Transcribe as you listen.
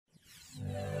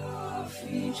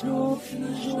Welcome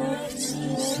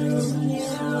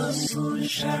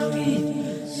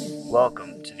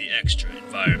to the Extra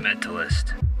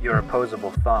Environmentalist. Your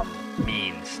opposable thumb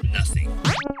means nothing.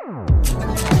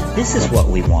 This is what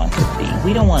we want to be.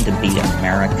 We don't want to be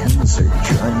Americans or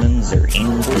Germans or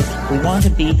English. We want to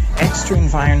be extra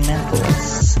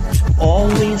environmentalists.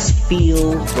 Always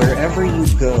feel wherever you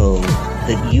go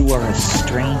that you are a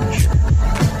stranger,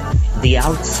 the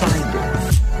outsider,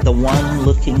 the one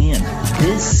looking in.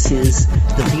 This is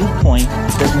the viewpoint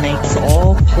that makes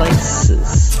all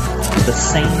places the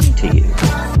same to you.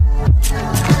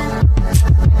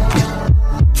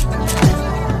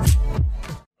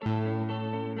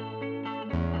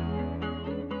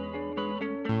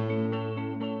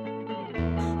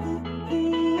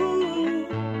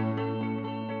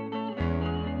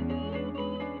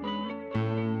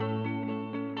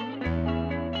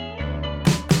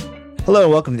 Hello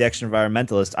and welcome to the Extra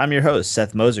Environmentalist. I'm your host,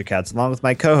 Seth Moserkatz, along with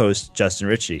my co-host, Justin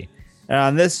Ritchie. And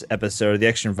on this episode of the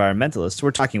Extra Environmentalist,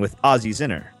 we're talking with Ozzie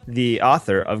Ziner, the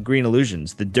author of Green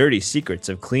Illusions, The Dirty Secrets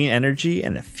of Clean Energy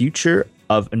and the Future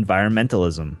of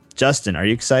Environmentalism. Justin, are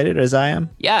you excited as I am?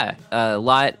 Yeah, a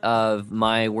lot of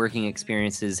my working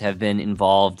experiences have been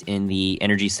involved in the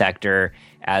energy sector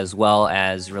as well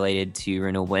as related to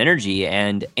renewable energy,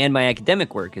 and my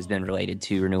academic work has been related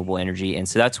to renewable energy. And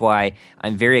so that's why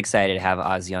I'm very excited to have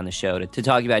Ozzie on the show to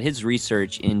talk about his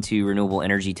research into renewable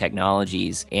energy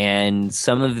technologies and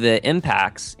some of the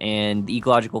impacts and the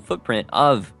ecological footprint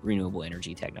of renewable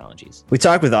energy technologies. We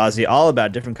talk with Ozzie all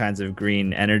about different kinds of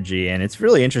green energy, and it's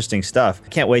really interesting stuff. I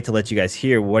can't wait to let you guys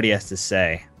hear what he has to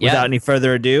say. Yeah. Without any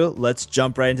further ado, let's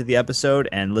jump right into the episode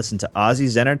and listen to Ozzie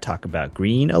Ziner talk about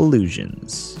green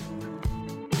illusions.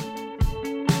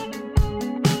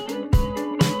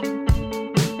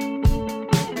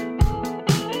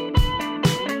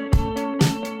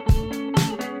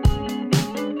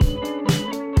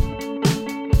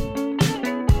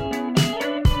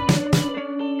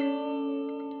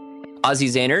 Ozzie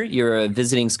Ziner, you're a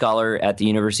visiting scholar at the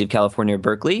University of California,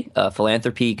 Berkeley, a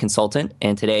philanthropy consultant,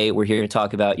 and today we're here to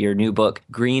talk about your new book,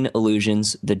 Green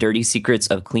Illusions, The Dirty Secrets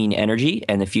of Clean Energy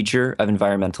and the Future of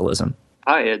Environmentalism.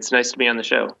 Hi, it's nice to be on the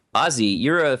show. Ozzie,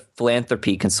 you're a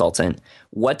philanthropy consultant.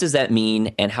 What does that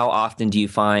mean, and how often do you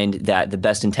find that the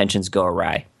best intentions go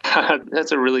awry?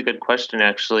 That's a really good question,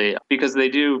 actually, because they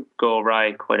do go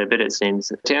awry quite a bit, it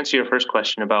seems. To answer your first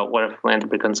question about what a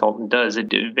philanthropy consultant does,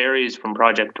 it varies from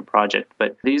project to project.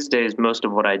 But these days, most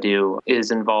of what I do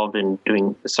is involved in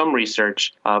doing some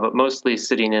research, but mostly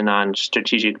sitting in on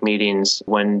strategic meetings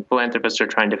when philanthropists are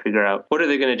trying to figure out what are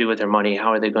they going to do with their money,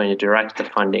 how are they going to direct the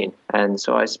funding. And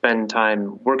so I spend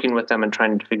time working with them and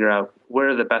trying to figure out where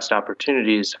are the best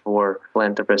opportunities for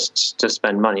philanthropists to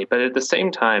spend money. But at the same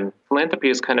time, philanthropy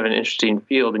is kind of an interesting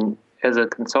field. And as a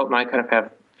consultant, I kind of have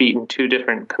feet in two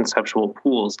different conceptual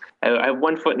pools. I have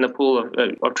one foot in the pool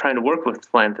of trying to work with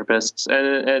philanthropists.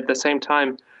 And at the same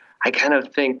time, I kind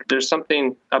of think there's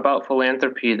something about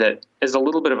philanthropy that is a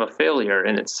little bit of a failure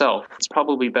in itself. It's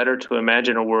probably better to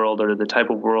imagine a world, or the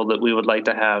type of world that we would like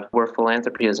to have, where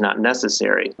philanthropy is not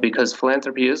necessary, because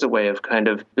philanthropy is a way of kind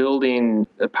of building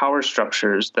power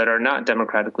structures that are not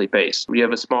democratically based. We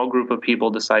have a small group of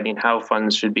people deciding how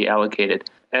funds should be allocated.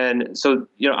 And so,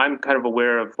 I'm kind of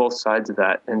aware of both sides of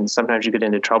that. And sometimes you get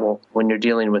into trouble when you're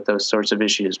dealing with those sorts of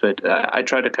issues. But I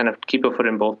try to kind of keep a foot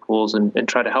in both pools and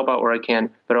try to help out where I can,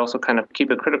 but also kind of keep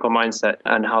a critical mindset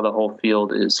on how the whole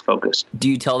field is focused. Do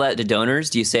you tell that to donors?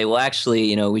 Do you say, well,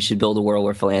 actually, we should build a world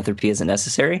where philanthropy isn't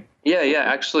necessary? Yeah.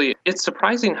 Actually, it's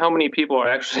surprising how many people are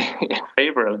actually in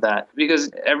favor of that, because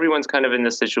everyone's kind of in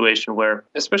this situation where,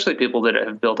 especially people that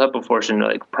have built up a fortune,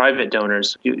 like private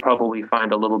donors, you probably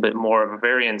find a little bit more of a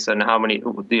variance in how many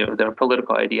their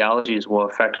political ideologies will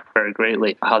affect very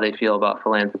greatly how they feel about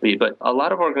philanthropy. But a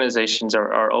lot of organizations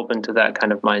are open to that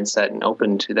kind of mindset and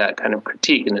open to that kind of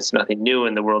critique. And it's nothing new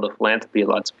in the world of philanthropy.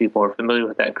 Lots of people are familiar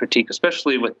with that critique,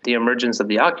 especially with the emergence of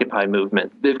the Occupy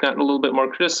movement. They've gotten a little bit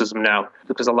more criticism now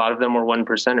because a lot of them were one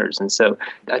percenters. And so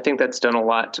I think that's done a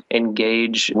lot to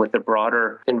engage with the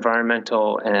broader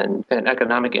environmental and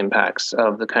economic impacts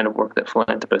of the kind of work that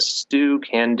philanthropists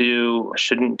can do,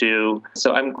 shouldn't do.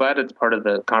 So I'm glad it's part of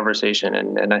the conversation,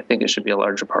 and I think it should be a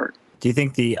larger part. Do you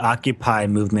think the Occupy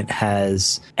movement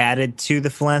has added to the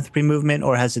philanthropy movement,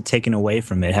 or has it taken away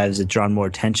from it? Has it drawn more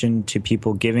attention to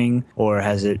people giving, or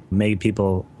has it made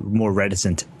people more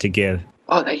reticent to give?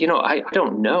 I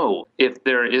don't know if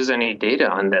there is any data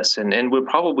on this, and we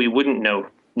probably wouldn't know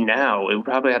now. It would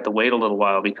probably have to wait a little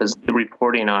while because the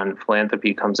reporting on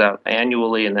philanthropy comes out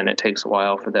annually, and then it takes a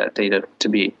while for that data to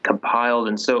be compiled.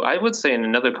 And so I would say in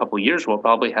another couple of years, we'll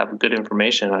probably have good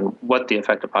information on what the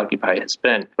effect of Occupy has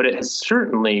been. But it has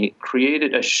certainly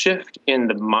created a shift in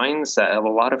the mindset of a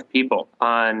lot of people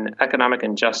on economic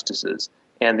injustices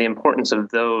and the importance of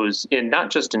those in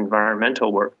not just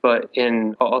environmental work, but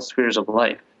in all spheres of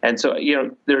life. And so,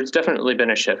 there's definitely been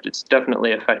a shift. It's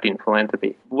definitely affecting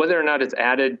philanthropy. Whether or not it's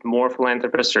added more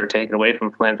philanthropists or taken away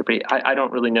from philanthropy, I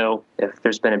don't really know if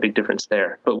there's been a big difference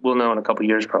there. But we'll know in a couple of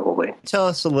years, probably. Tell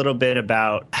us a little bit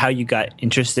about how you got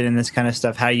interested in this kind of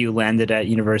stuff, how you landed at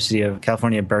University of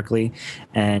California, Berkeley,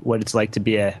 and what it's like to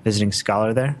be a visiting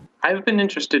scholar there. I've been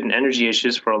interested in energy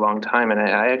issues for a long time, and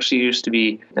I actually used to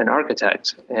be an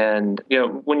architect. And,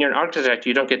 when you're an architect,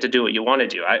 you don't get to do what you want to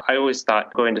do. I always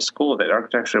thought going to school that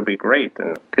architecture would be great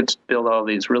and could build all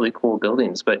these really cool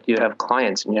buildings, but you have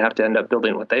clients and you have to end up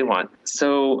building what they want.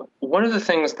 So one of the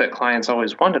things that clients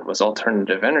always wanted was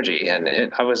alternative energy.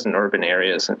 And I was in urban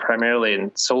areas, and primarily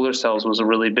in solar cells was a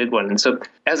really big one. And so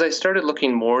as I started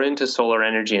looking more into solar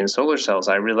energy and solar cells,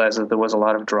 I realized that there was a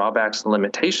lot of drawbacks and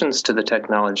limitations to the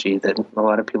technology that a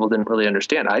lot of people didn't really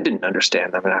understand. I didn't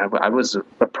understand. I mean, I was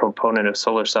a proponent of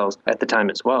solar cells at the time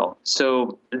as well.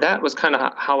 So that was kind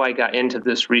of how I got into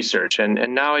this research. And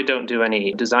now I don't do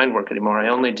any design work anymore. I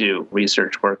only do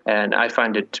research work. And I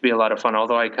find it to be a lot of fun,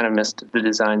 although I kind of missed the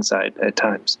design side at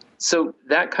times. So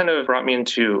that kind of brought me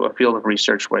into a field of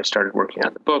research where I started working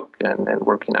on the book and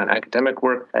working on academic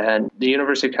work. And the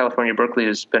University of California, Berkeley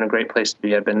has been a great place to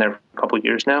be. I've been there for a couple of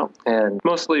years now. And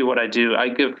mostly what I do, I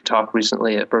give a talk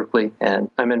recently at Berkeley,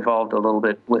 and I'm involved a little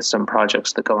bit with some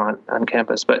projects that go on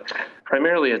campus. But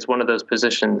primarily it's one of those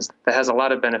positions that has a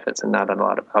lot of benefits and not a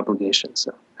lot of obligations.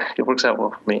 So it works out well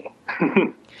for me.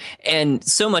 And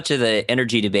so much of the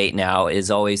energy debate now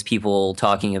is always people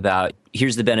talking about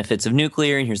here's the benefits of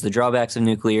nuclear and here's the drawbacks of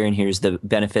nuclear and here's the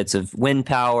benefits of wind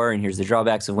power and here's the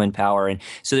drawbacks of wind power. And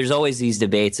so there's always these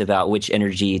debates about which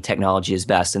energy technology is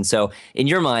best. And so in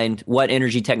your mind, what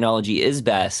energy technology is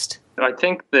best? I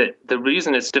think that the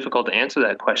reason it's difficult to answer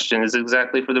that question is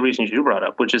exactly for the reasons you brought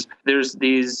up, which is there's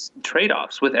these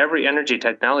trade-offs with every energy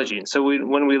technology. And so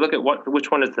when we look at which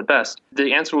one is the best,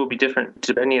 the answer will be different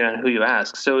depending on who you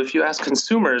ask. So if you ask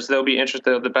consumers, they'll be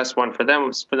interested in the best one for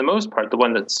them, for the most part, the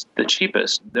one that's the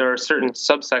cheapest. There are certain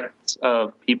subsects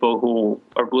of people who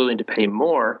are willing to pay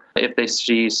more if they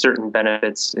see certain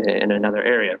benefits in another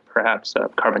area, perhaps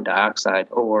carbon dioxide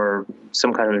or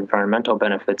some kind of environmental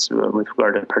benefits with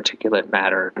regard to particulate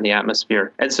matter in the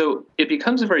atmosphere. And so it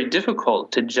becomes very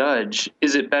difficult to judge,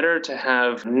 is it better to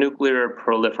have nuclear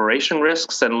proliferation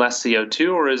risks and less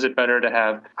CO2, or is it better to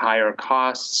have higher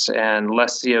costs and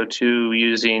less CO2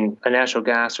 using a natural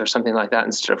gas or something like that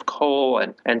instead of coal?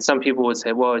 And some people would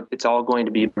say, well, it's all going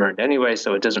to be burned anyway,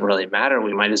 so it doesn't really matter.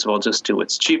 We might as well just do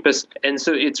what's cheapest. And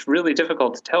so it's really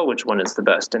difficult to tell which one is the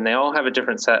best, and they all have a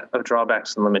different set of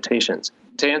drawbacks and limitations.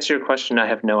 To answer your question, I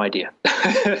have no idea.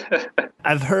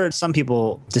 I've heard some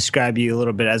people describe you a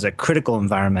little bit as a critical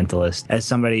environmentalist, as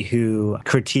somebody who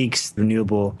critiques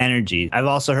renewable energy. I've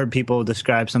also heard people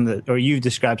describe you've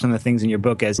described some of the things in your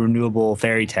book as renewable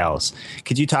fairy tales.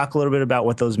 Could you talk a little bit about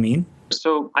what those mean?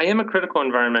 So I am a critical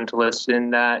environmentalist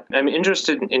in that I'm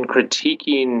interested in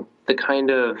critiquing the kind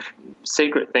of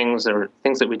sacred things or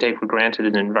things that we take for granted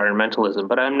in environmentalism,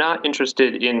 but I'm not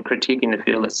interested in critiquing the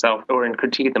field itself or in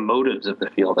critiquing the motives of the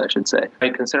field, I should say. I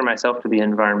consider myself to be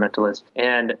an environmentalist,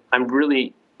 and I'm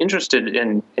really interested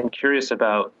in and curious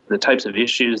about the types of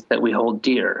issues that we hold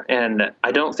dear. And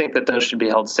I don't think that those should be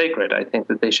held sacred. I think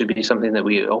that they should be something that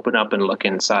we open up and look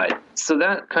inside. So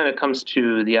that kind of comes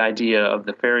to the idea of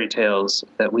the fairy tales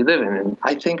that we live in. And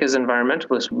I think as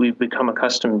environmentalists, we've become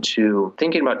accustomed to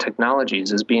thinking about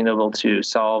technologies as being able to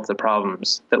solve the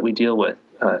problems that we deal with.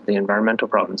 The environmental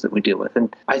problems that we deal with.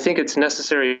 And I think it's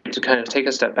necessary to kind of take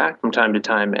a step back from time to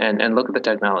time and look at the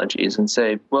technologies and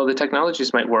say, well, the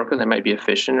technologies might work or they might be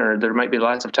efficient, or there might be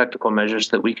lots of technical measures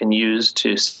that we can use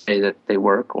to say that they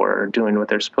work or are doing what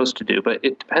they're supposed to do. But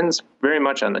it depends very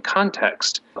much on the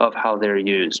context of how they're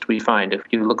used, we find, if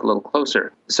you look a little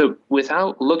closer. So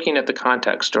without looking at the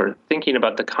context or thinking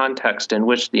about the context in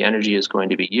which the energy is going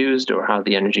to be used or how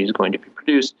the energy is going to be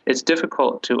produced, it's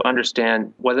difficult to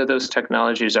understand whether those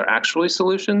technologies are actually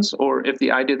solutions or if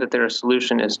the idea that they're a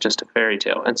solution is just a fairy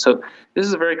tale. And so this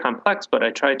is very complex, but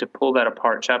I tried to pull that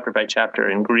apart chapter by chapter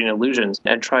in Green Illusions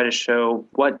and try to show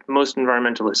what most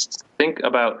environmentalists environmentalists think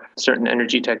about certain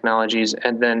energy technologies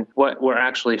and then what we're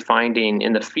actually finding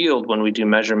in the field when we do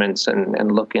measurements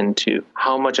and look into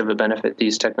how much of a benefit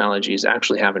these technologies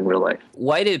actually have in real life.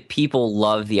 Why do people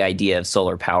love the idea of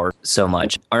solar power so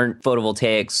much? Aren't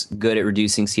photovoltaics good at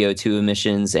reducing CO2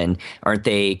 emissions, and aren't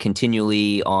they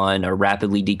continually on a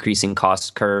rapidly decreasing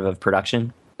cost curve of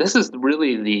production? This is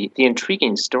really the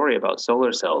intriguing story about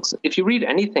solar cells. If you read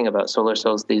anything about solar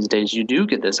cells these days, you do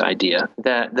get this idea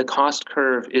that the cost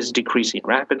curve is decreasing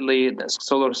rapidly, that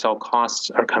solar cell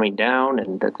costs are coming down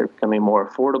and that they're becoming more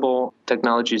affordable,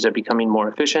 technologies are becoming more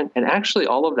efficient, and actually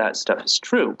all of that stuff is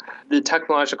true. The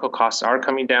technological costs are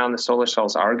coming down, the solar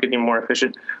cells are getting more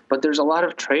efficient, but there's a lot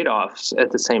of trade-offs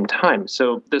at the same time.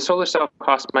 So the solar cell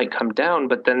cost might come down,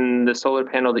 but then the solar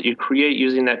panel that you create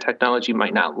using that technology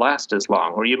might not last as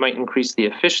long, or you might increase the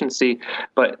efficiency,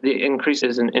 but the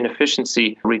increases in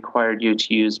efficiency required you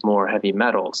to use more heavy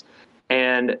metals.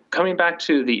 And coming back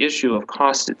to the issue of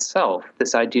cost itself,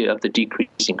 this idea of the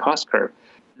decreasing cost curve,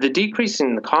 the decrease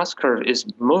in the cost curve is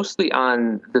mostly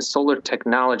on the solar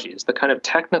technologies, the kind of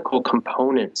technical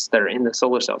components that are in the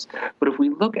solar cells. But if we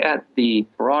look at the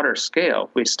broader scale,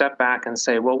 we step back and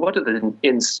say, well, what do the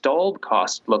installed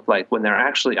costs look like when they're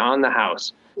actually on the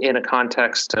house? In a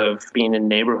context of being in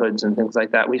neighborhoods and things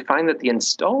like that, we find that the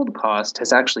installed cost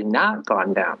has actually not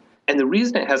gone down. And the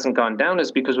reason it hasn't gone down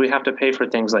is because we have to pay for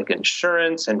things like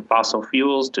insurance and fossil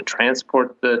fuels to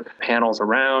transport the panels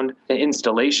around, and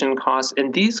installation costs,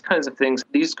 and these kinds of things.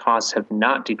 These costs have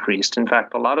not decreased. In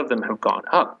fact, a lot of them have gone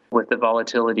up with the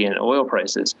volatility in oil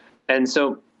prices. And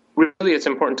so really it's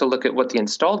important to look at what the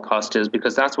installed cost is,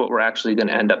 because that's what we're actually going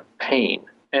to end up paying.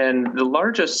 And the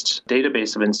largest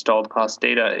database of installed cost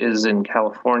data is in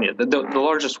California. The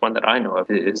largest one that I know of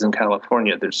is in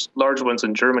California. There's large ones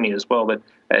in Germany as well, but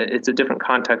it's a different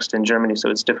context in Germany, so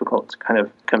it's difficult to kind of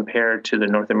compare to the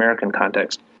North American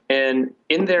context. And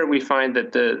in there, we find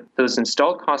that those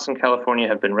installed costs in California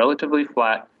have been relatively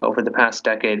flat over the past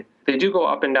decade. They do go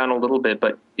up and down a little bit,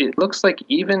 but it looks like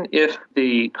even if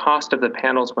the cost of the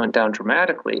panels went down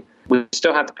dramatically, we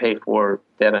still have to pay for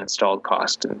that installed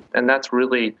cost. And that's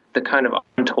really the kind of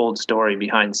untold story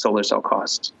behind solar cell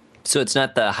costs. So it's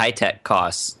not the high-tech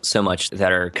costs so much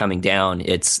that are coming down,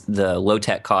 it's the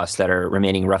low-tech costs that are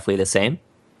remaining roughly the same?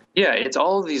 Yeah, it's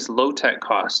all of these low-tech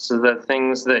costs, so the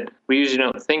things that we usually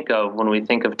don't think of when we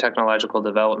think of technological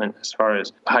development as far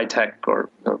as high-tech or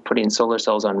putting solar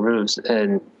cells on roofs.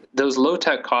 And those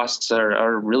low-tech costs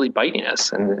are really biting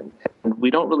us, and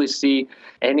we don't really see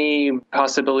any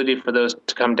possibility for those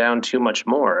to come down too much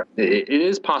more. It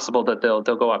is possible that they'll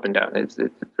go up and down.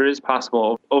 It is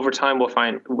possible. Over time, we'll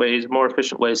find more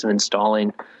efficient ways of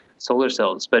installing solar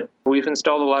cells. But we've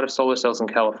installed a lot of solar cells in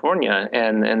California,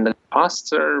 and the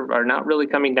costs are not really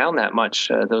coming down that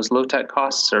much. Those low-tech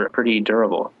costs are pretty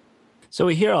durable. So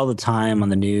we hear all the time on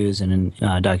the news and in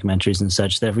documentaries and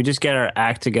such that if we just get our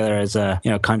act together as a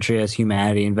country, as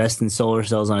humanity, invest in solar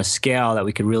cells on a scale that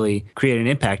we could really create an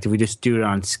impact if we just do it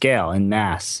on scale in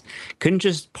mass. Couldn't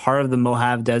just part of the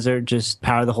Mojave Desert just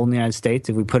power the whole United States?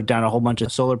 If we put down a whole bunch of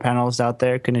solar panels out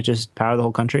there, couldn't it just power the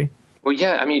whole country? Well,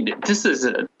 yeah, I mean, this is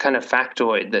a kind of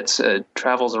factoid that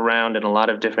travels around in a lot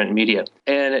of different media.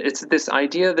 And it's this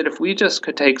idea that if we just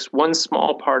could take one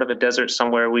small part of a desert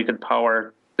somewhere, we could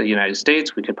power the United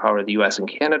States, we could power the US and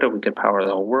Canada, we could power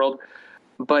the whole world.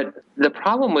 But the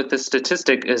problem with this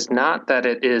statistic is not that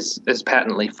it is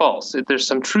patently false. There's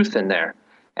some truth in there.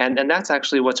 And that's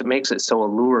actually what makes it so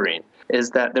alluring,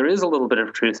 is that there is a little bit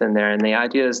of truth in there. And the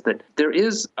idea is that there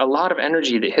is a lot of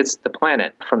energy that hits the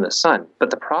planet from the sun.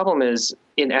 But the problem is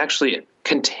in actually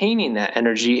containing that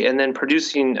energy and then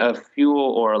producing a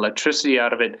fuel or electricity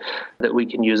out of it that we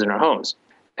can use in our homes.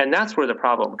 And that's where the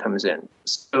problem comes in.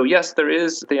 So yes, there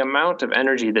is the amount of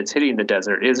energy that's hitting the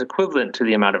desert is equivalent to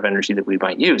the amount of energy that we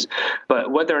might use.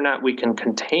 But whether or not we can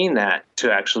contain that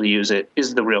to actually use it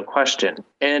is the real question.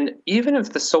 And even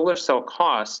if the solar cell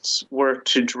costs were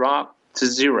to drop to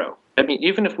zero, I mean,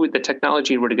 even if the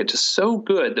technology were to get to so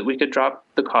good that we could drop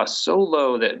the cost so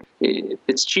low that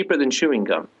it's cheaper than chewing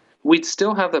gum, we'd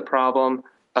still have the problem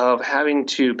of having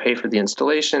to pay for the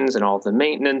installations and all the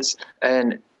maintenance.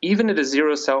 And even at a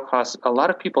zero cell cost, a lot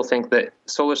of people think that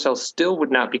solar cells still would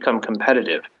not become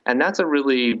competitive. And that's a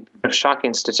really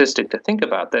shocking statistic to think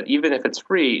about, that even if it's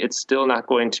free, it's still not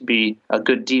going to be a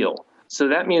good deal. So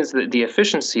that means that the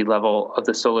efficiency level of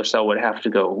the solar cell would have to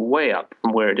go way up from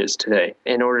from where it is today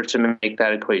in order to make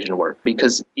that equation work.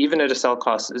 Because even at a cell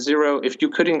cost 0, if you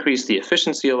could increase the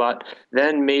efficiency a lot,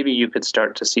 then maybe you could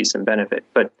start to see some benefit.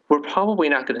 But we're probably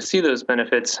not going to see those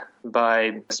benefits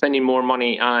by spending more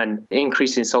money on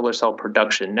increasing solar cell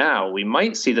production now. We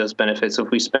might see those benefits if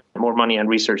we spend more money on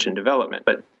research and development,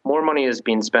 but more money is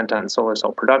being spent on solar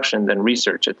cell production than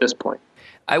research at this point.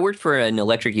 I worked for an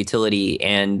electric utility,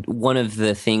 and one of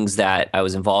the things that I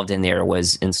was involved in there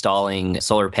was installing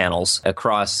solar panels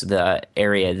across the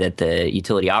area that the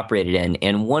utility operated in.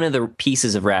 And one of the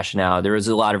pieces of rationale, there was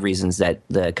a lot of reasons that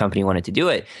the company wanted to do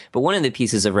it, but one of the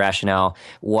pieces of rationale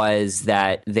was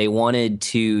that they wanted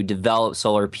to develop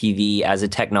solar PV as a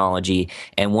technology.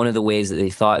 And one of the ways that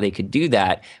they thought they could do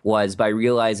that was by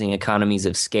realizing economies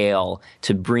of scale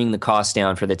to bring the cost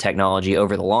down for the technology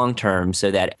over the long term so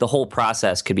that the whole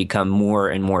process could become more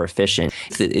and more efficient.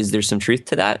 Is there some truth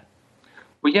to that?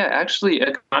 Well, yeah, actually,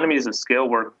 economies of scale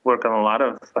work on a lot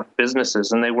of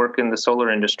businesses, and they work in the solar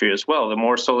industry as well. The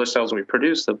more solar cells we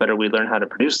produce, the better we learn how to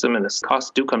produce them, and the costs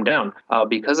do come down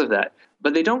because of that.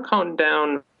 But they don't come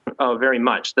down very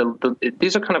much.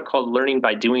 These are kind of called learning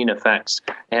by doing effects,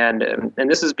 and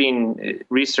this is being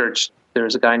researched.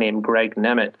 There's a guy named Greg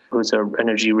Nemeth, who's an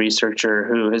energy researcher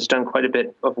who has done quite a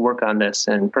bit of work on this.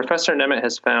 And Professor Nemeth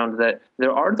has found that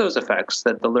there are those effects,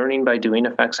 that the learning by doing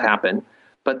effects happen,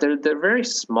 but they're very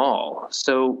small.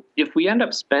 So if we end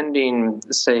up spending,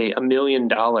 say, $1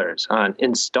 million on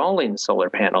installing solar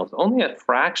panels, only a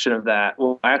fraction of that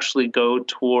will actually go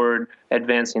toward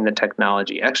advancing the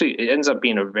technology. Actually, it ends up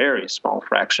being a very small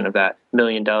fraction of that $1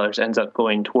 million ends up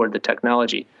going toward the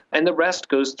technology. And the rest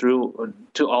goes through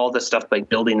to all the stuff like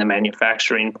building the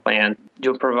manufacturing plant,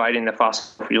 you're providing the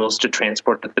fossil fuels to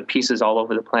transport the pieces all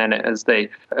over the planet as they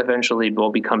eventually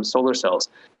will become solar cells.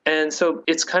 And so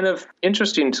it's kind of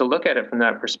interesting to look at it from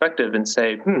that perspective and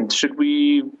say,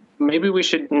 maybe we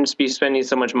shouldn't be spending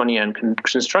so much money on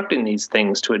constructing these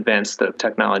things to advance the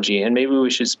technology. And maybe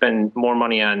we should spend more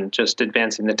money on just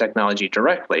advancing the technology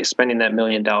directly, spending that $1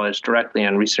 million directly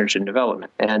on research and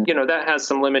development. And, that has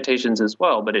some limitations as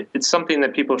well, but it's something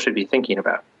that people should be thinking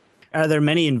about. Are there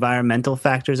many environmental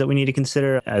factors that we need to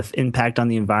consider of impact on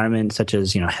the environment, such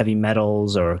as, heavy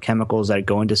metals or chemicals that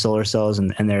go into solar cells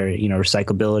and their,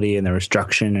 recyclability and their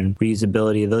destruction and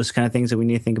reusability, those kind of things that we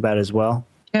need to think about as well?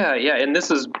 Yeah. And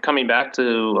this is coming back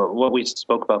to what we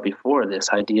spoke about before, this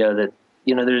idea that,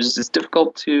 it's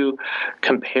difficult to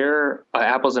compare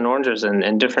apples and oranges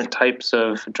and different types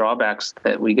of drawbacks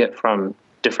that we get from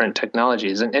different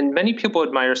technologies. And many people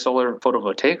admire solar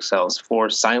photovoltaic cells for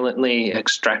silently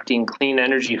extracting clean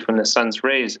energy from the sun's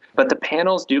rays. But the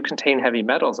panels do contain heavy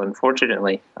metals,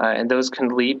 unfortunately, and those can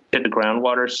lead to the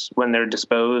groundwaters when they're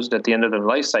disposed at the end of their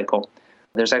life cycle.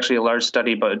 There's actually a large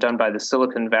study done by the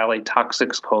Silicon Valley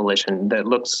Toxics Coalition that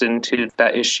looks into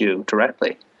that issue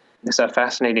directly. It's a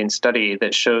fascinating study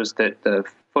that shows that the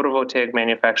photovoltaic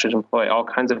manufacturers employ all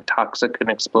kinds of toxic and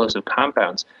explosive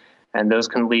compounds. And those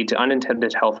can lead to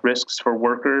unintended health risks for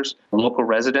workers, local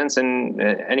residents, and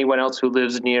anyone else who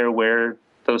lives near where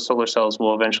those solar cells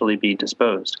will eventually be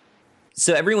disposed.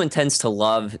 So everyone tends to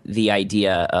love the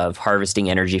idea of harvesting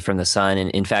energy from the sun. And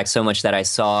in fact, so much that I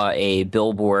saw a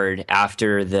billboard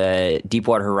after the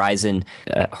Deepwater Horizon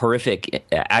horrific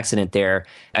accident there.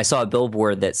 I saw a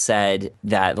billboard that said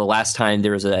that the last time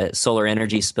there was a solar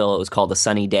energy spill, it was called a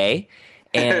sunny day.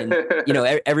 And,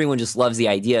 everyone just loves the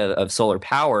idea of solar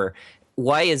power.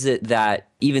 Why is it that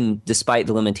even despite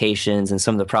the limitations and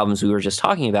some of the problems we were just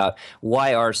talking about,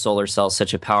 why are solar cells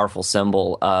such a powerful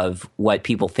symbol of what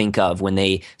people think of when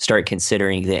they start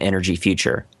considering the energy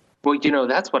future? Well,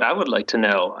 that's what I would like to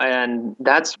know. And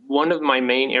that's one of my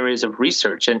main areas of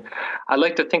research. And I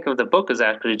like to think of the book as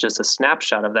actually just a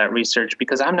snapshot of that research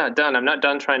because I'm not done. I'm not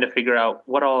done trying to figure out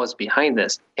what all is behind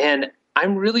this. And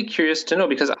I'm really curious to know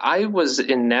because I was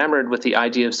enamored with the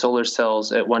idea of solar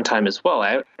cells at one time as well.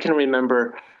 I can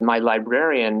remember my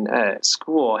librarian at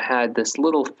school had this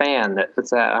little fan that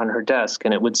sat on her desk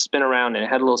and it would spin around and it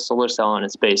had a little solar cell on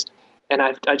its base. And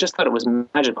I just thought it was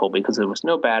magical because there was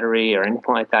no battery or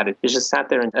anything like that. It just sat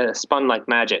there and spun like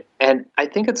magic. And I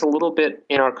think it's a little bit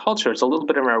in our culture. It's a little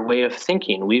bit of our way of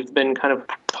thinking. We've been kind of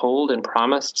told and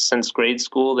promised since grade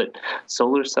school that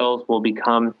solar cells will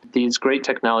become these great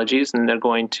technologies and they're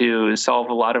going to solve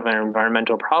a lot of our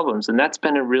environmental problems. And that's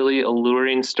been a really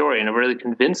alluring story and a really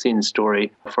convincing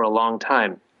story for a long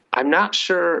time. I'm not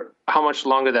sure how much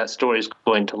longer that story is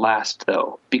going to last,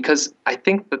 though, because I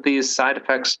think that these side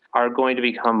effects are going to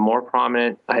become more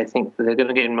prominent. I think they're going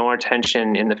to get more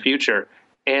attention in the future.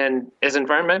 And as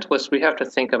environmentalists, we have to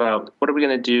think about what are we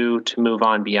going to do to move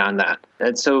on beyond that.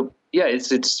 And so Yeah,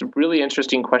 it's a really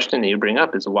interesting question that you bring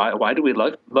up. Is why do we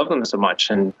love them so much?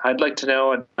 And I'd like to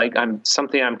know. Like, I'm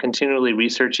continually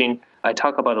researching. I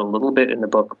talk about it a little bit in the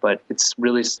book, but it's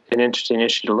really an interesting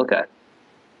issue to look at.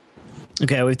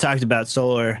 Okay, we've talked about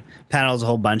solar panels a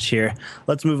whole bunch here.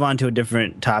 Let's move on to a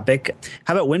different topic.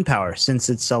 How about wind power? Since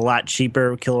it's a lot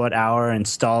cheaper kilowatt hour,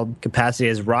 installed capacity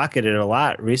has rocketed a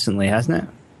lot recently, hasn't it?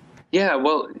 Yeah,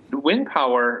 well, wind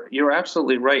power, you're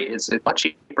absolutely right. It's a lot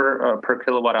cheaper per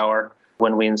kilowatt hour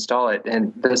when we install it.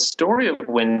 And the story of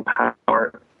wind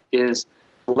power is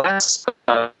less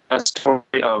a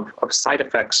story of side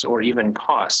effects or even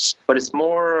costs, but it's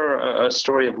more a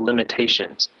story of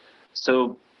limitations.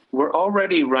 So we're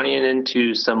already running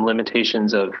into some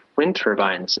limitations of wind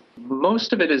turbines.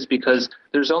 Most of it is because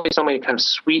there's only so many kind of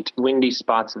sweet windy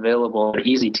spots available that are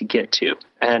easy to get to.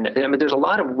 And I mean, there's a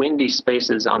lot of windy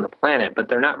spaces on the planet, but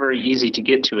they're not very easy to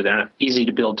get to. They're not easy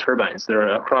to build turbines.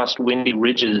 They're across windy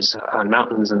ridges on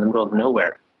mountains in the middle of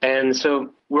nowhere. And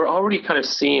so we're already kind of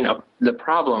seeing the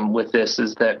problem with this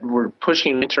is that we're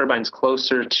pushing wind turbines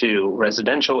closer to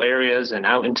residential areas and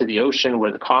out into the ocean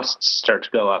where the costs start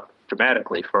to go up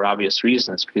dramatically for obvious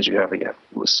reasons, because you have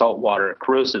salt water,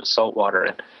 corrosive salt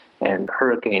water, and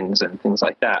hurricanes and things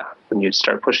like that when you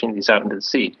start pushing these out into the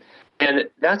sea. And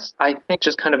that's, I think,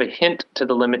 just kind of a hint to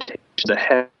the limitations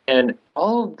ahead. And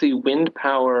all of the wind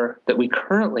power that we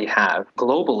currently have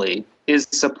globally is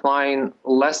supplying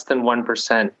less than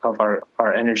 1% of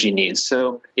our energy needs.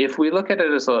 So if we look at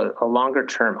it as a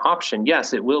longer-term option,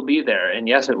 yes, it will be there, and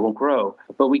yes, it will grow,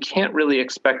 but we can't really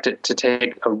expect it to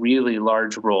take a really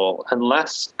large role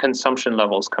unless consumption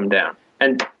levels come down.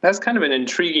 And that's kind of an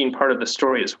intriguing part of the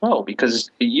story as well,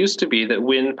 because it used to be that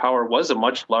wind power was a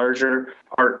much larger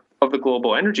part of the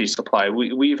global energy supply.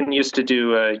 We even used to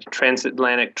do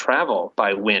transatlantic travel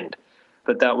by wind,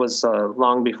 but that was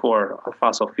long before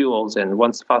fossil fuels. And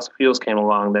once fossil fuels came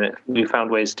along, then we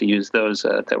found ways to use those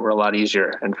that were a lot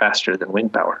easier and faster than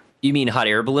wind power. You mean hot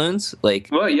air balloons?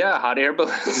 Well, yeah, hot air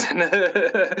balloons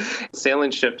and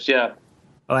sailing ships, yeah.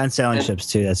 Oh, and sailing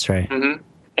ships too, that's right. Mm-hmm.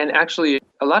 And actually,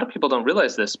 a lot of people don't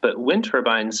realize this, but wind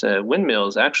turbines,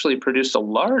 windmills, actually produced a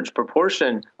large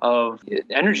proportion of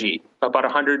energy about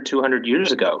 100, 200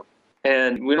 years ago.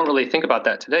 And we don't really think about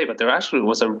that today, but there actually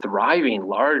was a thriving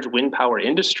large wind power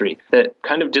industry that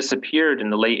kind of disappeared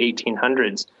in the late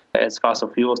 1800s as fossil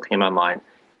fuels came online.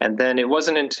 And then it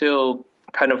wasn't until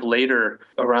kind of later,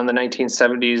 around the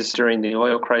 1970s, during the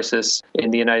oil crisis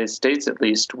in the United States, at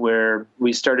least, where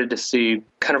we started to see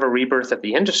kind of a rebirth of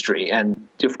the industry. And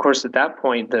of course, at that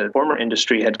point, the former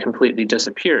industry had completely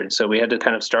disappeared. So we had to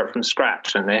kind of start from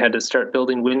scratch, and they had to start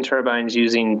building wind turbines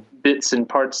using bits and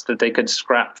parts that they could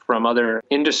scrap from other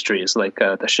industries, like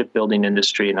the shipbuilding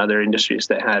industry and other industries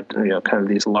that had, kind of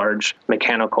these large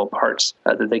mechanical parts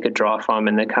that they could draw from,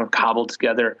 and they kind of cobbled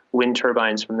together wind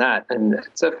turbines from that. And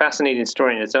it's a fascinating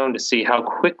story in its own to see how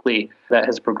quickly that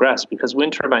has progressed, because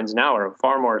wind turbines now are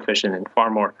far more efficient and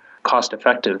far more cost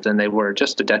effective than they were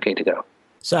just a decade ago.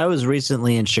 So I was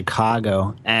recently in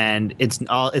Chicago, and it's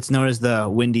known as the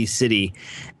Windy City,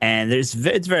 and it's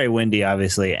very windy,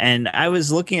 obviously. And I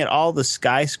was looking at all the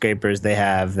skyscrapers they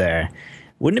have there.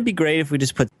 Wouldn't it be great if we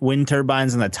just put wind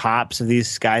turbines on the tops of these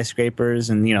skyscrapers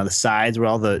and, the sides where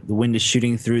all the wind is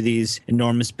shooting through these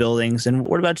enormous buildings? And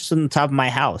what about just on the top of my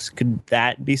house? Could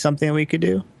that be something that we could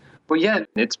do? Well, yeah,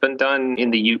 it's been done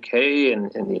in the UK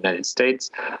and in the United States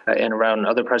and around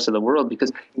other parts of the world,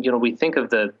 because, we think of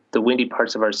the windy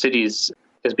parts of our cities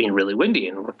as being really windy,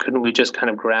 and couldn't we just kind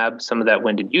of grab some of that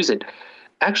wind and use it?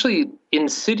 Actually, in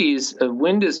cities,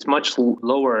 wind is much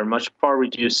lower and much far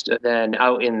reduced than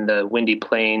out in the windy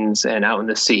plains and out in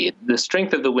the sea. The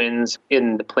strength of the winds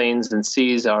in the plains and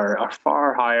seas are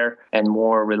far higher and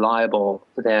more reliable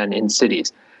than in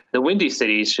cities. The windy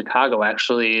cities, Chicago,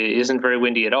 actually isn't very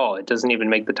windy at all. It doesn't even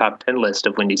make the top 10 list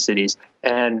of windy cities.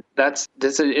 And that's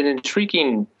an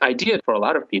intriguing idea for a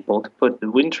lot of people, to put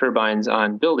the wind turbines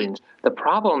on buildings. The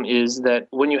problem is that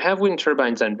when you have wind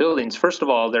turbines on buildings, first of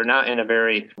all, they're not in a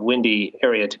very windy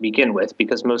area to begin with,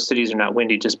 because most cities are not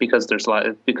windy just because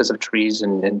because of trees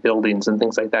and buildings and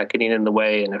things like that getting in the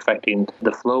way and affecting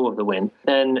the flow of the wind.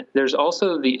 And there's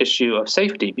also the issue of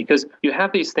safety, because you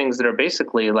have these things that are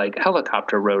basically like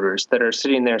helicopter rotors that are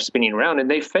sitting there spinning around, and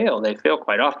they fail. They fail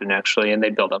quite often, actually, and they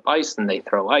build up ice and they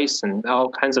throw ice and all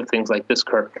kinds of things like this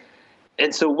occur.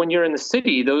 And so when you're in the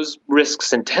city, those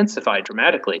risks intensify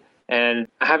dramatically. And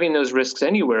having those risks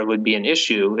anywhere would be an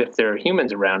issue if there are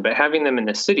humans around. But having them in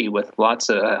the city with lots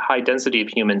of high density of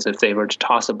humans, if they were to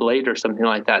toss a blade or something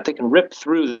like that, they can rip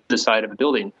through the side of a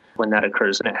building when that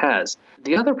occurs, and it has.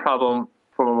 The other problem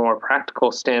from a more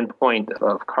practical standpoint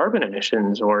of carbon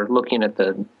emissions, or looking at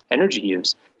the energy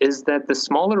use is that the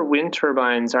smaller wind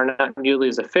turbines are not nearly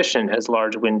as efficient as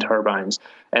large wind turbines.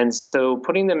 And so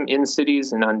putting them in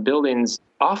cities and on buildings,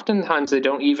 oftentimes they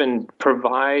don't even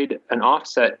provide an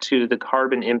offset to the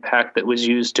carbon impact that was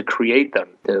used to create them.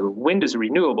 The wind is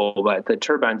renewable, but the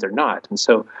turbines are not. And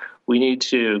so we need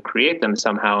to create them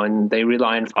somehow, and they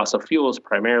rely on fossil fuels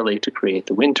primarily to create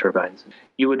the wind turbines.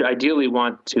 You would ideally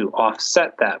want to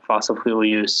offset that fossil fuel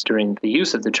use during the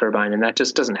use of the turbine, and that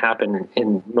just doesn't happen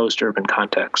in most urban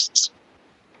contexts.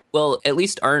 Well, at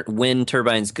least aren't wind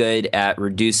turbines good at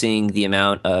reducing the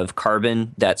amount of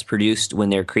carbon that's produced when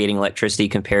they're creating electricity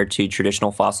compared to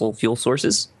traditional fossil fuel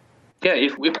sources? Yeah,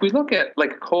 if we look at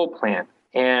like a coal plant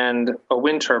and a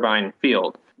wind turbine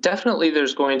field, definitely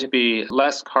there's going to be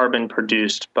less carbon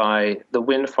produced by the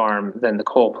wind farm than the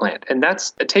coal plant. And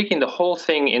that's taking the whole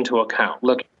thing into account,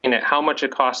 looking at how much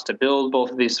it costs to build both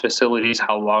of these facilities,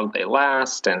 how long they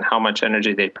last, and how much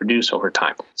energy they produce over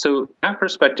time. So that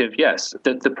perspective, yes.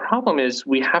 The problem is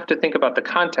we have to think about the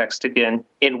context again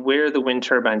in where the wind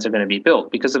turbines are going to be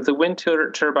built. Because if the wind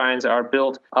turbines are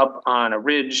built up on a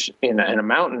ridge in a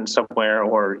mountain somewhere,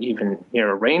 or even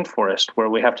near a rainforest where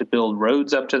we have to build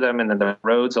roads up to them, and then the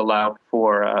roads allow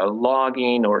for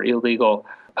logging or illegal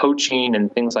poaching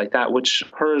and things like that, which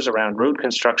occurs around road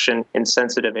construction in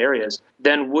sensitive areas,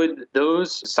 then would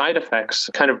those side effects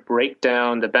kind of break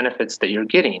down the benefits that you're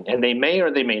getting? And they may or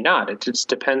they may not. It just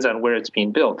depends on where it's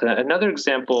being built. Another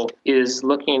example is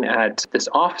looking at this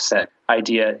offset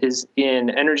idea is in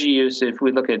energy use. If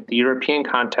we look at the European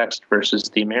context versus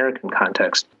the American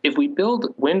context, if we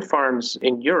build wind farms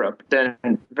in Europe, then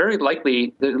very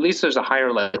likely, at least there's a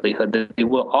higher likelihood that they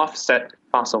will offset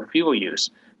fossil fuel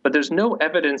use. But there's no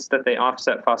evidence that they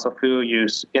offset fossil fuel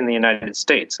use in the United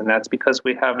States. And that's because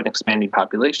we have an expanding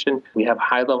population, we have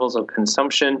high levels of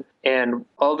consumption, and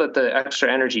all that the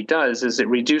extra energy does is it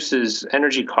reduces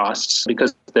energy costs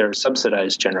because they're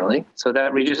subsidized generally. So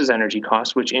that reduces energy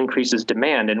costs, which increases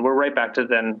demand. And we're right back to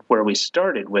then where we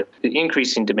started with the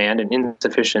increasing demand and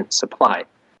insufficient supply.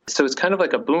 So it's kind of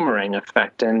like a boomerang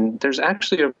effect. And there's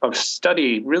actually a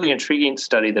study, really intriguing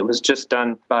study that was just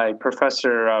done by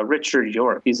Professor Richard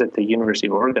York. He's at the University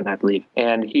of Oregon, I believe.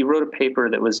 And he wrote a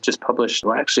paper that was just published.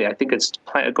 Well, actually, I think it's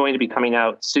going to be coming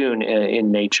out soon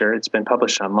in Nature. It's been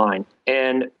published online.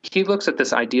 And he looks at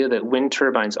this idea that wind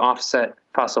turbines offset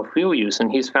fossil fuel use.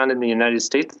 And he's found in the United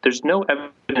States, there's no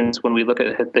evidence when we look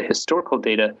at the historical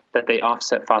data that they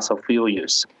offset fossil fuel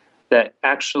use. That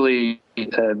actually,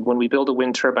 when we build a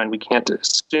wind turbine, we can't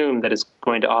assume that it's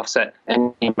going to offset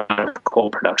any amount of coal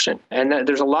production. And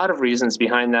there's a lot of reasons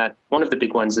behind that. One of the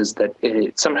big ones is that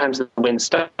sometimes the wind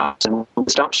stops, and when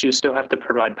it stops, you still have to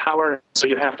provide power. So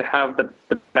you have to have the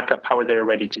backup power there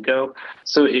ready to go.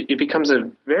 So it becomes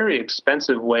a very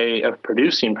expensive way of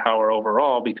producing power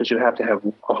overall, because you have to have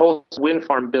a whole wind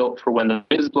farm built for when the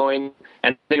wind is blowing,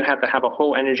 and then you have to have a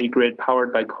whole energy grid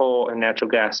powered by coal and natural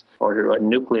gas or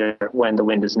nuclear when the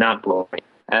wind is not blowing.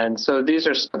 And so these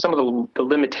are some of the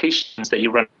limitations that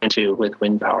you run into with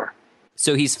wind power.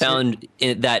 So he's found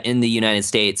that in the United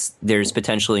States, there's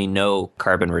potentially no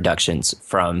carbon reductions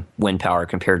from wind power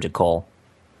compared to coal.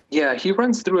 Yeah, he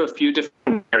runs through a few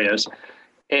different areas.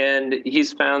 And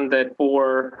he's found that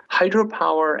for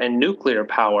hydropower and nuclear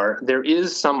power, there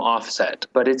is some offset,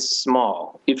 but it's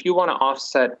small. If you want to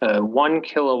offset 1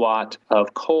 kilowatt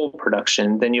of coal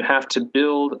production, then you have to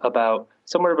build about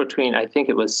somewhere between, I think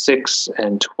it was 6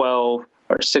 and 12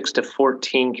 or 6 to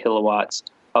 14 kilowatts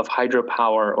of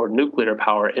hydropower or nuclear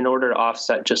power in order to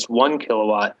offset just 1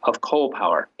 kilowatt of coal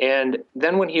power. And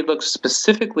then when he looks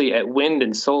specifically at wind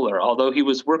and solar, although he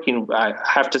was working, I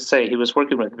have to say, he was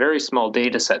working with very small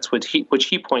data sets, which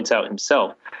he points out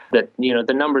himself, that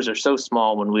the numbers are so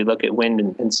small when we look at wind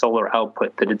and solar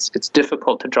output that it's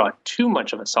difficult to draw too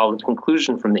much of a solid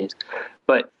conclusion from these.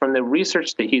 But from the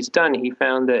research that he's done, he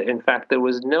found that, in fact, there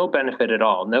was no benefit at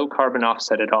all, no carbon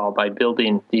offset at all by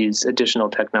building these additional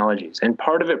technologies. And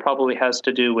part of it probably has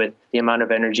to do with the amount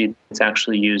of energy that's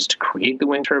actually used to create the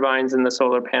wind turbines and the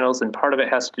solar panels. And part of it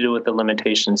has to do with the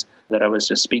limitations that I was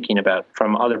just speaking about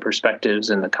from other perspectives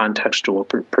and the contextual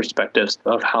perspectives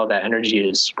of how that energy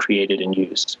is created and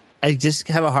used. I just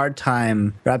have a hard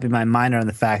time wrapping my mind around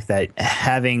the fact that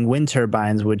having wind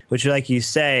turbines, which like you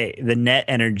say, the net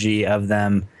energy of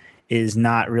them is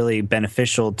not really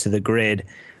beneficial to the grid.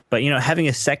 But, having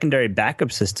a secondary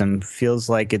backup system feels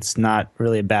like it's not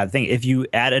really a bad thing. If you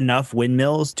add enough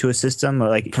windmills to a system, or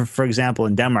like, for example,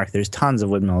 in Denmark, there's tons of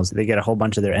windmills. They get a whole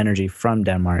bunch of their energy from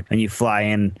Denmark. And you fly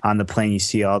in on the plane, you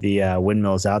see all the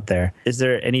windmills out there. Is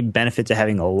there any benefit to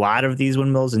having a lot of these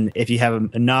windmills? And if you have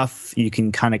enough, you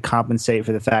can kind of compensate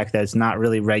for the fact that it's not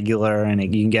really regular and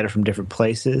you can get it from different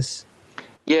places?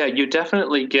 Yeah, you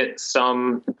definitely get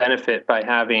some benefit by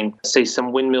having, say,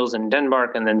 some windmills in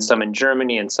Denmark and then some in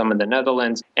Germany and some in the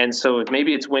Netherlands. And so if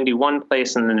maybe it's windy one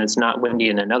place and then it's not windy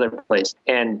in another place.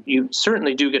 And you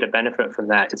certainly do get a benefit from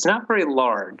that. It's not very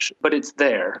large, but it's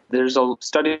there. There's a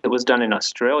study that was done in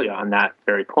Australia on that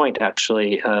very point,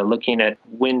 actually, looking at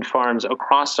wind farms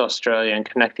across Australia and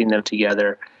connecting them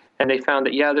together. And they found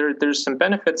that, there's some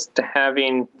benefits to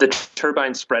having the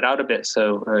turbines spread out a bit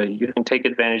so you can take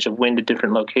advantage of wind at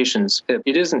different locations.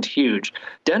 It isn't huge.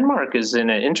 Denmark is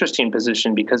in an interesting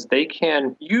position because they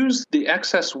can use the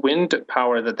excess wind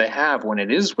power that they have when it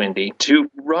is windy to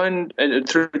run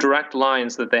through direct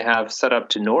lines that they have set up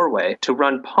to Norway to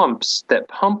run pumps that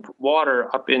pump water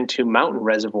up into mountain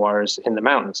reservoirs in the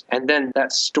mountains. And then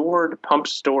that stored pump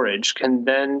storage can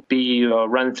then be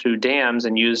run through dams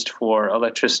and used for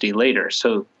electricity later.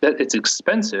 So that it's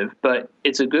expensive, but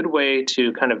it's a good way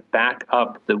to kind of back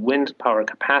up the wind power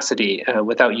capacity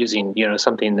without using,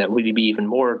 something that would be even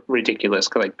more ridiculous,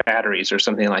 like batteries or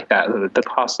something like that. The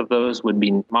cost of those would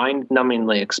be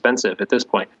mind-numbingly expensive at this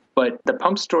point. But the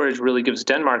pump storage really gives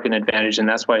Denmark an advantage, and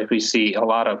that's why we see a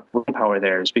lot of wind power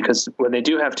there, is because when they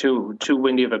do have too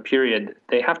windy of a period,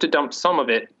 they have to dump some of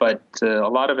it, but a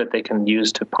lot of it they can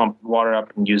use to pump water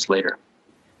up and use later.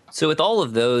 So with all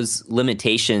of those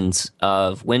limitations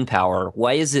of wind power,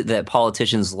 why is it that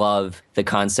politicians love the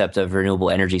concept of renewable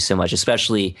energy so much,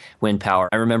 especially wind power?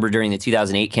 I remember during the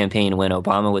 2008 campaign when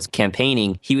Obama was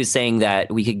campaigning, he was saying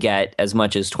that we could get as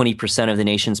much as 20% of the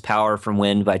nation's power from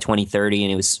wind by 2030,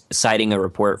 and he was citing a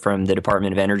report from the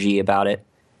Department of Energy about it.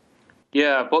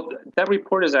 Yeah, well, that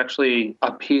report is actually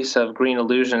a piece of Green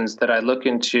Illusions that I look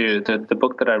into, the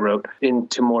book that I wrote,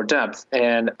 into more depth.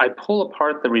 And I pull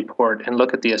apart the report and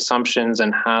look at the assumptions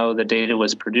and how the data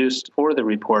was produced for the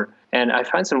report. And I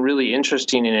find some really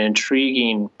interesting and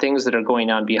intriguing things that are going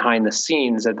on behind the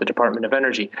scenes at the Department of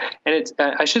Energy. And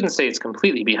I shouldn't say it's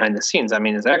completely behind the scenes. I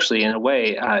mean, it's actually, in a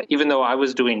way, even though I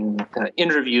was doing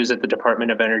interviews at the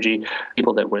Department of Energy,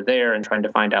 people that were there and trying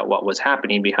to find out what was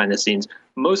happening behind the scenes,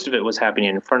 most of it was happening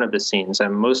in front of the scenes.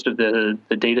 And most of the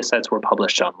data sets were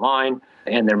published online,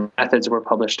 and their methods were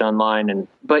published online.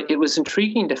 But it was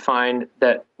intriguing to find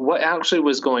that what actually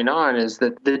was going on is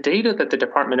that the data that the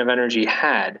Department of Energy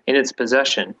had in its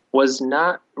possession was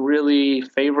not really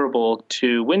favorable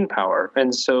to wind power.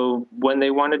 And so when they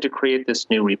wanted to create this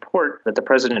new report that the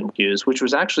president used, which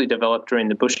was actually developed during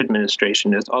the Bush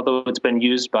administration, although it's been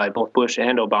used by both Bush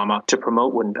and Obama to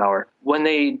promote wind power, when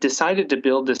they decided to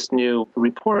build this new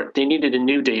report, they needed a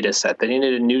new data set. They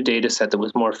needed a new data set that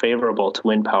was more favorable to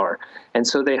wind power. And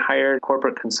so they hired a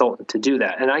corporate consultant to do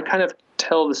that. And I kind of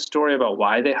tell the story about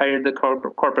why they hired the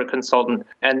corporate consultant,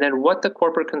 and then what the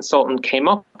corporate consultant came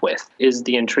up with is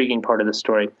the intriguing part of the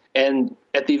story. And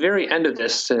at the very end of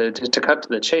this, to cut to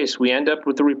the chase, we end up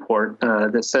with a report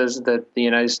that says that the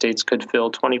United States could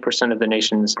fill 20% of the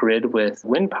nation's grid with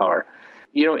wind power.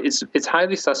 It's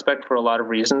highly suspect for a lot of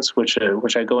reasons, which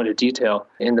I go into detail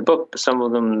in the book, some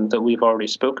of them that we've already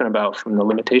spoken about from the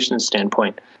limitations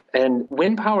standpoint. And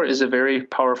wind power is a very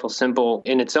powerful symbol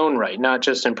in its own right, not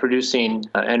just in producing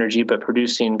energy, but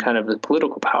producing kind of the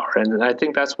political power. And I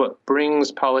think that's what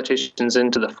brings politicians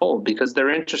into the fold, because they're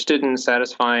interested in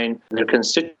satisfying their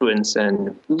constituents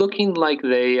and looking like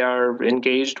they are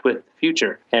engaged with the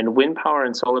future. And wind power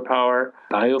and solar power,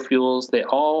 biofuels, they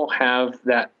all have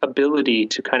that ability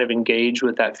to kind of engage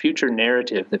with that future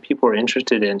narrative that people are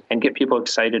interested in and get people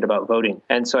excited about voting.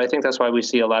 And so I think that's why we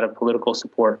see a lot of political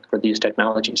support for these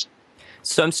technologies.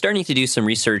 So I'm starting to do some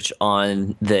research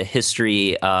on the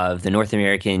history of the North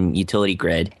American utility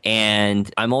grid,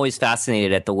 and I'm always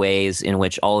fascinated at the ways in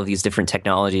which all of these different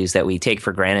technologies that we take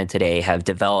for granted today have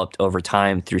developed over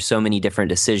time through so many different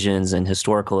decisions and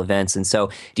historical events. And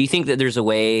so do you think that there's a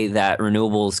way that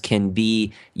renewables can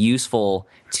be useful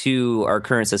to our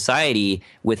current society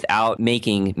without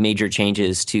making major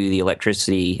changes to the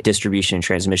electricity distribution and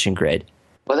transmission grid?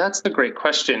 Well, that's a great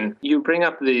question. You bring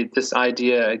up this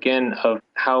idea, again, of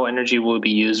how energy will be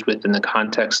used within the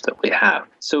context that we have.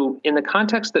 So in the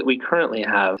context that we currently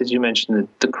have, as you mentioned,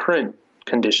 the current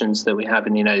conditions that we have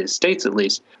in the United States, at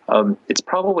least, it's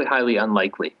probably highly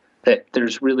unlikely that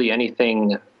there's really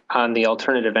anything on the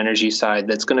alternative energy side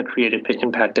that's going to create an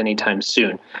impact anytime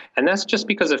soon. And that's just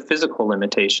because of physical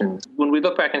limitations. When we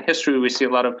look back in history, we see a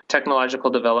lot of technological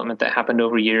development that happened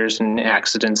over years and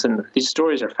accidents, and these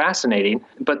stories are fascinating.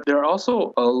 But there are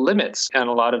also limits on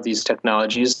a lot of these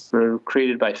technologies that are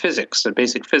created by physics,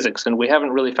 basic physics, and we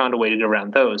haven't really found a way to get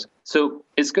around those. So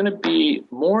it's going to be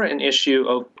more an issue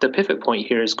of the pivot point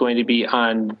here is going to be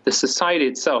on the society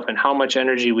itself and how much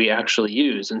energy we actually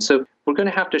use. And so we're going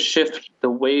to have to shift the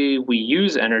way we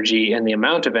use energy and the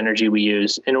amount of energy we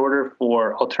use in order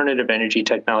for alternative energy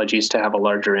technologies to have a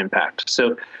larger impact.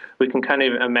 So we can kind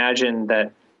of imagine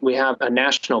that we have a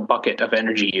national bucket of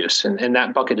energy use, and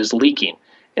that bucket is leaking.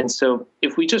 And so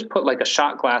if we just put like a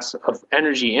shot glass of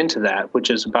energy into that, which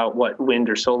is about what wind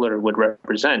or solar would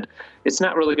represent, it's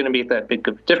not really going to make that big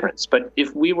of a difference. But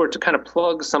if we were to kind of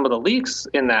plug some of the leaks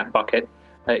in that bucket,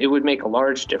 it would make a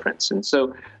large difference. And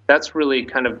so that's really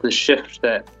kind of the shift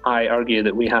that I argue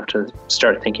that we have to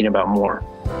start thinking about more.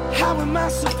 How am I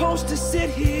supposed to sit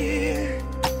here,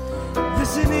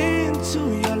 listening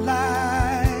to your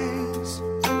lies,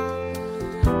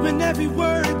 when every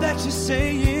word that you're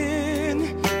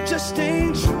saying just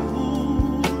ain't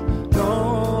true?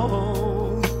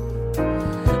 No.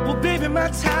 Well, baby, my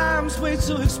time's way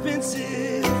too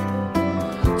expensive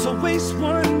to waste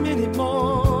 1 minute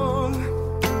more.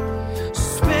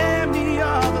 Spare me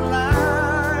all the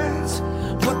lines.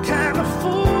 What kind of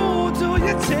fool do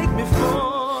you take me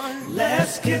for?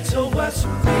 Let's get to what's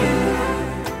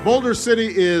real. Boulder City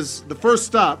is the first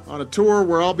stop on a tour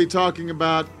where I'll be talking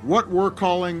about what we're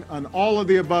calling an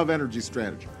all-of-the-above energy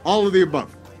strategy. All of the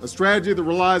above. A strategy that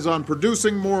relies on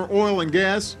producing more oil and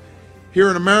gas here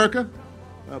in America,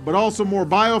 but also more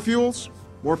biofuels,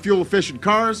 more fuel-efficient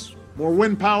cars, more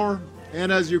wind power,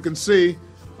 and as you can see,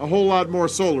 a whole lot more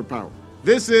solar power.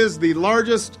 This is the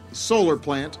largest solar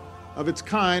plant of its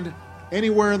kind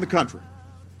anywhere in the country.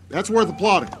 That's worth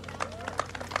applauding.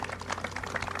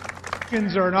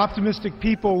 Americans are an optimistic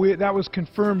people. That was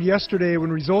confirmed yesterday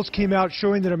when results came out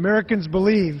showing that Americans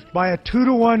believe by a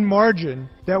 2-to-1 margin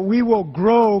that we will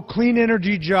grow clean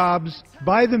energy jobs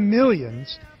by the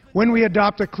millions when we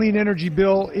adopt a clean energy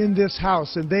bill in this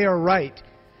House, and they are right.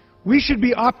 We should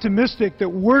be optimistic that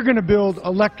we're going to build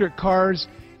electric cars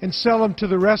and sell them to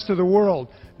the rest of the world,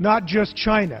 not just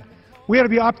China. We ought to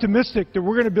be optimistic that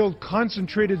we're going to build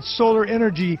concentrated solar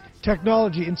energy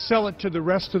technology and sell it to the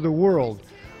rest of the world.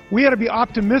 We ought to be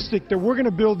optimistic that we're going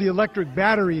to build the electric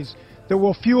batteries that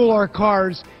will fuel our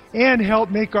cars and help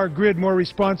make our grid more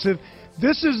responsive.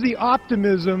 This is the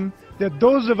optimism that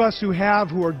those of us who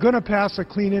are going to pass a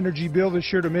clean energy bill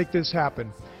this year to make this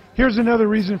happen. Here's another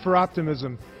reason for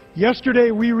optimism.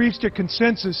 Yesterday, we reached a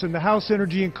consensus in the House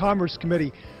Energy and Commerce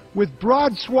Committee with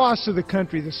broad swaths of the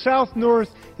country, the South, North,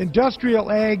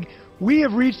 industrial, ag. We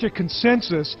have reached a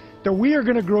consensus that we are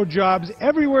going to grow jobs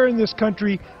everywhere in this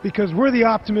country because we're the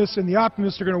optimists, and the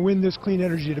optimists are going to win this clean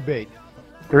energy debate.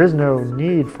 There is no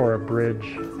need for a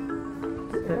bridge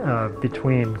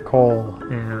between coal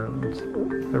and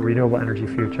the renewable energy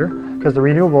future, because the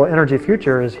renewable energy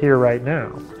future is here right now.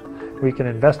 We can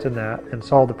invest in that and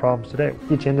solve the problems today.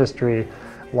 Each industry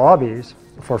lobbies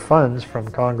for funds from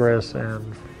Congress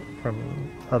and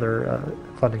from other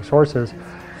funding sources,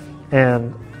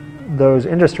 and those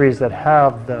industries that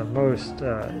have the most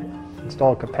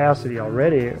installed capacity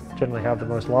already generally have the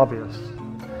most lobbyists.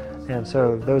 And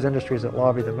so those industries that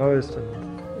lobby the most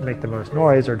and make the most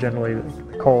noise are generally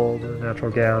the coal, the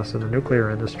natural gas, and the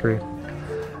nuclear industry.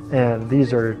 And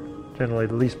these are generally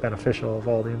the least beneficial of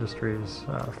all the industries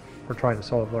for trying to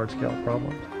solve large-scale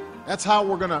problems. That's how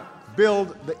we're going to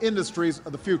build the industries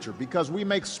of the future, because we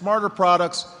make smarter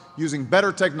products using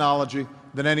better technology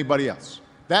than anybody else.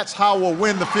 That's how we'll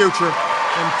win the future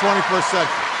in the 21st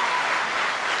century.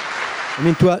 I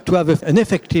mean, to have an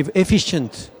effective,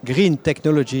 efficient green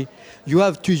technology, you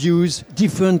have to use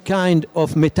different kind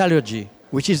of metallurgy,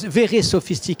 which is very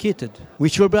sophisticated,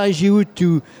 which obliges you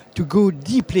to go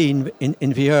deeply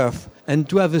in the earth and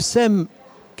to have the same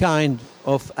kind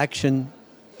of action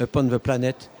upon the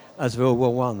planet as the other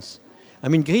ones. I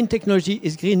mean, green technology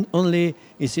is green only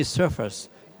in its surface,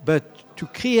 but to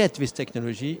create this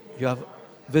technology, you have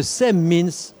the same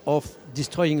means of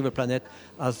destroying the planet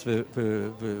as the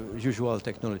usual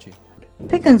technology.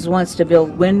 Pickens wants to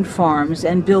build wind farms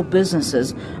and build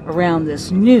businesses around this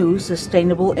new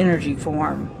sustainable energy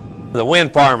form. The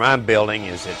wind farm I'm building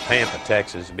is at Pampa,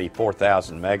 Texas. It'll be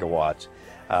 4,000 megawatts.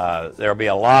 There'll be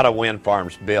a lot of wind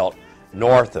farms built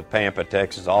north of Pampa,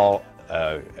 Texas, all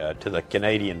to the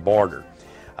Canadian border.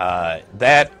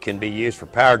 That can be used for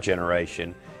power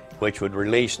generation, which would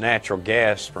release natural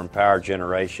gas from power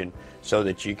generation so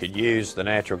that you could use the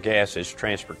natural gas as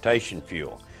transportation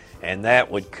fuel. And that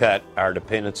would cut our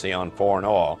dependency on foreign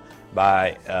oil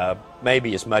by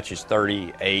maybe as much as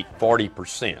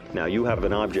 40%. Now you have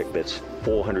an object that's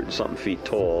 400 and something feet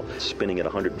tall, spinning at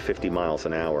 150 miles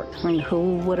an hour. I mean,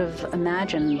 who would have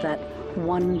imagined that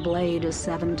one blade is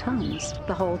 7 tons?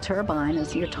 The whole turbine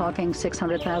is, you're talking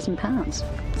 600,000 pounds.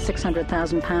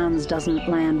 600,000 pounds doesn't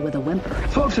land with a whimper.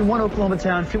 Folks in one Oklahoma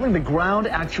town feeling the ground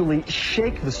actually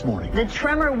shake this morning. The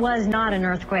tremor was not an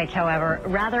earthquake, however,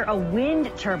 rather a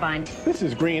wind turbine. This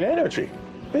is green energy.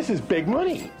 This is big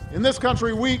money. In this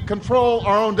country, we control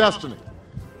our own destiny.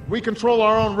 We control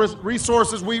our own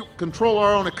resources. We control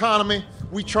our own economy.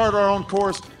 We chart our own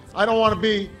course. I don't want to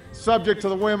be subject to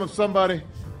the whim of somebody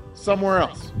somewhere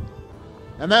else.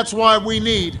 And that's why we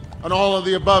need an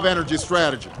all-of-the-above energy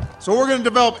strategy. So we're going to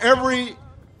develop every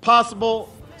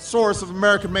possible source of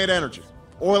American-made energy.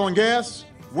 Oil and gas,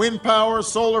 wind power,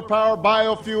 solar power,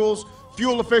 biofuels,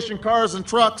 fuel-efficient cars and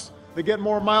trucks that get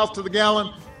more miles to the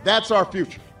gallon. That's our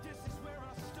future.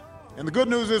 And the good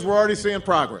news is we're already seeing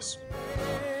progress.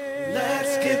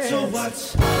 Let's get to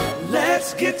what's real.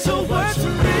 Let's get to what's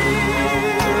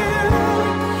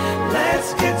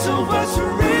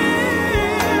real.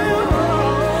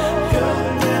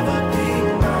 You'll never be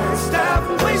mine. Stop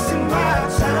wasting my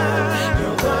time.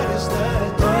 Girl, what is the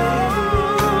deal?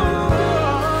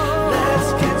 Let's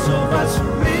get to what's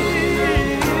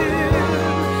real.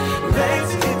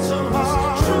 Let's get to what's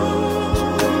true.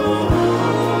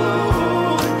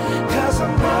 'Cause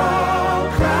I'm all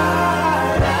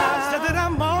cried out. Said that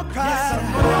I'm all cried out.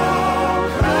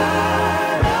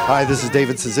 Hi, this is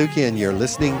David Suzuki, and you're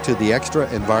listening to The Extra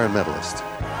Environmentalist.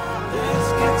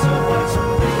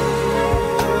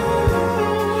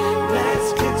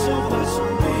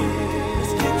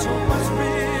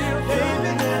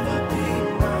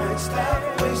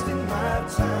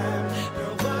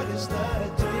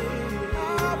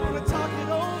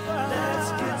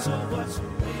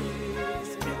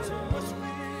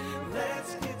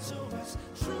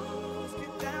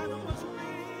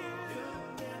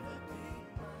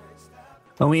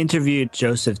 When we interviewed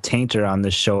Joseph Tainter on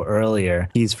the show earlier,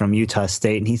 he's from Utah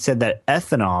State, and he said that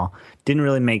ethanol didn't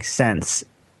really make sense.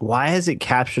 Why has it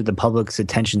captured the public's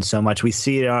attention so much? We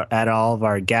see it at all of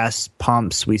our gas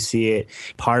pumps. We see it.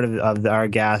 Part of our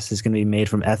gas is going to be made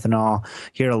from ethanol.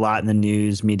 Hear a lot in the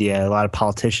news media. A lot of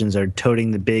politicians are toting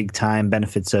the big time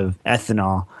benefits of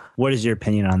ethanol. What is your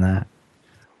opinion on that?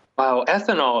 Wow,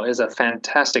 ethanol is a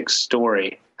fantastic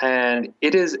story. And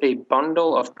it is a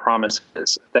bundle of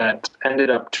promises that ended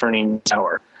up turning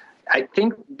sour. I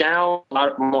think now a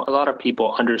lot of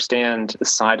people understand the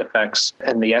side effects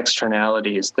and the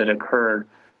externalities that occurred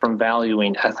from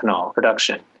valuing ethanol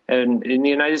production. And in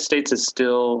the United States, it's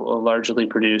still largely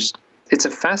produced. It's a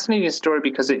fascinating story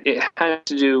because it had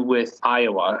to do with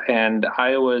Iowa and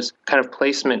Iowa's kind of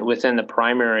placement within the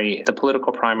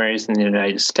political primaries in the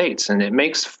United States. And it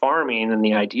makes farming and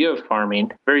the idea of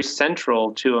farming very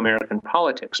central to American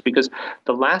politics, because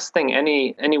the last thing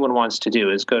anyone wants to do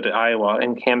is go to Iowa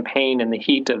and campaign in the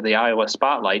heat of the Iowa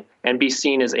spotlight and be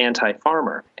seen as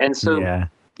anti-farmer. And so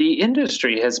the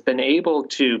industry has been able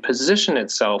to position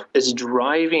itself as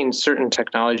driving certain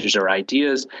technologies or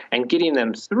ideas and getting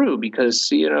them through because,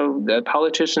 the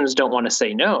politicians don't want to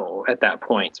say no at that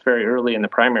point. It's very early in the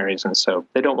primaries, and so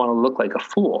they don't want to look like a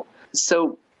fool.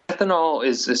 So ethanol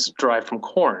is derived from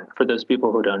corn, for those people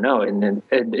who don't know. And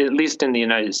at least in the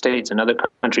United States and other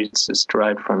countries, it's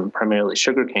derived from primarily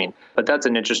sugarcane. But that's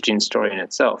an interesting story in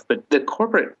itself. But the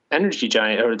corporate energy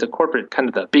giant, or the corporate kind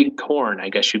of the big corn, I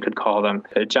guess you could call them,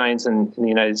 giants in the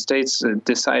United States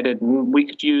decided we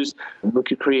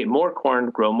could create more corn,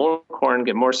 grow more corn,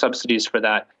 get more subsidies for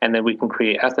that, and then we can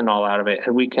create ethanol out of it.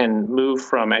 And we can move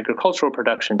from agricultural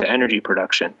production to energy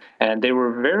production. And they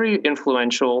were very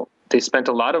influential. They spent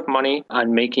a lot of money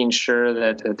on making sure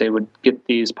that they would get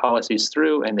these policies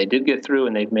through, and they did get through,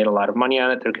 and they've made a lot of money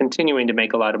on it. They're continuing to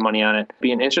make a lot of money on it. It'll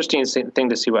be an interesting thing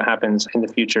to see what happens in the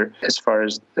future as far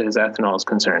as ethanol is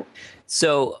concerned.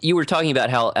 So you were talking about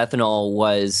how ethanol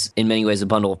was in many ways a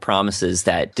bundle of promises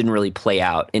that didn't really play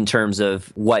out in terms of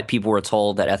what people were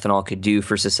told that ethanol could do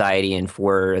for society and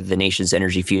for the nation's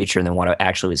energy future, and then what it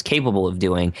actually was capable of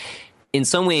doing. In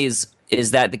some ways,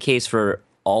 is that the case for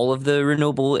all of the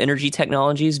renewable energy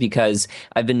technologies? Because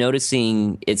I've been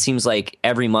noticing it seems like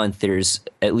every month there's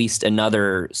at least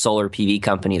another solar PV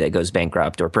company that goes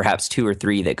bankrupt, or perhaps 2 or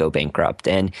 3 that go bankrupt.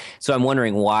 And so I'm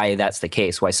wondering why that's the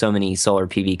case, why so many solar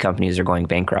PV companies are going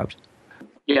bankrupt.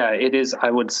 Yeah, it is,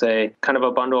 I would say, kind of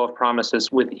a bundle of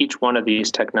promises with each one of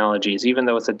these technologies, even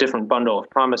though it's a different bundle of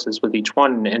promises with each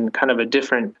one and kind of a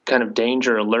different kind of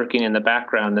danger lurking in the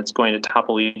background that's going to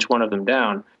topple each one of them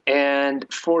down. And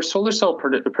for solar cell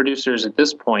producers at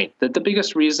this point, the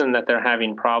biggest reason that they're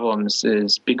having problems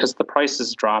is because the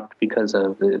prices dropped because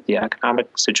of the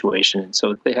economic situation. And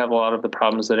so they have a lot of the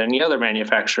problems that any other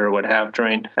manufacturer would have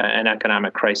during an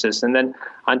economic crisis. And then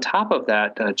on top of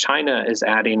that, China is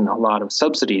adding a lot of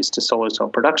subsidies to solar cell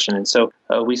production. And so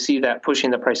we see that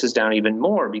pushing the prices down even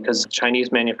more because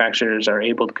Chinese manufacturers are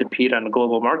able to compete on a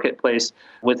global marketplace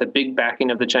with a big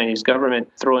backing of the Chinese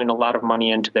government throwing a lot of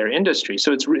money into their industry.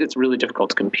 So it's really difficult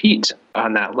to compete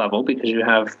on that level because you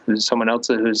have someone else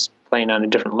who's playing on a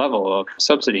different level of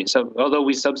subsidy. So although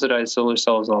we subsidize solar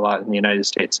cells a lot in the United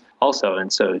States also,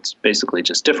 and so it's basically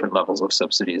just different levels of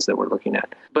subsidies that we're looking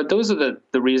at. But those are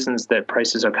the reasons that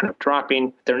prices are kind of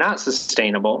dropping. They're not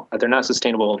sustainable. They're not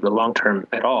sustainable over the long term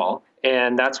at all.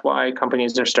 And that's why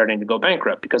companies are starting to go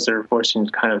bankrupt because they're forcing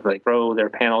to kind of like throw their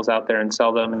panels out there and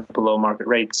sell them below market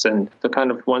rates. And the kind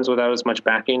of ones without as much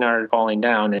backing are falling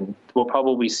down. And we'll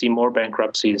probably see more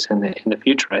bankruptcies in the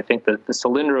future. I think that the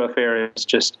Solyndra affair is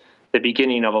just the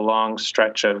beginning of a long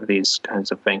stretch of these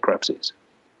kinds of bankruptcies.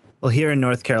 Well, here in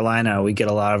North Carolina, we get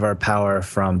a lot of our power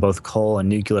from both coal and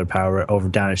nuclear power over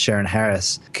down at Sharon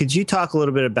Harris. Could you talk a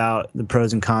little bit about the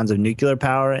pros and cons of nuclear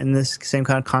power in this same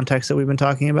kind of context that we've been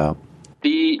talking about?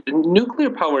 The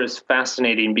nuclear power is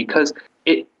fascinating because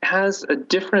it has a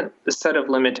different set of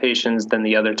limitations than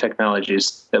the other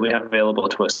technologies that we have available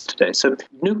to us today. So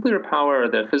nuclear power,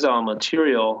 the fissile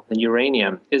material, the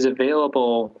uranium, is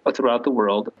available throughout the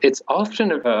world. It's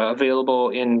often available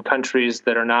in countries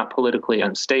that are not politically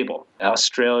unstable.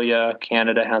 Australia,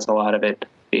 Canada has a lot of it.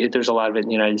 There's a lot of it in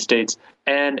the United States.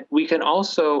 And we can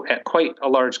also, at quite a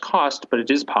large cost, but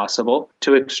it is possible,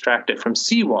 to extract it from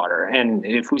seawater. And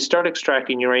if we start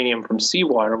extracting uranium from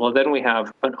seawater, well, then we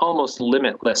have an almost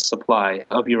limitless supply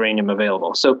of uranium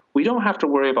available. So we don't have to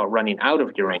worry about running out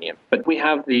of uranium. But we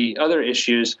have the other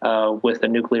issues with the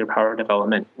nuclear power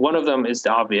development. One of them is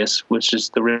obvious, which is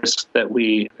the risks that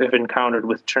we have encountered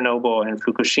with Chernobyl and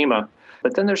Fukushima.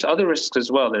 But then there's other risks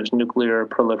as well. There's nuclear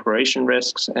proliferation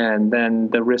risks, and then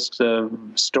the risks of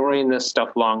storing this stuff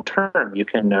long term. You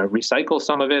can recycle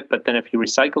some of it, but then if you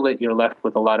recycle it, you're left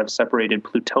with a lot of separated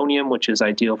plutonium, which is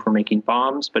ideal for making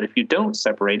bombs. But if you don't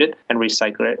separate it and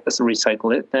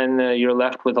recycle it, then you're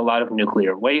left with a lot of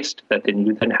nuclear waste that then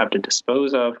you then have to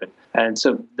dispose of. And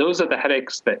so those are the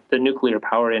headaches that the nuclear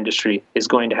power industry is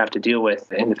going to have to deal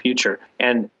with in the future.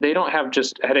 And they don't have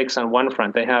just headaches on one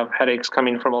front. They have headaches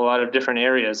coming from a lot of different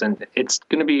areas. And it's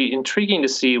going to be intriguing to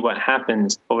see what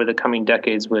happens over the coming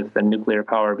decades with the nuclear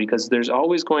power, because there's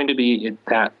always going to be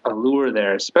that allure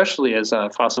there, especially as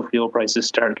fossil fuel prices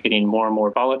start getting more and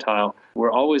more volatile.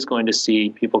 We're always going to see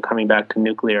people coming back to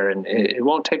nuclear, and it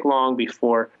won't take long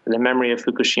before the memory of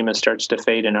Fukushima starts to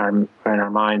fade in our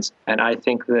minds. And I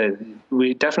think that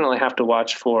we definitely have to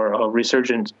watch for a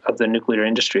resurgence of the nuclear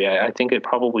industry. I think it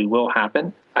probably will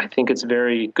happen. I think it's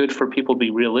very good for people to be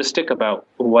realistic about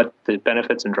what the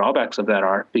benefits and drawbacks of that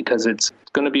are, because it's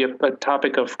going to be a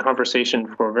topic of conversation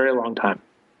for a very long time.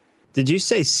 Did you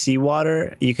say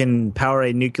seawater? You can power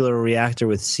a nuclear reactor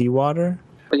with seawater?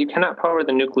 But you cannot power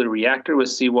the nuclear reactor with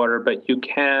seawater, but you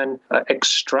can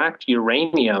extract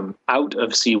uranium out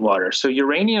of seawater. So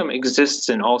uranium exists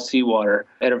in all seawater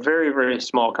at a very, very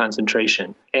small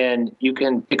concentration, and you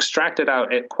can extract it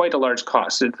out at quite a large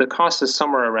cost. The cost is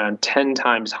somewhere around 10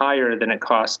 times higher than it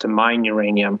costs to mine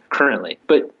uranium currently.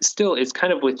 But still, it's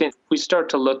kind of within. We start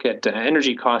to look at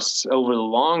energy costs over the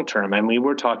long term. I mean,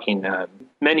 we're talking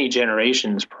many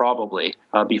generations probably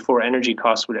before energy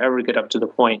costs would ever get up to the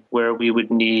point where we would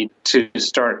need to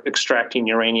start extracting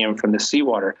uranium from the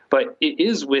seawater. But it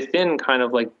is within kind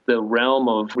of like the realm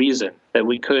of reason that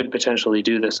we could potentially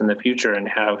do this in the future and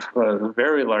have a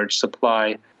very large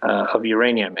supply of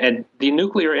uranium. And the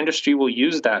nuclear industry will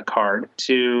use that card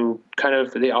to kind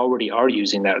of, they already are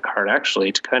using that card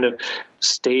actually, to kind of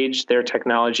stage their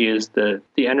technology as the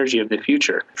energy of the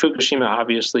future. Fukushima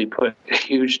obviously put a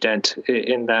huge dent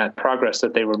in that progress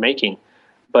that they were making,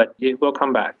 but it will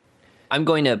come back. I'm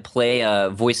going to play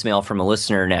a voicemail from a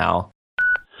listener now.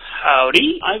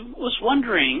 Howdy. I was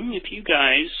wondering if you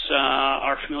guys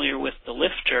are familiar with the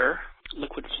LIFTR,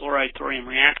 liquid fluoride thorium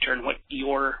reactor, and what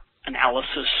your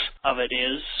analysis of it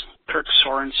is. Kirk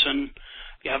Sorensen,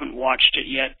 if you haven't watched it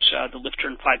yet, the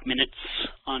LIFTR in 5 minutes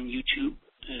on YouTube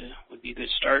would be a good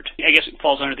start. I guess it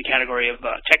falls under the category of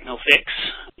techno fix.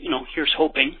 Here's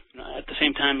hoping. At the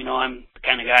same time, I'm the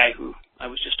kind of guy who I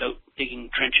was just out digging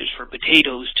trenches for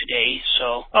potatoes today.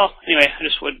 So, well, anyway, I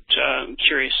just would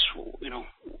curious,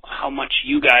 how much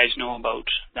you guys know about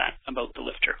the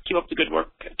lifter. Keep up the good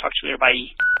work. Talk to you later.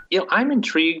 Bye. I'm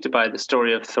intrigued by the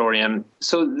story of thorium.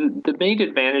 So the main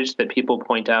advantage that people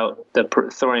point out, the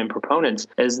thorium proponents,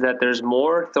 is that there's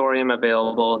more thorium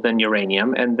available than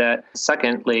uranium, and that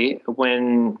secondly,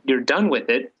 when you're done with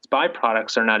it, its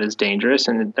byproducts are not as dangerous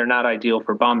and they're not ideal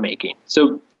for bomb making.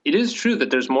 So it is true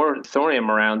that there's more thorium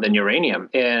around than uranium,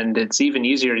 and it's even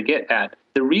easier to get at.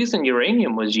 The reason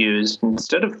uranium was used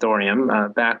instead of thorium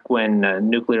back when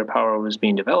nuclear power was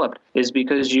being developed is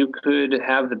because you could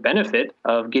have the benefit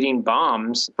of getting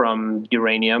bombs from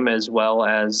uranium as well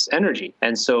as energy.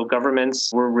 And so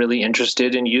governments were really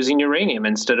interested in using uranium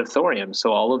instead of thorium.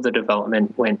 So all of the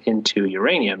development went into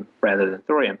uranium rather than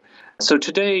thorium. So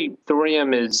today,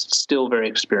 thorium is still very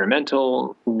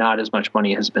experimental. Not as much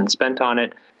money has been spent on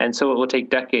it. And so it will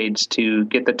take decades to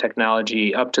get the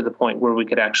technology up to the point where we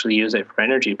could actually use it for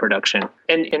energy production.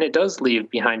 And it does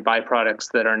leave behind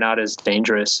byproducts that are not as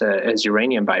dangerous as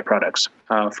uranium byproducts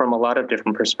from a lot of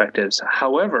different perspectives.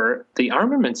 However, the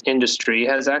armaments industry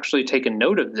has actually taken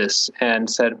note of this and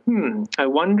said, I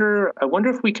wonder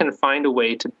if we can find a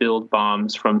way to build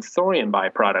bombs from thorium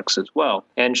byproducts as well.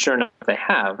 And sure enough, they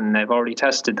have, and they've already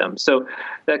tested them. So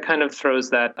that kind of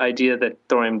throws that idea that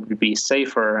thorium would be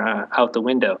safer out the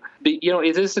window. But,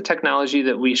 it is a technology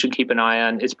that we should keep an eye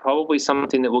on. It's probably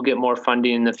something that will get more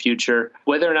funding in the future.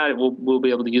 Whether or not we'll be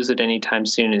able to use it anytime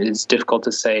soon is difficult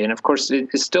to say. And of course, it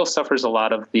still suffers a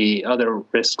lot of the other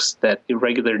risks that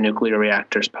irregular nuclear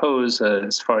reactors pose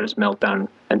as far as meltdown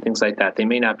and things like that. They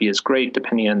may not be as great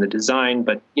depending on the design,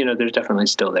 but, they're definitely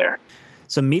still there.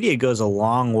 So media goes a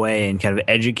long way in kind of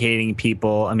educating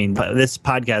people. I mean, this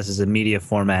podcast is a media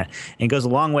format, and it goes a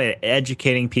long way at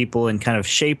educating people and kind of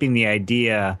shaping the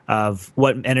idea of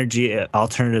what energy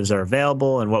alternatives are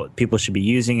available and what people should be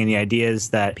using, and the ideas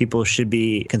that people should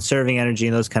be conserving energy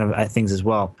and those kind of things as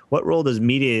well. What role does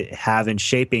media have in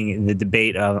shaping the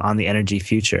debate on the energy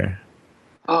future?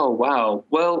 Oh, wow.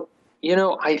 Well,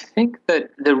 I think that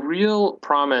the real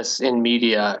promise in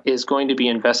media is going to be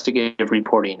investigative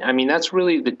reporting. I mean, that's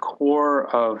really the core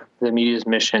of the media's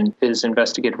mission, is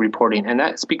investigative reporting. And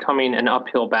that's becoming an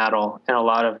uphill battle in a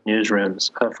lot of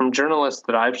newsrooms. From journalists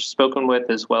that I've spoken with,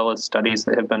 as well as studies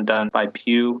that have been done by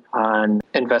Pew on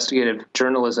investigative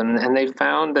journalism, and they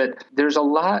found that there's a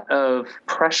lot of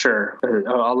pressure,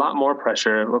 a lot more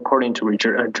pressure, according to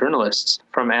journalists,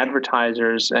 from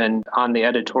advertisers and on the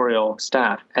editorial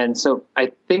staff. And so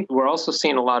I think we're also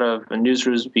seeing a lot of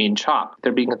newsrooms being chopped.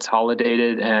 They're being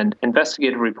consolidated, and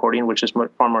investigative reporting, which is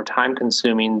far more time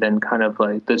consuming than kind of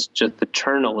like this, just the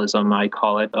journalism, I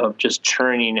call it, of just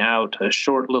churning out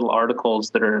short little articles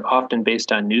that are often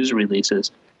based on news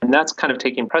releases. And that's kind of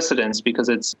taking precedence because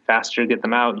it's faster to get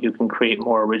them out. You can create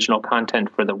more original content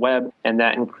for the web, and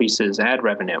that increases ad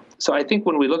revenue. So I think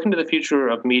when we look into the future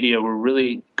of media, we're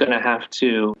really going to have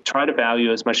to try to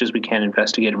value as much as we can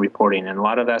investigative reporting. And a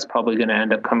lot of that's probably going to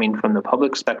end up coming from the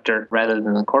public sector rather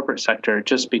than the corporate sector,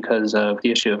 just because of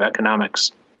the issue of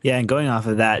economics. Yeah, and going off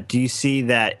of that, do you see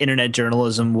that internet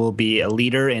journalism will be a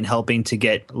leader in helping to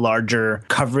get larger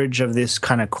coverage of this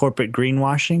kind of corporate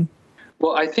greenwashing?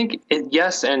 Well, I think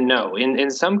yes and no.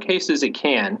 In some cases it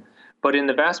can, but in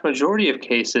the vast majority of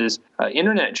cases,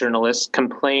 internet journalists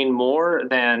complain more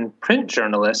than print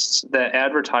journalists that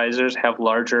advertisers have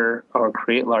larger or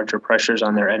create larger pressures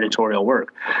on their editorial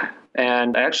work.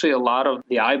 And actually, a lot of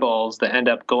the eyeballs that end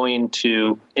up going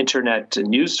to internet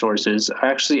news sources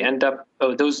actually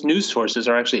those news sources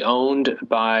are actually owned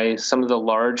by some of the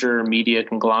larger media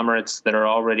conglomerates that are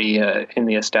already in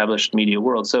the established media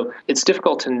world. So it's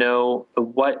difficult to know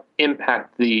what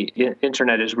impact the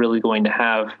internet is really going to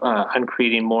have on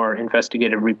creating more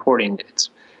investigative reporting.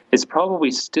 It's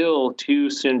probably still too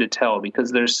soon to tell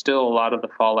because there's still a lot of the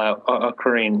fallout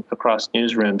occurring across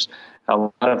newsrooms. A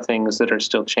lot of things that are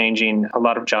still changing, a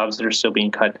lot of jobs that are still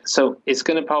being cut. So it's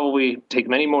going to probably take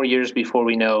many more years before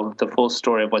we know the full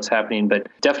story of what's happening, but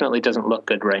definitely doesn't look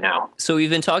good right now. So we've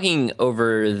been talking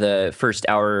over the first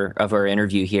hour of our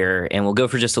interview here, and we'll go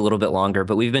for just a little bit longer,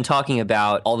 but we've been talking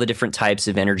about all the different types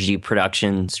of energy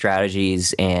production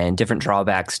strategies and different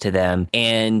drawbacks to them.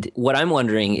 And what I'm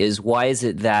wondering is, why is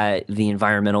it that the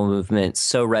environmental movement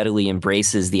so readily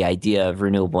embraces the idea of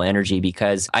renewable energy?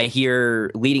 Because I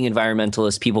hear leading environmental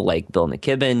environmentalists, people like Bill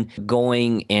McKibben,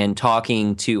 going and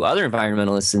talking to other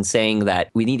environmentalists and saying that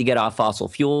we need to get off fossil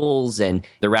fuels, and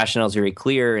the rationale is very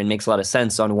clear and makes a lot of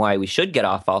sense on why we should get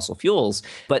off fossil fuels.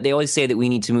 But they always say that we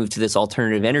need to move to this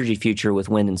alternative energy future with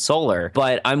wind and solar.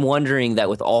 But I'm wondering that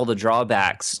with all the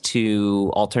drawbacks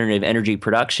to alternative energy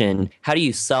production, how do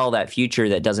you sell that future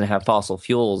that doesn't have fossil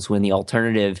fuels when the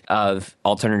alternative of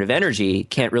alternative energy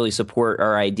can't really support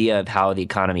our idea of how the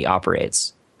economy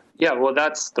operates? Yeah, well,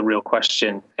 that's the real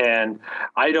question. And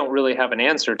I don't really have an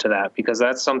answer to that, because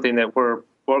that's something that we're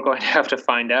going to have to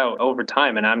find out over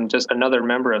time. And I'm just another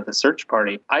member of the search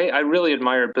party. I really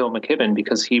admire Bill McKibben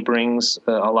because he brings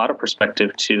a lot of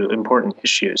perspective to important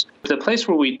issues. The place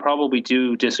where we probably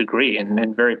do disagree,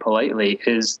 and very politely,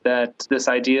 is that this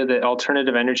idea that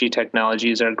alternative energy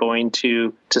technologies are going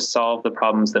to solve the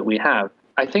problems that we have.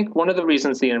 I think one of the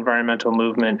reasons the environmental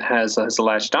movement has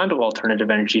latched onto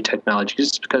alternative energy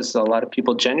technologies is because a lot of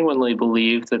people genuinely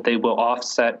believe that they will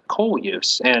offset coal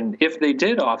use. And if they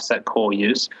did offset coal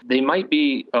use, they might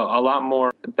be a lot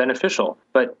more beneficial.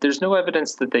 But there's no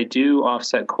evidence that they do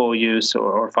offset coal use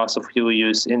or fossil fuel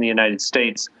use in the United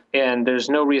States. And there's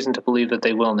no reason to believe that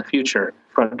they will in the future,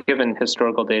 given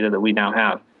historical data that we now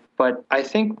have. But I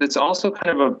think it's also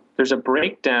kind of there's a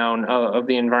breakdown of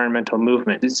the environmental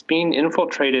movement. It's being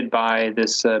infiltrated by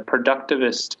this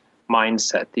productivist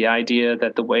mindset, the idea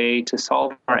that the way to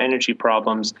solve our energy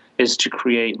problems is to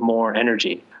create more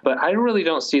energy. But I really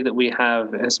don't see that we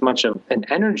have as much of an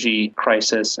energy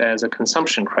crisis as a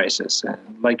consumption crisis. And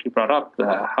like you brought up,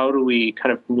 how do we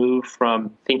kind of move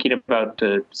from thinking about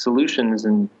solutions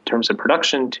in terms of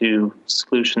production to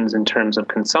solutions in terms of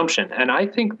consumption? And I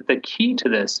think the key to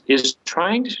this is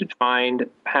trying to find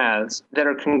paths that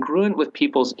are congruent with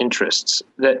people's interests,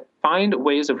 that find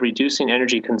ways of reducing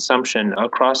energy consumption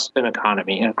across an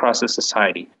economy and across a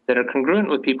society that are congruent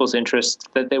with people's interests,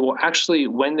 that they will actually,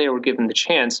 when they were given the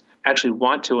chance, actually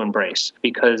want to embrace,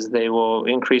 because they will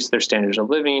increase their standards of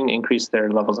living, increase their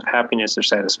levels of happiness or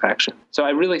satisfaction. So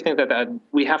I really think that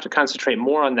we have to concentrate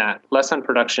more on that, less on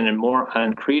production and more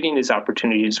on creating these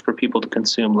opportunities for people to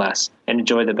consume less and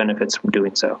enjoy the benefits from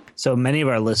doing so. So many of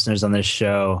our listeners on this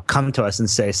show come to us and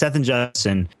say, Seth and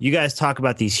Justin, you guys talk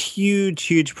about these huge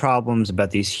problems,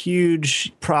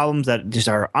 that just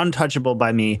are untouchable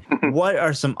by me. What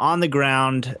are some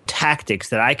on-the-ground tactics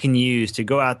that I can use to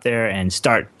go out there and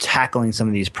start tackling some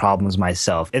of these problems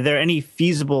myself? Are there any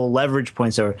feasible leverage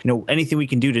points or anything we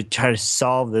can do to try to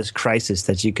solve this crisis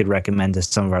that you could recommend to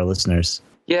some of our listeners?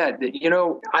 Yeah,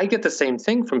 I get the same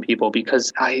thing from people,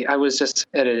 because I was just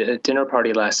at a dinner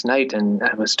party last night, and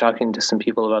I was talking to some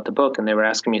people about the book, and they were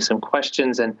asking me some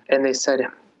questions, and they said,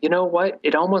 you know what?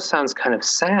 It almost sounds kind of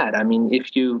sad. I mean,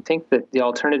 if you think that the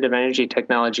alternative energy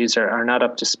technologies are not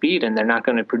up to speed and they're not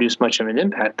going to produce much of an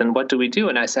impact, then what do we do?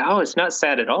 And I say, it's not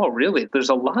sad at all, really. There's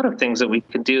a lot of things that we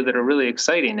can do that are really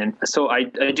exciting. And so I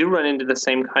do run into the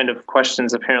same kind of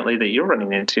questions, apparently, that you're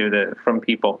running into from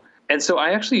people. And so I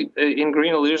actually, in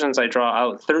Green Illusions, I draw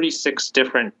out 36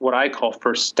 different, what I call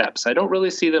first steps. I don't really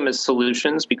see them as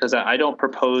solutions, because I don't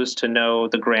propose to know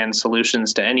the grand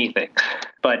solutions to anything.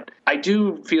 But I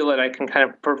do feel that I can kind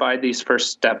of provide these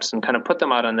first steps and kind of put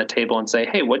them out on the table and say,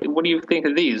 hey, what do you think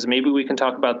of these? Maybe we can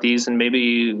talk about these, and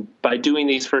maybe by doing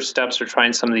these first steps or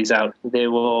trying some of these out, they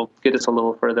will get us a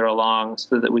little further along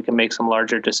so that we can make some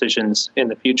larger decisions in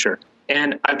the future.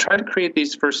 And I've tried to create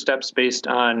these first steps based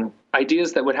on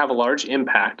ideas that would have a large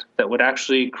impact, that would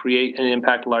actually create an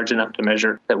impact large enough to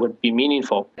measure, that would be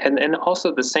meaningful. And also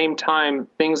at the same time,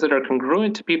 things that are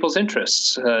congruent to people's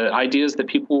interests, ideas that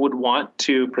people would want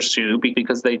to pursue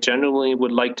because they genuinely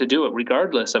would like to do it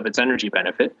regardless of its energy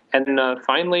benefit. And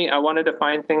finally, I wanted to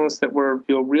find things that were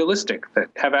realistic, that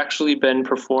have actually been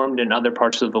performed in other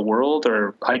parts of the world,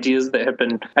 or ideas that have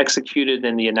been executed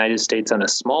in the United States on a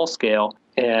small scale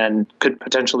and could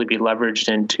potentially be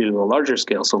leveraged into a larger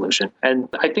scale solution. And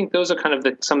I think those are kind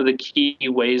of some of the key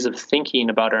ways of thinking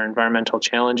about our environmental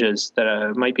challenges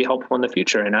that might be helpful in the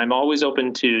future. And I'm always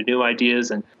open to new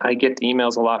ideas, and I get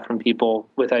emails a lot from people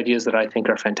with ideas that I think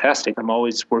are fantastic. I'm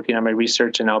always working on my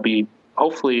research, and I'll be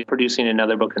hopefully producing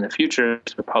another book in the future.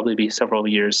 It'll probably be several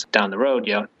years down the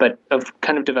road, but of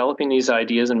kind of developing these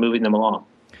ideas and moving them along.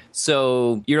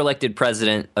 So you're elected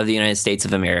president of the United States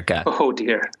of America. Oh,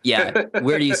 dear. Yeah.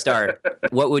 Where do you start?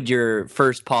 What would your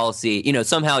first policy,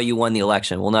 somehow you won the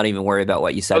election. We'll not even worry about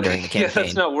what you said during the campaign. Yeah,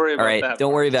 let's not worry about that. All right.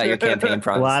 Don't worry about your campaign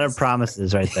promises. A lot of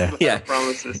promises right there. Yeah.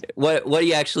 Promises. What do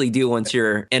you actually do once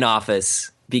you're in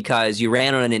office? Because you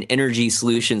ran on an energy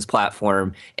solutions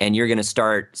platform and you're going to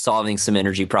start solving some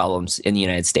energy problems in the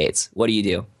United States. What do you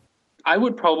do? I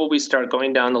would probably start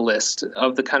going down the list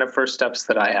of the kind of first steps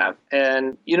that I have.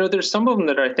 And, there's some of them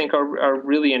that I think are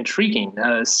really intriguing.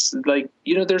 There's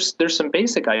some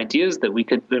basic ideas that we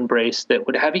could embrace that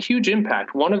would have a huge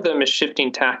impact. One of them is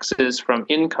shifting taxes from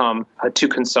income to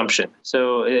consumption.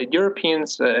 So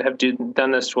Europeans have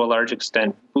done this to a large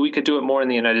extent. We could do it more in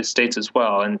the United States as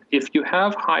well. And if you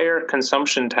have higher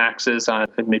consumption taxes on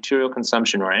material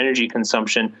consumption or energy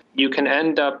consumption, you can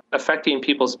end up affecting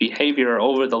people's behavior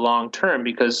over the long term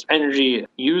because energy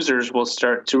users will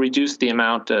start to reduce the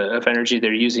amount of energy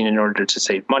they're using in order to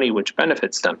save money, which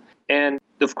benefits them. And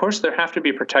of course, there have to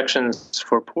be protections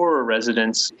for poorer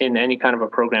residents in any kind of a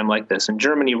program like this. And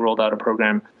Germany rolled out a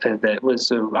program that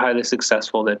was highly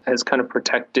successful that has kind of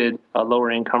protected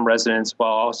lower income residents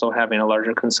while also having a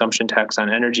larger consumption tax on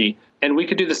energy. And we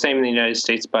could do the same in the United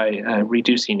States by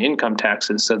reducing income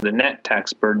taxes, so the net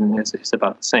tax burden is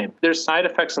about the same. There's side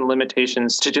effects and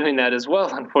limitations to doing that as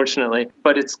well, unfortunately,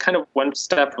 but it's kind of one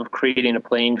step of creating a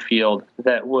playing field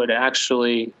that would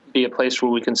actually be a place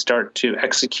where we can start to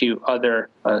execute other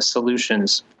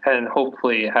solutions and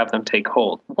hopefully have them take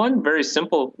hold. One very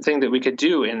simple thing that we could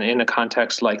do in a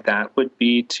context like that would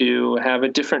be to have a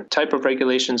different type of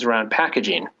regulations around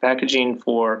packaging. Packaging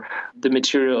for the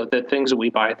material, the things that we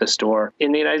buy at the store.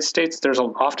 In the United States, there's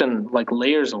often like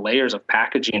layers and layers of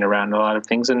packaging around a lot of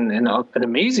things, and an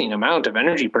amazing amount of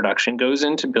energy production goes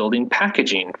into building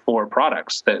packaging for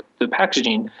products. The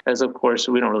packaging, as of course,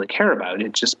 we don't really care about.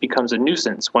 It just becomes a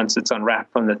nuisance once it's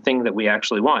unwrapped from the thing that we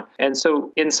actually want. And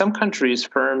so in some countries,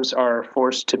 firms are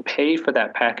forced to pay for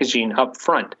that packaging up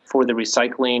front, for the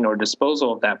recycling or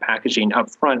disposal of that packaging up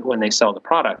front when they sell the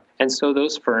product. And so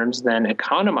those firms then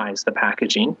economize the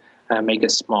packaging, make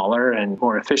it smaller and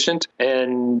more efficient,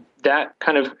 and that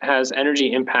kind of has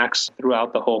energy impacts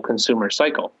throughout the whole consumer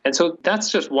cycle. And so that's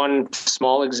just one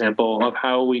small example of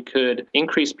how we could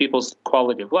increase people's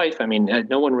quality of life. I mean,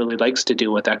 no one really likes to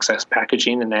deal with excess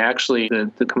packaging, and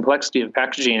the complexity of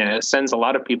packaging sends a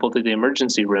lot of people to the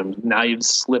emergency room. Knives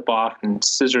slip off and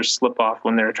scissors slip off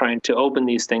when they're trying to open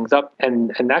these things up,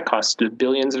 and that costs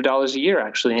billions of dollars a year,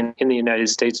 actually, in the United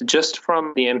States, just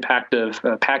from the impact of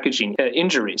packaging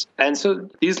injuries. And so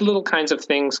these little kinds of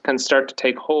things can start to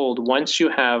take hold once you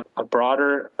have a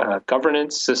broader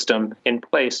governance system in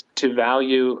place to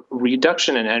value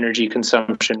reduction in energy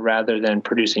consumption rather than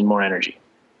producing more energy.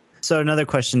 So another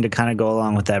question to kind of go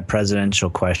along with that presidential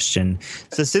question.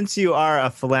 So since you are a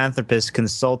philanthropist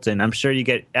consultant, I'm sure you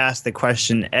get asked the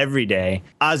question every day.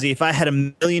 Ozzy, if I had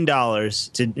 $1 million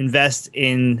to invest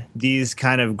in these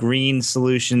kind of green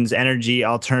solutions, energy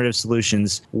alternative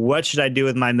solutions, what should I do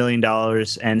with my $1 million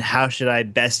and how should I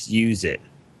best use it?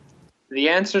 The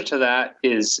answer to that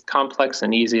is complex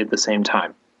and easy at the same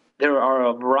time. There are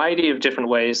a variety of different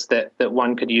ways that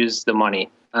one could use the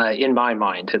money. In my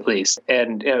mind, at least.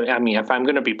 And I mean, if I'm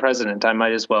going to be president, I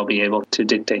might as well be able to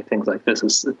dictate things like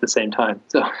this at the same time.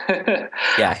 So,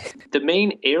 yeah. The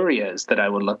main areas that I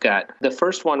would look at, the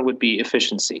first one would be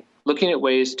efficiency, looking at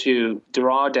ways to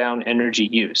draw down energy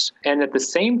use, and at the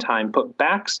same time put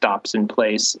backstops in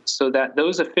place so that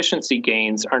those efficiency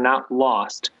gains are not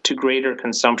lost to greater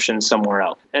consumption somewhere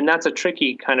else. And that's a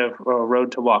tricky kind of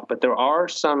road to walk, but there are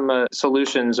some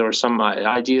solutions or some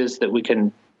ideas that we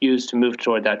can use to move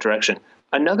toward that direction.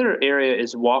 Another area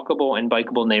is walkable and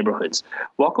bikeable neighborhoods.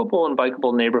 Walkable and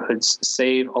bikeable neighborhoods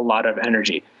save a lot of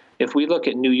energy. If we look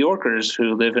at New Yorkers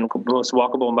who live in most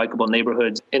walkable and bikeable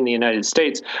neighborhoods in the United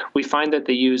States, we find that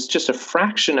they use just a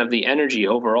fraction of the energy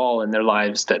overall in their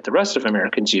lives that the rest of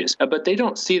Americans use. But they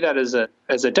don't see that as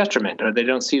a detriment, or they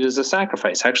don't see it as a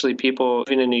sacrifice. Actually, people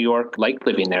living in New York like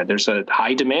living there. There's a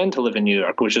high demand to live in New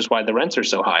York, which is why the rents are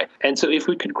so high. And so if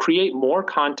we could create more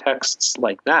contexts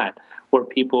like that, where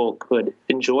people could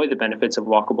enjoy the benefits of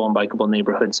walkable and bikeable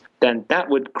neighborhoods, then that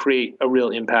would create a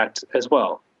real impact as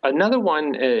well. Another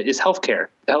one is healthcare.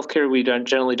 Healthcare we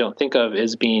generally don't think of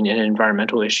as being an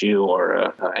environmental issue or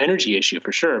an energy issue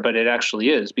for sure, but it actually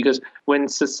is, because when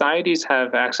societies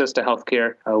have access to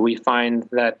healthcare, we find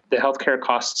that the healthcare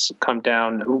costs come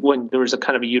down. When there was a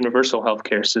kind of a universal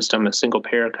healthcare system, a single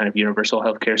payer kind of universal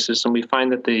healthcare system, we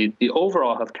find that the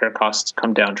overall healthcare costs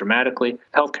come down dramatically.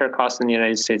 Healthcare costs in the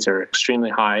United States are extremely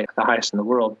high, the highest in the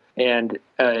world, and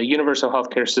a universal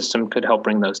healthcare system could help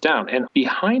bring those down. And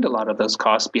behind a lot of those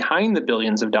costs, behind the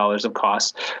billions of dollars of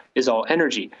costs, is all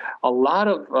energy. A lot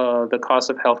of the costs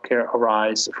of healthcare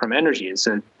arise from energy. It's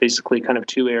basically kind of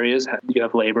two areas. You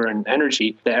have labor and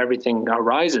energy that everything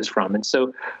arises from. And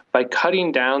so by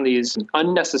cutting down these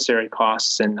unnecessary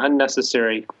costs and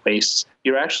unnecessary wastes,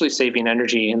 you're actually saving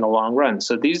energy in the long run.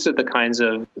 So these are the kinds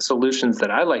of solutions that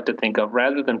I like to think of.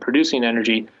 Rather than producing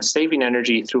energy, saving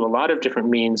energy through a lot of different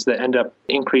means that end up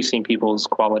increasing people's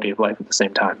quality of life at the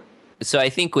same time. So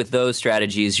I think with those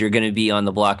strategies, you're going to be on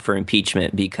the block for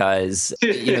impeachment because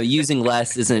using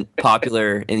less isn't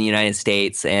popular in the United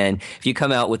States. And if you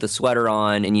come out with a sweater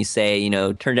on and you say,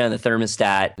 turn down the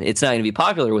thermostat, it's not going to be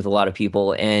popular with a lot of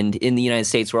people. And in the United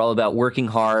States, we're all about working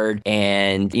hard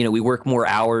and, we work more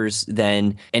hours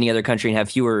than any other country and have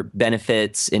fewer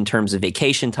benefits in terms of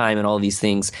vacation time and all of these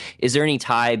things. Is there any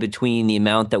tie between the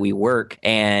amount that we work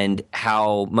and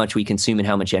how much we consume and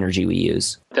how much energy we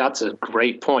use? That's a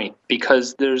great point,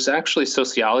 because there's actually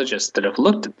sociologists that have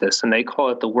looked at this, and they call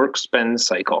it the work-spend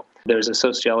cycle. There's a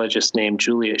sociologist named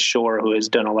Julia Shore who has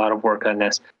done a lot of work on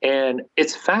this. And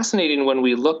it's fascinating when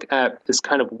we look at this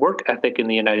kind of work ethic in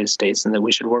the United States and that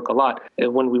we should work a lot.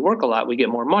 When we work a lot, we get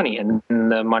more money, and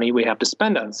the money we have to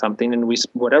spend on something, and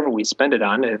whatever we spend it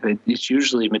on, if it's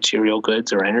usually material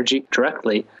goods or energy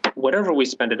directly, whatever we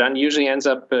spend it on usually ends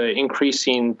up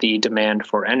increasing the demand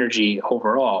for energy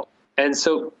overall. And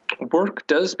so work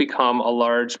does become a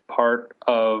large part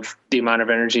of the amount of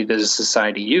energy that a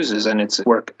society uses, and its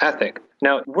work ethic.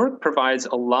 Now, work provides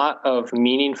a lot of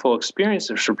meaningful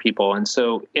experiences for people. And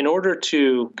so in order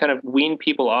to kind of wean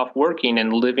people off working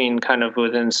and living kind of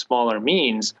within smaller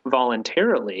means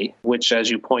voluntarily, which,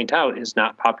 as you point out, is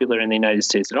not popular in the United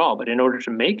States at all, but in order to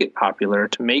make it popular,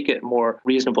 to make it more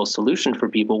reasonable solution for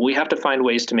people, we have to find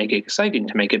ways to make it exciting,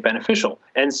 to make it beneficial.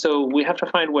 And so we have to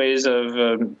find ways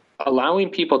of allowing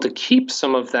people to keep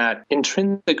some of that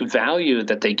intrinsic value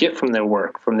that they get from their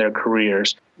work, from their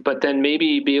careers, but then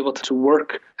maybe be able to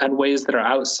work in ways that are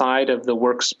outside of the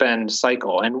work-spend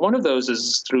cycle. And one of those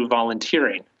is through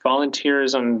volunteering.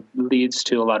 Volunteerism leads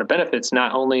to a lot of benefits,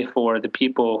 not only for the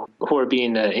people who are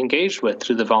being engaged with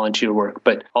through the volunteer work,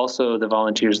 but also the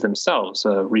volunteers themselves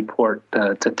report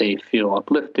that they feel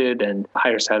uplifted and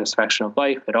higher satisfaction of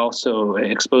life. It also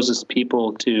exposes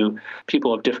people to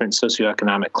people of different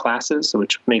socioeconomic classes,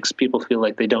 which makes people feel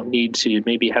like they don't need to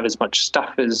maybe have as much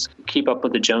stuff as keep up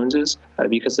with the Joneses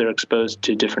because they're exposed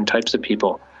to different types of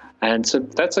people. And so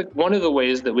that's one of the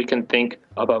ways that we can think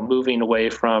about moving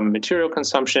away from material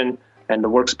consumption and the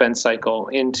work-spend cycle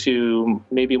into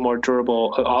maybe more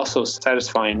durable, also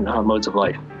satisfying modes of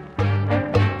life.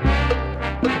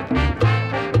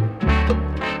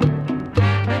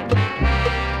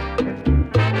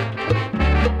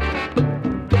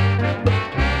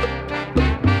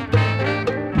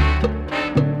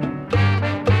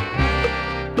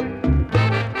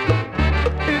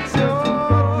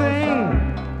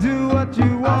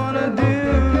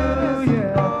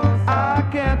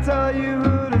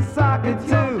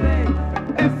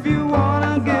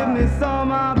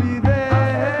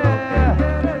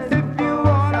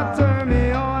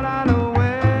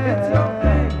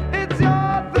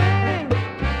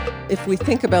 If we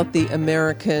think about the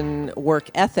American work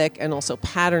ethic and also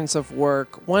patterns of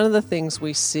work, one of the things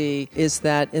we see is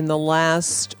that in the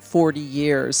last 40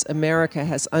 years, America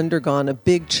has undergone a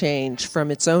big change from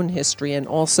its own history and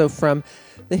also from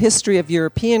the history of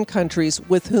European countries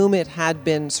with whom it had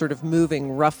been sort of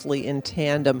moving roughly in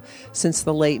tandem since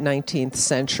the late 19th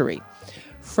century.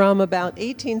 From about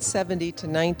 1870 to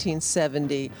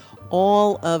 1970,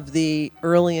 all of the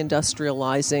early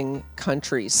industrializing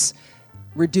countries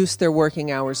reduced their working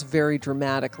hours very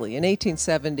dramatically. In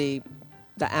 1870,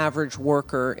 the average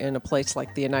worker in a place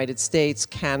like the United States,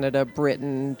 Canada,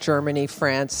 Britain, Germany,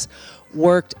 France,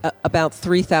 worked about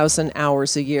 3,000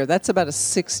 hours a year. That's about a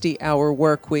 60-hour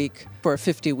work week for a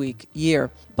 50-week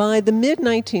year. By the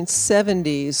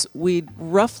mid-1970s, we'd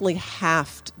roughly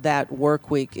halved that work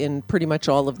week in pretty much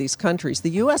all of these countries.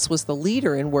 The U.S. was the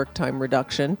leader in work time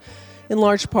reduction, in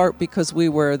large part because we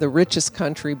were the richest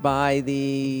country by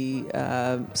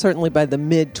certainly by the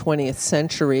mid-20th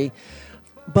century.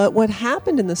 But what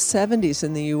happened in the 70s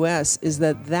in the U.S. is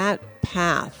that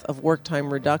path of work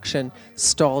time reduction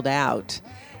stalled out.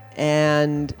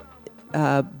 And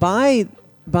by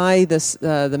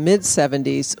the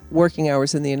mid-70s, working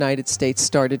hours in the United States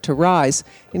started to rise,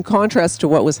 in contrast to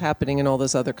what was happening in all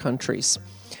those other countries.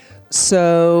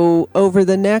 So over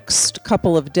the next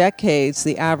couple of decades,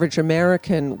 the average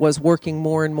American was working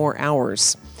more and more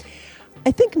hours.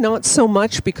 I think not so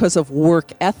much because of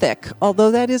work ethic,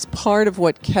 although that is part of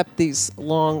what kept these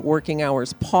long working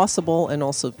hours possible and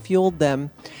also fueled them,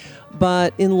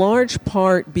 but in large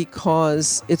part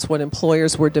because it's what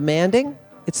employers were demanding.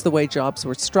 It's the way jobs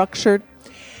were structured.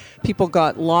 People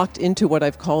got locked into what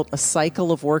I've called a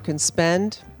cycle of work and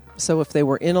spend. So if they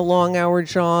were in a long-hour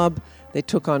job, they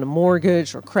took on a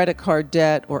mortgage or credit card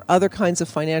debt or other kinds of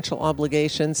financial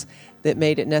obligations that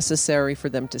made it necessary for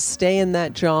them to stay in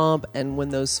that job. And when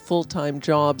those full-time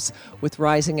jobs with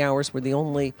rising hours were the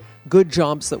only good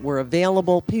jobs that were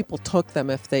available, people took them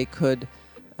if they could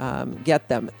get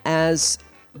them. As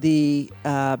the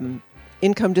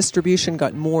income distribution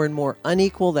got more and more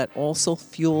unequal, that also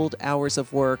fueled hours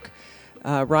of work.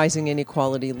 Rising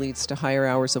inequality leads to higher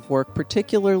hours of work.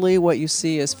 Particularly what you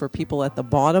see is for people at the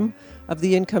bottom of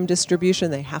the income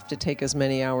distribution, they have to take as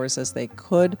many hours as they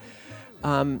could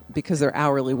because their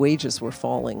hourly wages were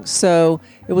falling. So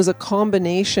it was a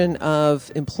combination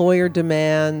of employer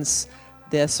demands,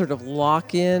 the sort of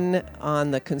lock-in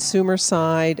on the consumer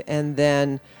side, and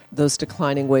then those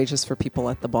declining wages for people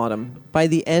at the bottom. By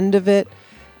the end of it,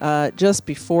 just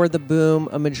before the boom,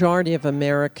 a majority of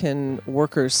American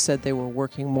workers said they were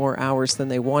working more hours than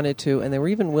they wanted to, and they were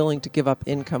even willing to give up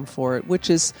income for it, which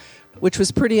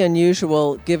was pretty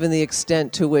unusual given the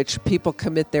extent to which people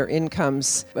commit their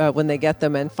incomes when they get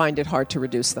them and find it hard to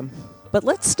reduce them. But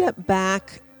let's step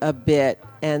back a bit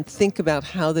and think about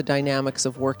how the dynamics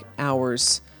of work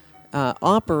hours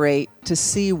operate to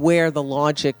see where the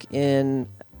logic in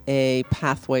a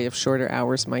pathway of shorter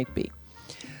hours might be.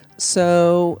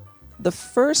 So the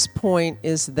first point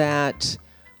is that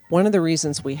one of the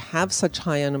reasons we have such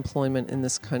high unemployment in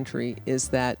this country is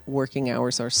that working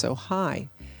hours are so high.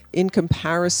 In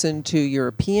comparison to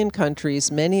European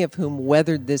countries, many of whom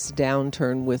weathered this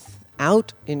downturn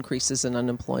without increases in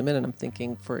unemployment, and I'm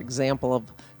thinking, for example,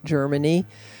 of Germany,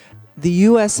 the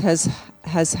U.S.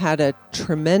 has had a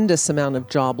tremendous amount of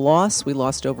job loss. We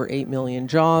lost over 8 million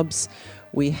jobs.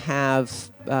 We have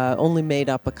only made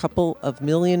up a couple of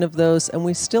million of those, and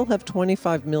we still have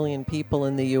 25 million people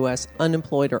in the U.S.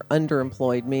 unemployed or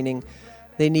underemployed, meaning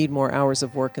they need more hours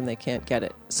of work and they can't get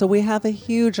it. So we have a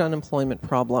huge unemployment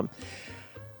problem.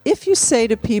 If you say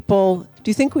to people, do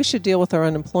you think we should deal with our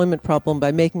unemployment problem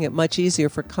by making it much easier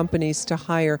for companies to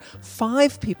hire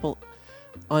 5 people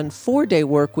on 4-day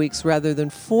work weeks rather than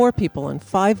 4 people on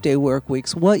 5-day work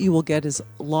weeks, what you will get is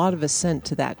a lot of assent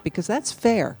to that, because that's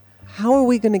fair. How are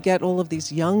we going to get all of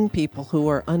these young people who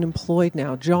are unemployed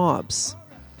now jobs?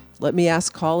 Let me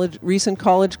ask recent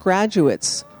college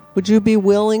graduates, would you be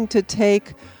willing to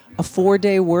take a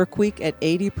 4-day work week at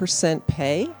 80%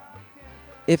 pay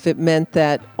if it meant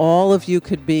that all of you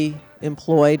could be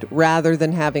employed rather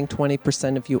than having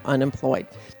 20% of you unemployed?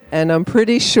 And I'm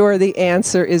pretty sure the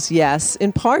answer is yes,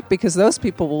 in part because those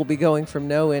people will be going from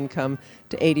no income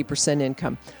to 80%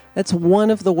 income. That's one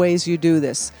of the ways you do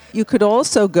this. You could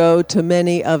also go to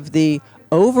many of the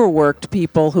overworked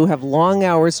people who have long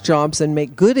hours jobs and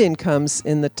make good incomes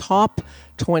in the top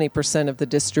 20% of the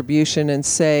distribution and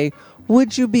say,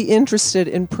 would you be interested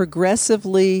in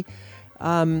progressively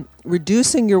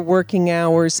reducing your working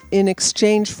hours in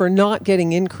exchange for not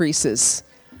getting increases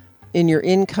in your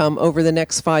income over the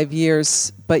next 5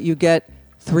 years, but you get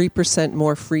 3%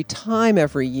 more free time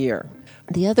every year?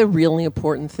 The other really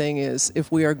important thing is,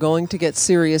 if we are going to get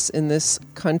serious in this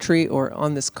country or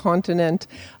on this continent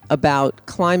about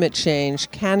climate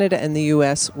change, Canada and the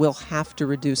U.S. will have to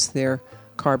reduce their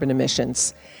carbon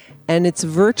emissions. And it's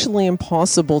virtually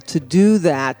impossible to do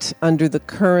that under the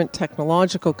current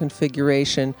technological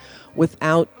configuration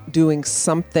without doing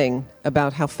something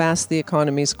about how fast the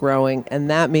economy is growing, and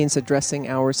that means addressing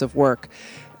hours of work.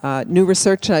 New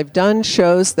research I've done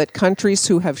shows that countries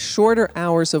who have shorter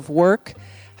hours of work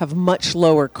have much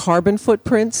lower carbon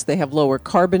footprints, they have lower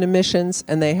carbon emissions,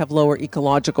 and they have lower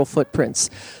ecological footprints.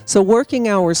 So working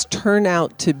hours turn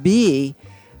out to be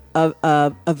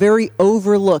a very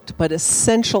overlooked but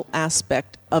essential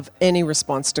aspect of any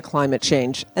response to climate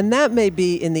change. And that may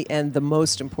be, in the end, the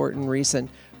most important reason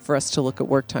for us to look at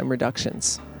work time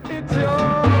reductions. It's your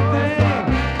thing.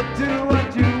 Do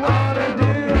what you want to do.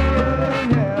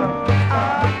 Yeah.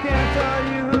 I can't tell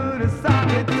you who to sock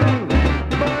it to,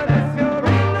 but if you're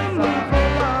in the mood for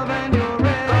love and you're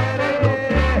ready,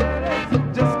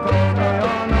 just call me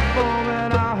on the phone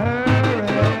and I'll hurry.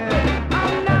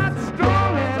 I'm not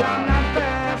strong and I'm not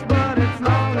fast, but it's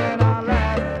long and I'll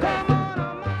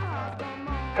last.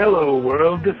 Hello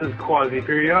world, this is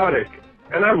Quasi-Periodic,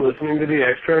 and I'm listening to the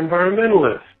Extra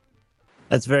Environmentalist.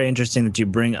 That's very interesting that you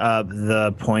bring up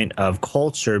the point of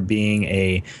culture being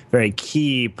a very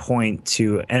key point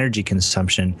to energy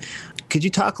consumption. Could you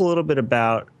talk a little bit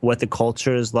about what the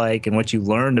culture is like and what you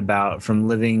learned about from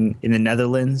living in the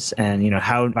Netherlands, and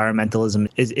how environmentalism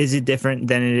is it different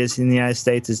than it is in the United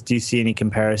States? Do you see any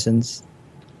comparisons?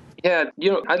 Yeah,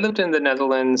 I lived in the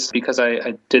Netherlands because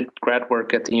I did grad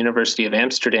work at the University of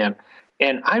Amsterdam.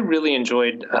 And I really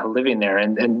enjoyed living there.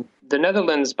 And The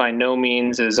Netherlands by no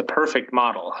means is a perfect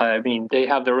model. I mean, they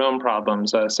have their own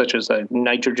problems, such as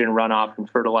nitrogen runoff and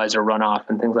fertilizer runoff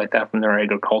and things like that from their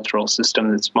agricultural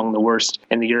system that's among the worst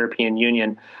in the European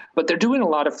Union. But they're doing a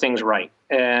lot of things right.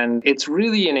 And it's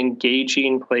really an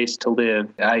engaging place to live.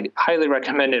 I highly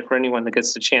recommend it for anyone that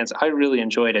gets the chance. I really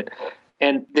enjoyed it.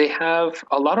 And they have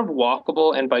a lot of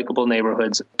walkable and bikeable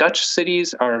neighborhoods. Dutch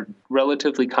cities are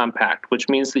relatively compact, which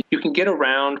means that you can get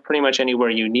around pretty much anywhere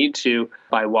you need to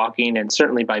by walking and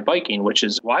certainly by biking, which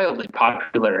is wildly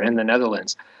popular in the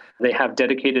Netherlands. They have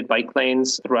dedicated bike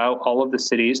lanes throughout all of the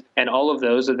cities, and all of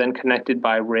those are then connected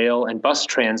by rail and bus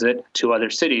transit to other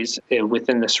cities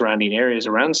within the surrounding areas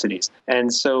around cities.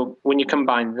 And so when you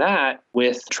combine that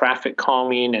with traffic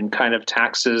calming and kind of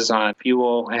taxes on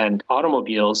fuel and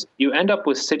automobiles, you end up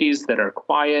with cities that are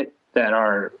quiet, that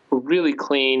are really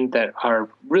clean, that are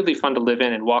really fun to live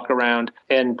in and walk around.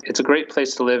 And it's a great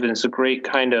place to live, and it's a great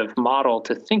kind of model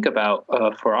to think about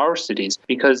for our cities,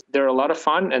 because they're a lot of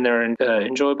fun and they're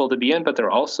enjoyable to be in, but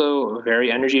they're also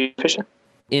very energy efficient.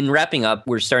 In wrapping up,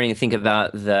 we're starting to think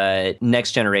about the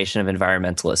next generation of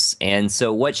environmentalists. And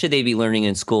so what should they be learning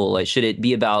in school? Like, should it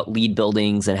be about LEED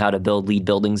buildings and how to build LEED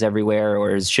buildings everywhere,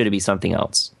 or should it be something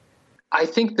else? I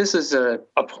think this is a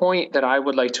point that I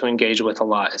would like to engage with a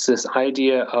lot. It's this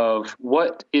idea of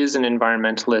what is an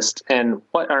environmentalist and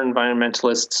what are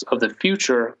environmentalists of the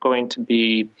future going to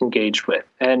be engaged with.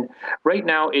 And right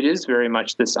now, it is very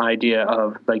much this idea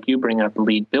of, like you bring up,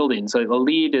 LEED buildings. Like, a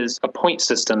LEED is a point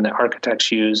system that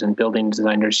architects use and building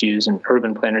designers use and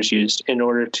urban planners use in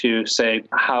order to say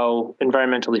how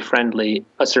environmentally friendly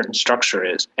a certain structure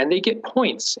is. And they get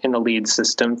points in the LEED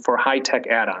system for high-tech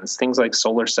add-ons, things like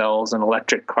solar cells and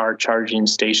electric car charging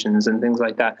stations and things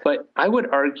like that. But I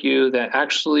would argue that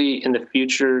actually in the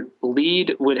future,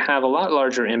 LEED would have a lot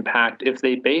larger impact if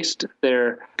they based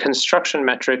their construction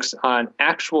metrics on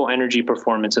actual energy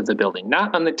performance of the building,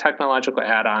 not on the technological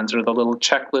add-ons or the little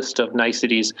checklist of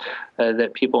niceties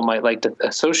that people might like to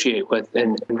associate with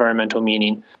an environmental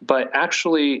meaning, but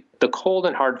actually the cold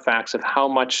and hard facts of how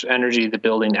much energy the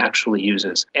building actually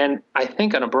uses. And I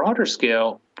think on a broader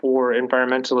scale, for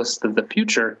environmentalists of the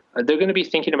future, they're going to be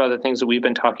thinking about the things that we've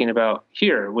been talking about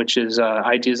here, which is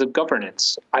ideas of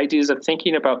governance, ideas of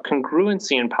thinking about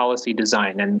congruency in policy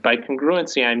design. And by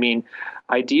congruency, I mean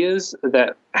ideas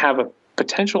that have a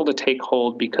potential to take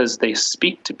hold because they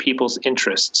speak to people's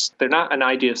interests. They're not an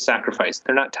idea of sacrifice.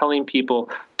 They're not telling people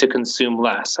to consume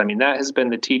less. I mean, that has been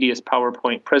the tedious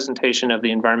PowerPoint presentation of the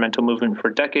environmental movement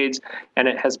for decades, and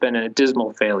it has been a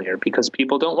dismal failure because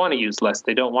people don't want to use less.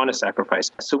 They don't want to sacrifice.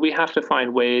 So we have to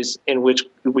find ways in which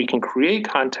we can create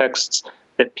contexts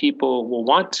that people will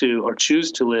want to or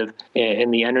choose to live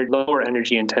in the lower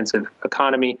energy intensive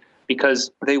economy,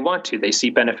 because they want to, they see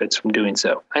benefits from doing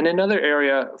so. And another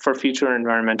area for future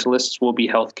environmentalists will be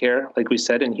healthcare, like we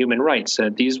said, and human rights.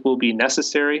 These will be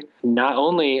necessary not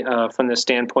only from the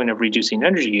standpoint of reducing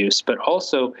energy use, but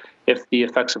also if the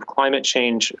effects of climate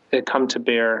change come to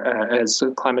bear, as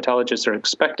climatologists are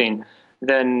expecting,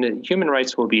 then human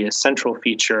rights will be a central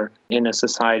feature in a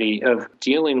society of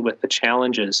dealing with the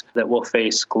challenges that we'll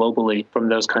face globally from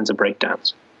those kinds of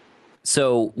breakdowns.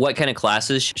 So what kind of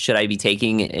classes should I be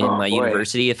taking in my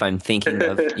university if I'm thinking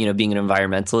of, being an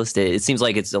environmentalist? It seems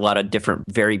like it's a lot of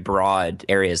different, very broad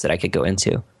areas that I could go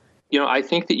into. I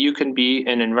think that you can be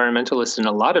an environmentalist in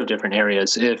a lot of different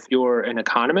areas. If you're an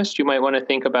economist, you might want to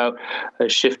think about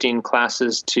shifting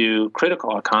classes to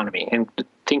critical economy and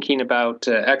thinking about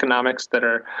economics that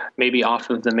are maybe off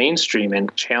of the mainstream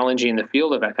and challenging the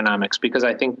field of economics, because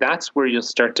I think that's where you'll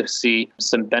start to see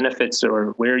some benefits or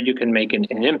where you can make an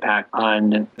impact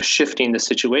on shifting the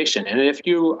situation. And if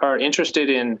you are interested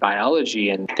in biology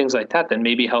and things like that, then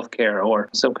maybe healthcare or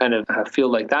some kind of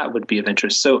field like that would be of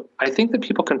interest. So I think that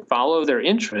people can follow their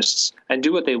interests and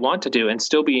do what they want to do and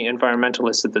still be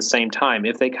environmentalists at the same time.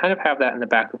 If they kind of have that in the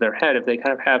back of their head, if they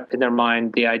kind of have in their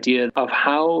mind the idea of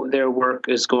how their work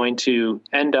is going to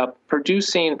end up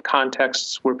producing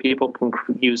contexts where people can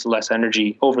use less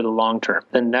energy over the long term,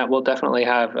 then that will definitely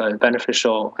have a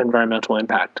beneficial environmental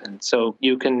impact. And so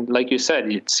you can, like you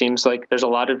said, it seems like there's a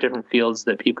lot of different fields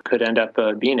that people could end up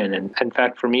being in. And in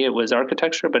fact, for me, it was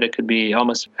architecture, but it could be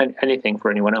almost anything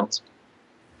for anyone else.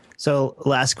 So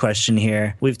last question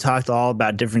here. We've talked all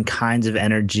about different kinds of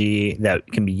energy that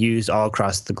can be used all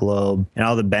across the globe and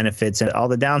all the benefits and all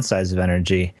the downsides of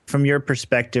energy. From your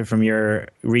perspective, from your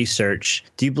research,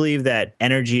 do you believe that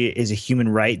energy is a human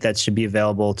right that should be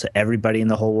available to everybody in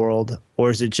the whole world? Or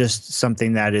is it just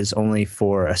something that is only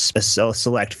for a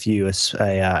select few,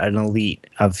 an elite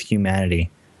of humanity?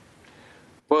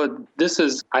 Well, This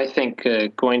is, I think,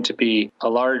 going to be a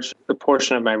large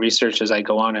portion of my research as I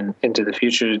go on and into the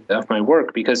future of my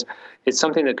work, because it's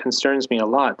something that concerns me a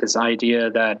lot, this idea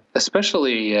that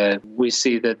especially we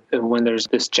see that when there's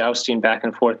this jousting back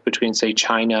and forth between, say,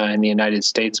 China and the United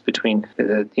States, between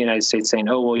the United States saying,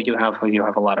 oh, well, you have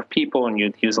a lot of people and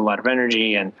you use a lot of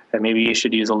energy and maybe you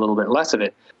should use a little bit less of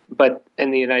it. But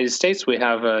in the United States, we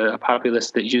have a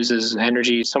populace that uses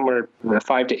energy somewhere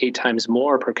 5 to 8 times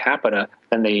more per capita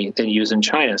than they use in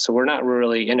China. So we're not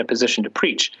really in a position to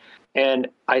preach. And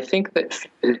I think that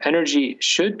energy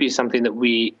should be something that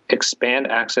we expand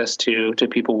access to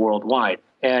people worldwide.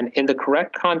 And in the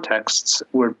correct contexts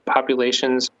where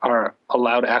populations are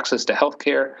allowed access to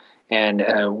healthcare and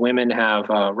women have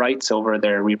rights over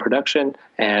their reproduction,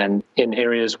 and in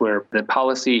areas where the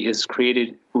policy is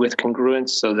created with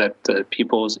congruence so that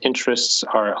people's interests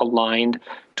are aligned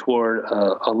toward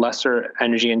a lesser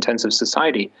energy-intensive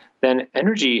society, then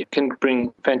energy can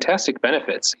bring fantastic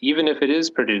benefits, even if it is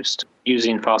produced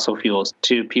using fossil fuels,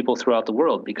 to people throughout the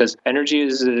world, because energy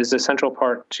is a central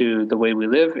part to the way we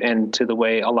live and to the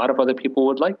way a lot of other people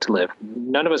would like to live.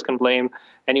 None of us can blame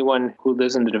anyone who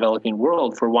lives in the developing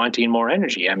world for wanting more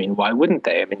energy. I mean, why wouldn't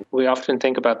they? I mean, we often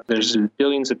think about there's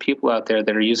billions of people out there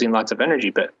that are using lots of energy,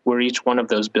 but we're each one of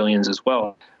those billions as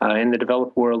well. In the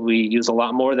developed world, we use a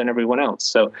lot more than everyone else.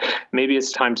 So maybe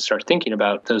it's time to start thinking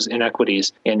about those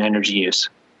inequities in energy use.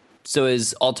 So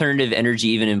is alternative energy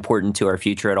even important to our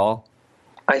future at all?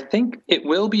 I think it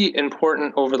will be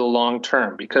important over the long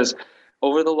term, because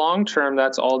over the long term,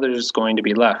 that's all there's going to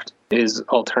be left is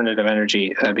alternative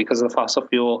energy, because of the fossil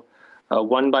fuel.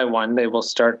 One by one, they will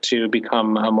start to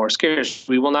become more scarce.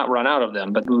 We will not run out of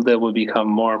them, but they will become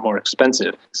more and more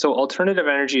expensive. So alternative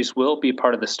energies will be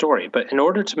part of the story. But in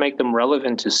order to make them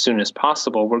relevant as soon as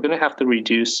possible, we're going to have to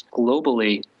reduce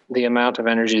globally the amount of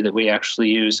energy that we actually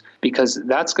use, because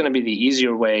that's going to be the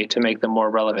easier way to make them more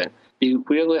relevant. You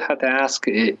really have to ask,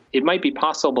 it might be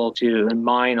possible to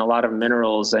mine a lot of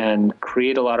minerals and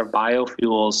create a lot of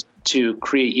biofuels to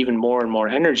create even more and more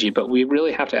energy, but we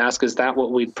really have to ask, is that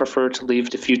what we'd prefer to leave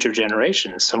to future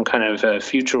generations? Some kind of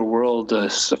future world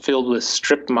filled with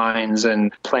strip mines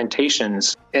and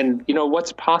plantations. And,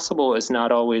 what's possible is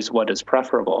not always what is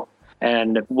preferable.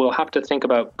 And we'll have to think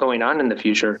about going on in the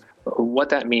future, what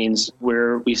that means,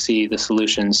 where we see the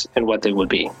solutions, and what they would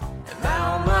be. And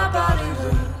now my body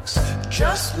looks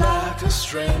just like a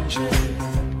stranger.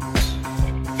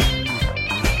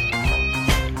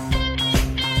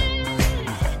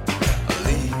 A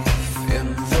leaf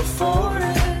in the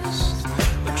forest,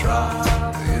 a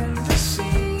drop in the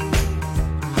sea,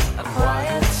 a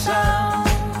quiet sound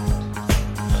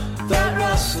that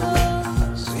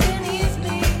rustles in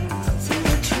evening through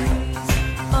the trees.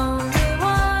 Only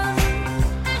one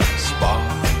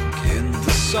spark in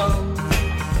the sun,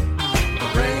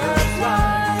 a ray of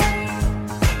light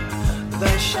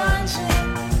that shines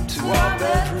into our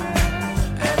bedroom,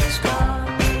 and it's gone,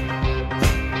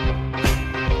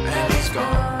 and it's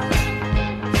gone.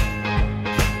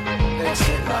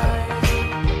 Exit light,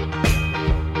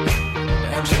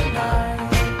 and tonight.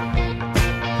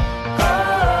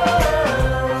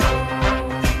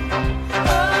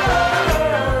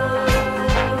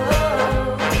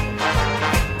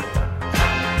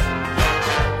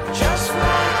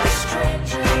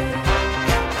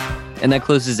 And that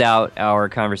closes out our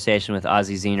conversation with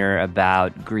Ozzie Zehner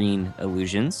about green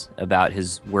illusions, about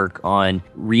his work on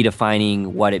redefining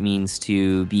what it means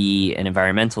to be an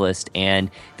environmentalist.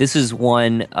 And this is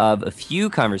one of a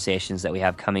few conversations that we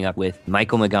have coming up with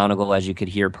Michael McGonigal, as you could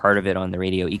hear part of it on the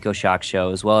Radio EcoShock show,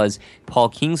 as well as Paul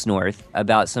Kingsnorth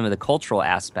about some of the cultural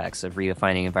aspects of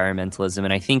redefining environmentalism.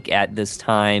 And I think at this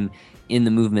time in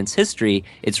the movement's history,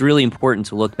 it's really important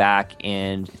to look back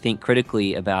and think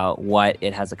critically about what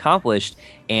it has accomplished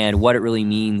and what it really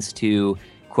means to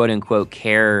quote unquote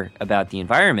care about the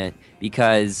environment,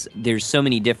 because there's so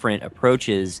many different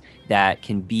approaches that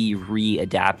can be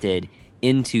readapted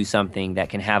into something that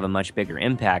can have a much bigger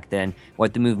impact than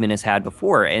what the movement has had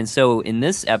before. And so in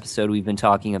this episode, we've been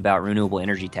talking about renewable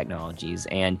energy technologies,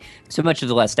 and so much of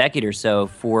the last decade or so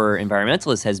for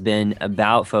environmentalists has been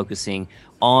about focusing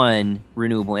on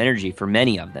renewable energy for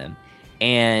many of them.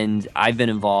 And I've been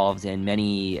involved in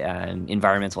many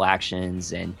environmental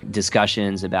actions and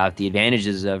discussions about the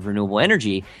advantages of renewable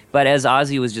energy. But as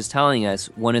Ozzie was just telling us,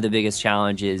 one of the biggest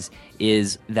challenges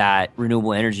is that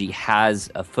renewable energy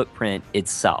has a footprint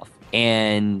itself.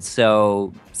 And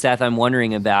so Seth, I'm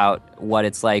wondering about what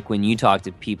it's like when you talk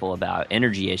to people about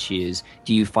energy issues.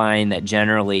 Do you find that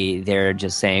generally they're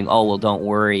just saying, oh, well, don't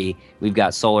worry, we've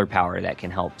got solar power that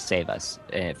can help save us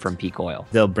from peak oil?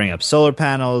 They'll bring up solar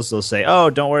panels. They'll say, oh,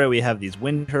 don't worry, we have these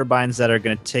wind turbines that are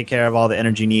going to take care of all the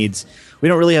energy needs. We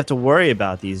don't really have to worry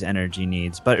about these energy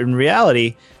needs. But in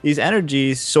reality, these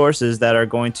energy sources that are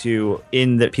going to,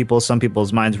 some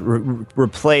people's minds,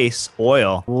 replace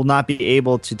oil will not be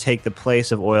able to take the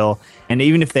place of oil. And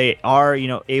even if they are,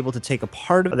 able to take a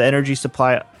part of the energy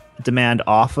supply demand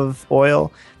off of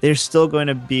oil, there's still going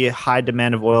to be a high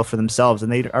demand of oil for themselves,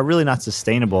 and they are really not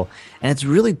sustainable. And it's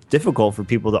really difficult for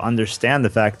people to understand the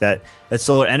fact that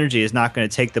solar energy is not going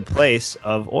to take the place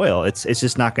of oil. It's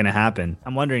just not going to happen.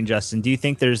 I'm wondering, Justin, do you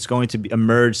think there's going to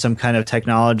emerge some kind of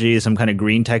technology, some kind of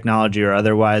green technology or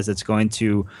otherwise that's going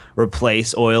to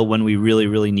replace oil when we really,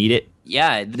 really need it?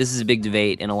 Yeah, this is a big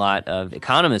debate in a lot of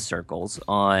economist circles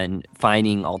on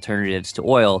finding alternatives to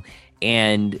oil.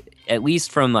 And at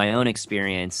least from my own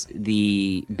experience,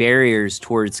 the barriers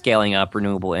towards scaling up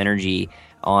renewable energy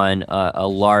on a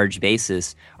large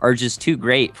basis are just too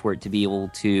great for it to be able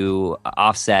to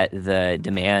offset the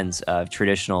demands of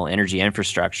traditional energy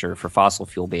infrastructure for fossil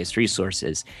fuel-based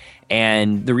resources.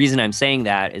 And the reason I'm saying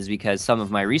that is because some of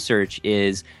my research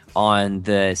is on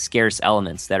the scarce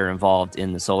elements that are involved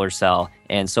in the solar cell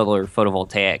and solar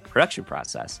photovoltaic production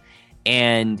process.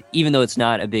 And even though it's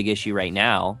not a big issue right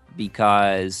now,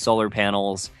 because solar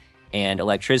panels and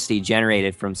electricity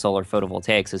generated from solar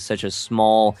photovoltaics is such a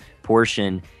small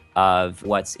portion of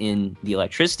what's in the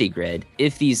electricity grid,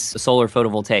 if these solar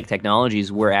photovoltaic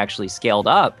technologies were actually scaled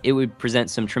up, it would present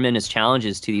some tremendous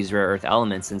challenges to these rare earth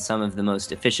elements and some of the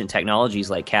most efficient technologies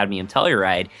like cadmium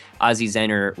telluride. Ozzie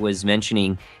Zehner was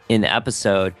mentioning in the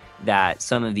episode that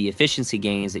some of the efficiency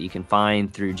gains that you can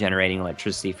find through generating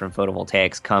electricity from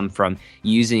photovoltaics come from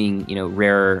using,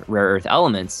 rare earth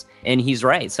elements. And he's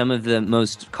right. Some of the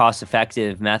most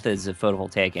cost-effective methods of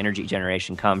photovoltaic energy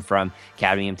generation come from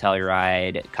cadmium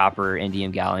telluride, copper,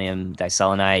 indium, gallium,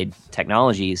 diselenide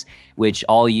technologies, which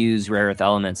all use rare earth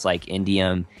elements like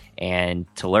indium and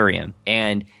tellurium.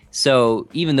 And so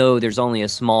even though there's only a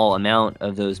small amount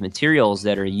of those materials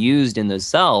that are used in those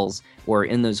cells or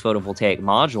in those photovoltaic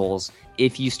modules,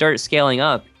 if you start scaling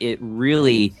up, it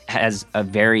really has a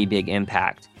very big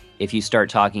impact. If you start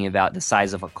talking about the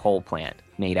size of a coal plant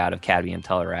made out of cadmium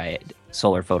telluride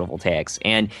solar photovoltaics.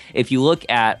 And if you look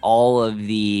at all of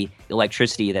the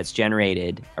electricity that's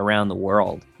generated around the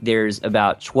world, there's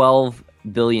about 12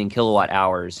 billion kilowatt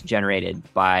hours generated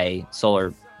by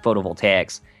solar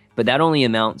photovoltaics, but that only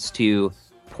amounts to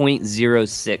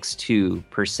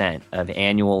 0.062% of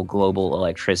annual global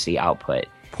electricity output.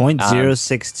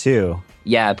 0.062.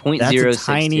 Yeah, 0.062. That's a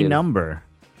tiny number.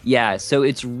 Yeah, so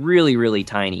it's really, really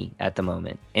tiny at the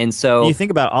moment. And so you think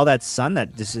about all that sun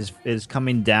that this is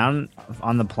coming down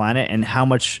on the planet and how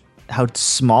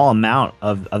small amount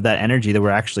of that energy that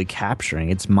we're actually capturing.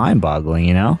 It's mind-boggling,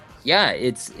 Yeah,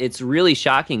 it's really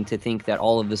shocking to think that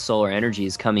all of the solar energy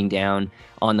is coming down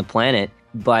on the planet,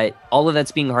 but all of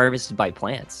that's being harvested by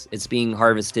plants. It's being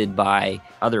harvested by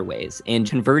other ways, and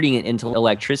converting it into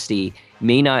electricity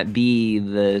may not be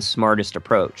the smartest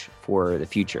approach for the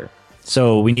future.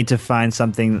 So we need to find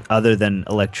something other than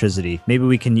electricity. Maybe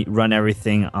we can run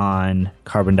everything on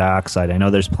carbon dioxide. I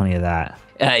know there's plenty of that.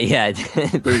 Yeah,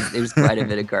 there's quite a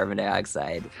bit of carbon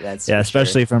dioxide. That's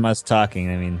especially from us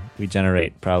talking. I mean, we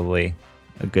generate probably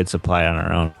a good supply on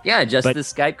our own. Yeah, the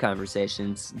Skype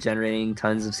conversations generating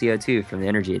tons of CO2 from the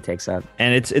energy it takes up.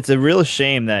 And it's a real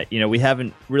shame that we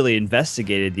haven't really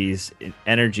investigated these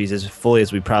energies as fully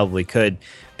as we probably could,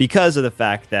 because of the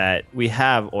fact that we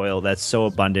have oil that's so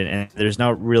abundant, and there's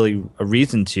not really a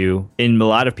reason to in a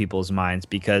lot of people's minds,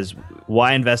 because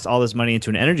why invest all this money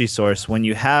into an energy source when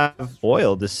you have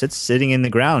oil just sitting in the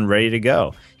ground ready to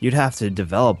go? You'd have to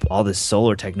develop all this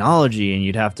solar technology, and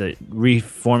you'd have to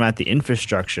reformat the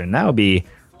infrastructure, and that would be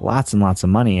lots and lots of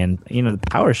money. And the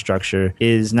power structure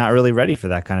is not really ready for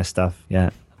that kind of stuff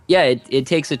yet. Yeah, it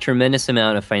takes a tremendous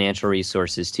amount of financial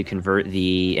resources to convert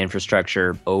the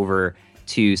infrastructure over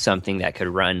to something that could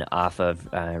run off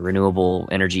of renewable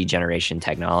energy generation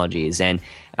technologies. And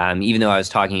even though I was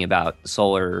talking about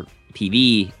solar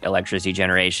PV electricity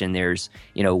generation, there's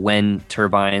wind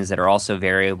turbines that are also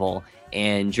variable.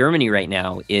 And Germany right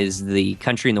now is the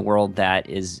country in the world that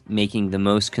is making the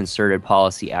most concerted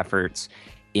policy efforts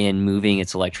in moving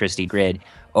its electricity grid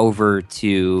over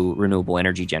to renewable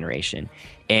energy generation.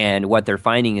 And what they're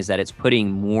finding is that it's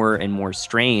putting more and more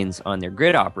strains on their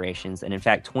grid operations. And in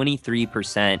fact,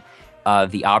 23%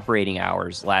 of the operating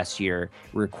hours last year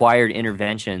required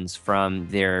interventions from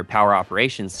their power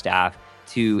operations staff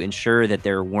to ensure that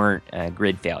there weren't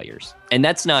grid failures. And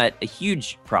that's not a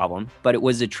huge problem, but it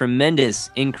was a tremendous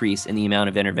increase in the amount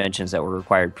of interventions that were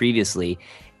required previously.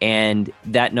 And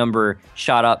that number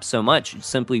shot up so much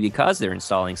simply because they're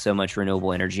installing so much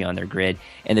renewable energy on their grid.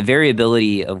 And the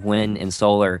variability of wind and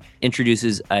solar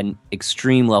introduces an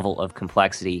extreme level of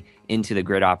complexity into the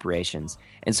grid operations.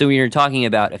 And so when you're talking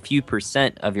about a few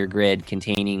percent of your grid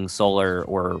containing solar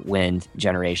or wind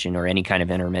generation or any kind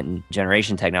of intermittent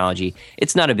generation technology,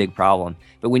 it's not a big problem.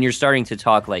 But when you're starting to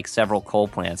talk like several coal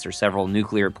plants or several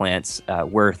nuclear plants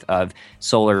worth of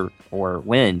solar or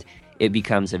wind, it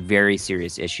becomes a very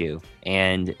serious issue.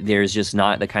 And there's just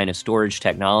not the kind of storage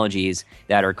technologies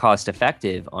that are cost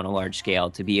effective on a large scale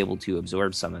to be able to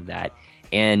absorb some of that.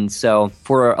 And so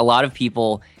for a lot of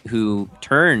people who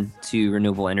turn to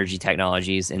renewable energy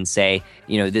technologies and say,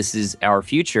 this is our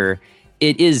future,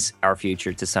 it is our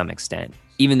future to some extent.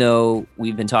 Even though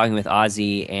we've been talking with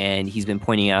Ozzy and he's been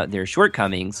pointing out their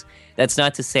shortcomings, that's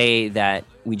not to say that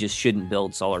we just shouldn't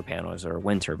build solar panels or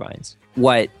wind turbines.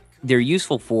 What they're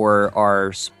useful for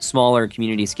are smaller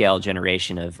community scale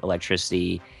generation of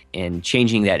electricity and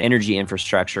changing that energy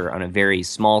infrastructure on a very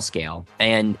small scale.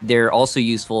 And they're also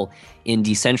useful in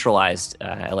decentralized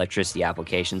electricity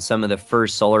applications. Some of the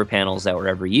first solar panels that were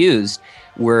ever used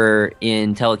were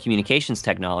in telecommunications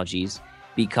technologies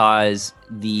because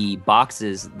the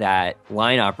boxes that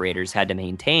line operators had to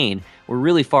maintain were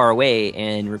really far away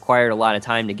and required a lot of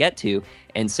time to get to.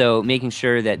 And so making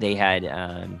sure that they had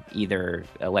either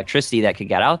electricity that could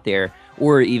get out there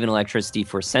or even electricity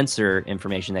for sensor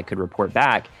information that could report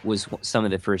back was some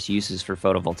of the first uses for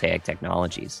photovoltaic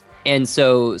technologies. And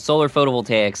so solar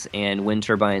photovoltaics and wind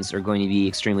turbines are going to be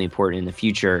extremely important in the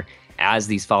future as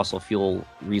these fossil fuel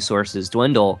resources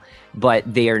dwindle, but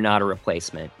they are not a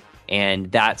replacement.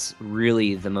 And that's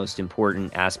really the most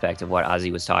important aspect of what Ozzy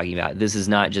was talking about. This is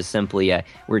not just simply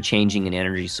we're changing an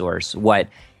energy source. What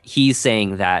he's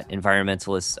saying that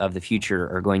environmentalists of the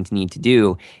future are going to need to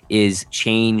do is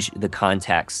change the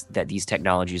context that these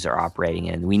technologies are operating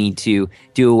in. We need to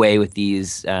do away with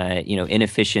these,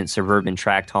 inefficient suburban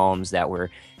tract homes that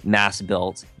were mass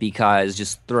built, because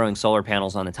just throwing solar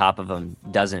panels on the top of them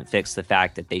doesn't fix the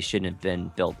fact that they shouldn't have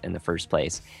been built in the first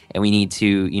place. And we need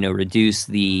to, reduce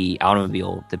the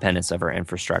automobile dependence of our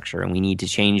infrastructure, and we need to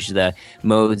change the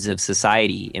modes of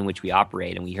society in which we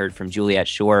operate. And we heard from Juliet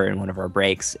Schor in one of our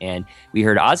breaks, and we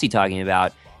heard Ozzy talking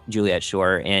about Juliet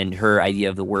Schor and her idea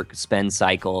of the work spend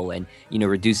cycle and,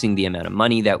 reducing the amount of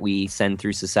money that we send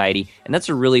through society. And that's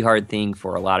a really hard thing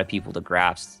for a lot of people to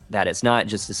grasp, that it's not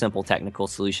just a simple technical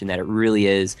solution, that it really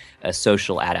is a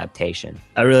social adaptation.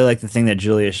 I really like the thing that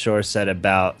Juliet Schor said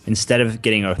about instead of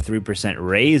getting a 3%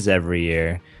 raise every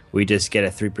year, we just get a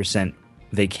 3%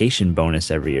 vacation bonus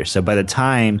every year. So by the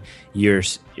time you're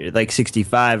like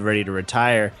 65, ready to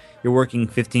retire, you're working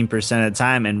 15% of the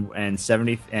time and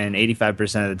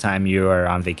 85% of the time you are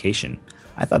on vacation.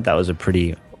 I thought that was a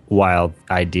pretty wild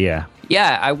idea.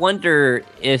 Yeah, I wonder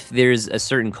if there's a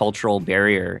certain cultural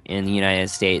barrier in the United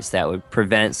States that would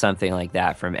prevent something like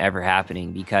that from ever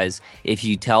happening. Because if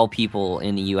you tell people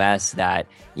in the U.S. that,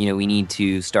 we need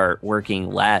to start working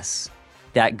less,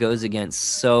 that goes against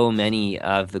so many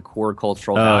of the core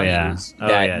cultural values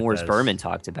that Morris Berman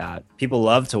talked about. People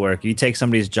love to work. You take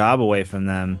somebody's job away from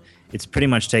them, it's pretty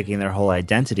much taking their whole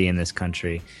identity in this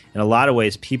country. In a lot of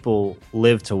ways, people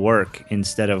live to work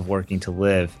instead of working to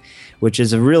live, which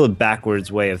is a real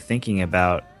backwards way of thinking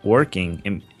about working.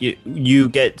 And you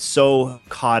get so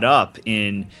caught up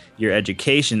in your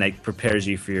education that prepares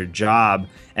you for your job,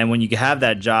 and when you have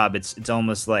that job, it's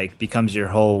almost like becomes your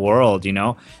whole world.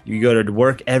 You go to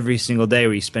work every single day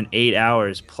where you spend 8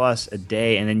 hours plus a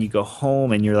day, and then you go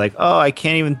home and you're like, oh, I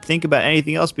can't even think about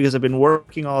anything else because I've been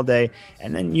working all day.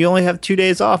 And then you only have 2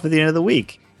 days off at the end of the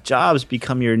week. Jobs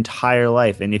become your entire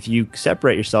life, and if you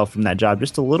separate yourself from that job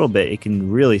just a little bit, it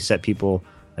can really set people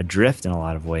adrift in a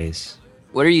lot of ways.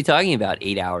 What are you talking about,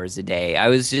 8 hours a day? I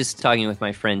was just talking with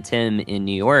my friend Tim in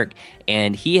New York,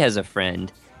 and he has a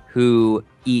friend who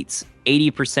eats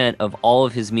 80% of all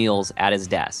of his meals at his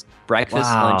desk, breakfast,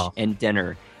 lunch, and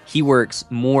dinner. He works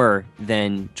more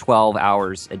than 12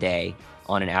 hours a day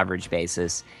on an average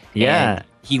basis. Yeah. And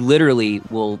he literally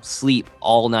will sleep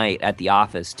all night at the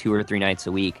office 2 or 3 nights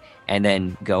a week and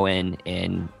then go in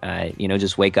and,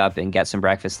 just wake up and get some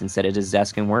breakfast and sit at his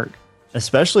desk and work.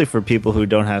 Especially for people who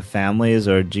don't have families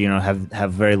or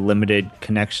have very limited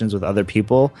connections with other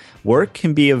people, work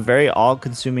can be a very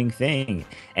all-consuming thing,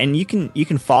 and you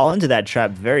can fall into that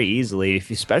trap very easily.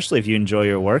 Especially if you enjoy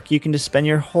your work, you can just spend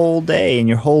your whole day and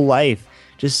your whole life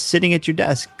just sitting at your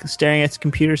desk, staring at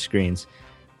computer screens.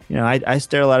 I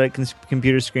stare a lot at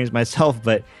computer screens myself,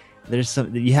 but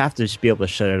you have to just be able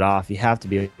to shut it off. You have to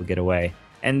be able to get away.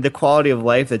 And the quality of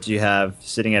life that you have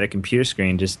sitting at a computer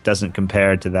screen just doesn't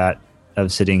compare to that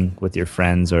of sitting with your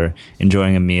friends or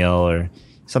enjoying a meal or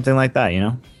something like that, you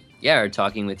know? Yeah, or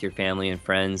talking with your family and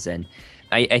friends. And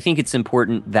I think it's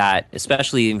important that,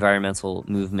 especially the environmental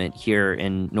movement here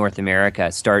in North America,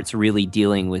 starts really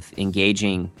dealing with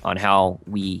engaging on how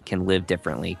we can live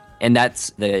differently. And that's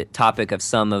the topic of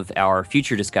some of our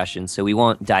future discussions, so we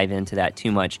won't dive into that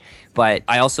too much. But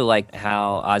I also like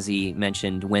how Ozzy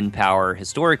mentioned wind power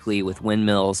historically with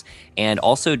windmills and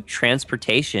also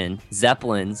transportation,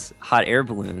 zeppelins, hot air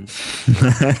balloons.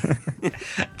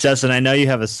 Justin, I know you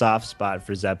have a soft spot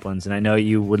for zeppelins, and I know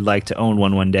you would like to own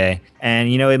one day.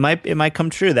 And, you know, it might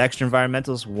come true. The Extra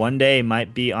Environmentalists one day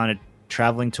might be on a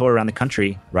traveling tour around the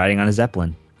country riding on a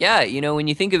zeppelin. Yeah, you know, when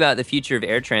you think about the future of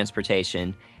air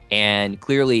transportation, and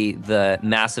clearly the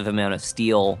massive amount of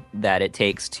steel that it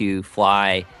takes to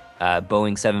fly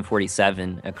Boeing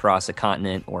 747 across a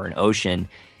continent or an ocean,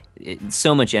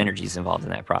 so much energy is involved in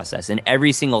that process. And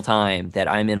every single time that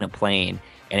I'm in a plane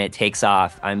and it takes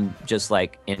off, I'm just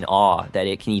like in awe that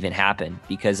it can even happen,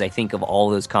 because I think of all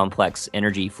those complex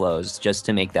energy flows just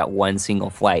to make that one single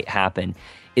flight happen.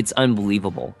 It's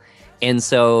unbelievable. And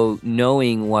so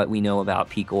knowing what we know about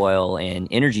peak oil and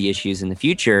energy issues in the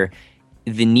future,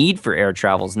 the need for air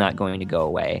travel is not going to go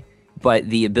away, but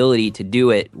the ability to do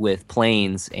it with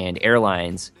planes and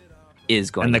airlines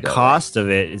is going to go away. And the cost of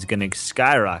it is going to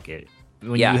skyrocket.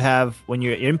 When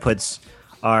your inputs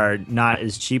are not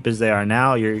as cheap as they are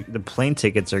now, the plane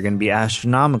tickets are going to be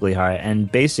astronomically high,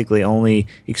 and basically only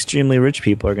extremely rich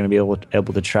people are going to be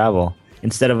able to travel,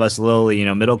 instead of us lowly, you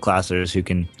know, middle classers who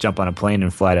can jump on a plane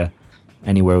and fly to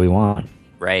anywhere we want.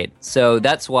 Right. So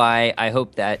that's why I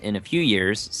hope that in a few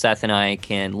years, Seth and I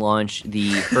can launch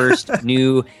the first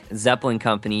new Zeppelin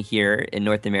company here in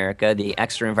North America, the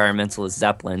Extra Environmentalist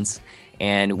Zeppelins,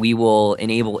 and we will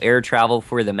enable air travel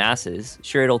for the masses.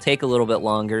 Sure, it'll take a little bit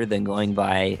longer than going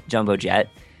by jumbo jet,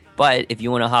 but if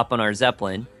you want to hop on our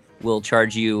Zeppelin, we'll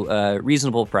charge you a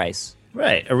reasonable price.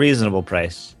 Right, a reasonable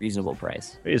price. Reasonable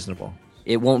price. Reasonable.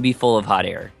 It won't be full of hot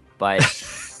air, but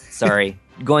sorry.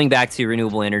 Going back to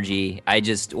renewable energy, I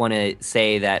just want to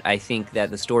say that I think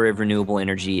that the story of renewable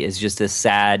energy is just a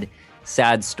sad,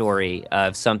 sad story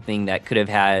of something that could have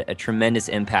had a tremendous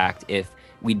impact if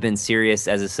we'd been serious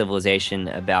as a civilization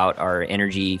about our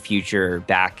energy future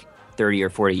back 30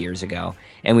 or 40 years ago.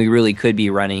 And we really could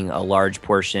be running a large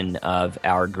portion of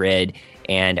our grid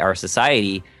and our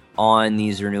society on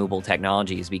these renewable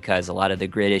technologies, because a lot of the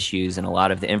grid issues and a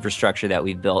lot of the infrastructure that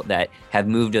we've built that have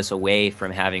moved us away from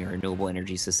having a renewable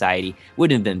energy society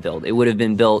wouldn't have been built. It would have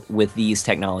been built with these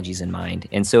technologies in mind.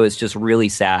 And so it's just really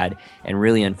sad and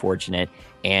really unfortunate.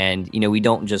 And, you know, we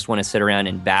don't just want to sit around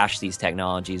and bash these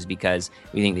technologies because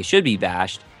we think they should be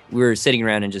bashed. We're sitting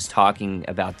around and just talking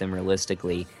about them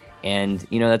realistically. And,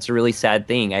 you know, that's a really sad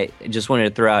thing. I just wanted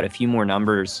to throw out a few more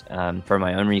numbers from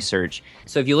my own research.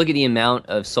 So if you look at the amount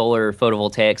of solar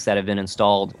photovoltaics that have been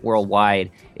installed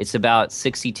worldwide, it's about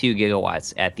 62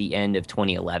 gigawatts at the end of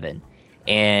 2011.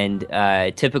 And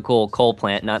a typical coal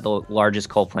plant, not the largest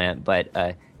coal plant, but,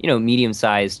 you know,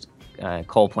 medium-sized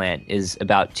coal plant is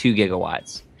about 2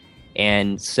 gigawatts.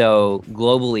 And so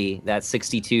globally, that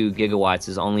 62 gigawatts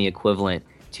is only equivalent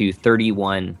to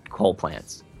 31 coal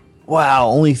plants. Wow,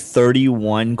 only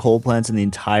 31 coal plants in the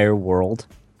entire world?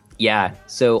 Yeah,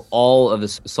 so all of the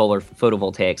solar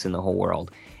photovoltaics in the whole world.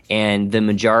 And the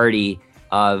majority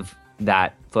of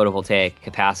that photovoltaic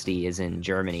capacity is in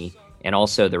Germany and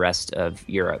also the rest of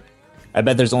Europe. I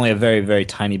bet there's only a very, very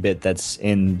tiny bit that's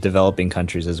in developing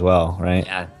countries as well, right?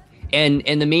 Yeah. And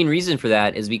the main reason for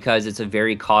that is because it's a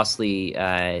very costly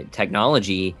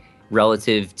technology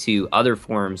relative to other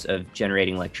forms of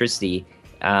generating electricity.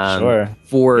 For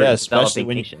developing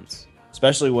nations.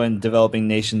 Especially when developing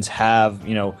nations have,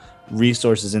 you know,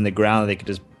 resources in the ground that they could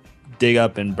just dig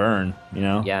up and burn, you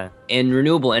know? Yeah. And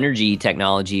renewable energy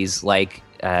technologies like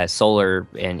solar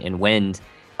and wind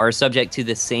are subject to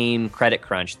the same credit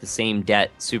crunch, the same debt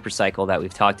supercycle that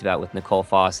we've talked about with Nicole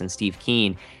Foss and Steve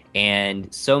Keen.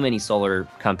 And so many solar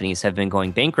companies have been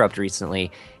going bankrupt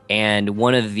recently. And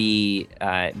one of the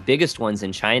biggest ones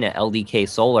in China, LDK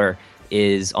Solar,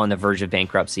 is on the verge of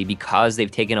bankruptcy because they've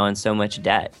taken on so much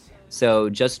debt. So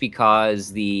just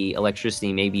because the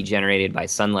electricity may be generated by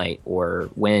sunlight or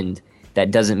wind,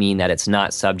 that doesn't mean that it's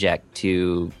not subject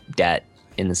to debt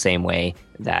in the same way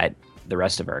that the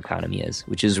rest of our economy is,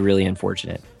 which is really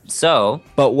unfortunate.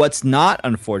 But what's not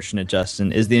unfortunate,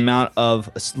 Justin, is the amount of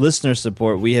listener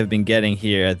support we have been getting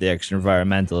here at the Extra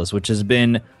Environmentalist, which has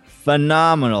been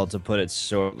phenomenal, to put it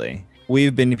shortly.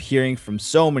 We've been hearing from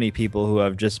so many people who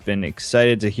have just been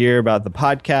excited to hear about the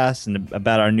podcast and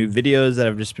about our new videos that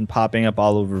have just been popping up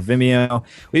all over Vimeo.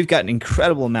 We've got an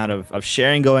incredible amount of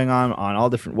sharing going on all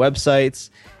different websites,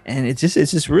 and it's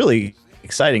just really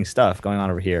exciting stuff going on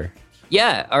over here.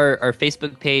 Yeah, our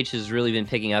Facebook page has really been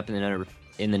picking up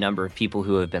in the number of people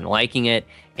who have been liking it,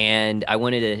 and I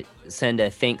wanted to send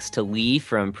a thanks to Lee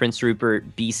from Prince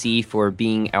Rupert, BC, for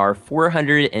being our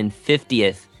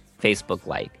 450th Facebook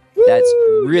like. That's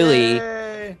really,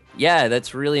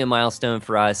 that's really a milestone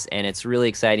for us, and it's really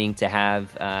exciting to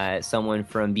have someone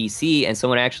from BC and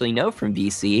someone I actually know from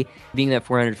BC being that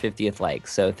 450th like.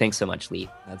 So thanks so much, Lee.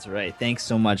 That's right. Thanks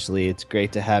so much, Lee. It's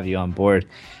great to have you on board.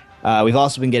 We've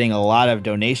also been getting a lot of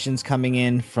donations coming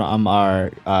in from our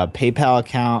PayPal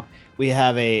account. We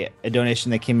have a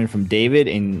donation that came in from David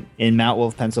in Mount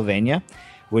Wolf, Pennsylvania,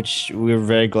 which we're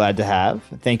very glad to have.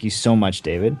 Thank you so much,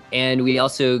 David. And we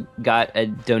also got a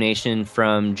donation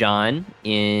from John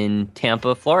in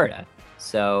Tampa, Florida.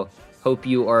 So hope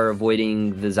you are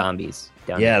avoiding the zombies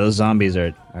down there. Yeah, those zombies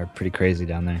are pretty crazy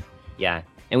down there. Yeah.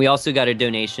 And we also got a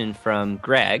donation from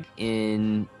Greg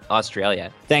in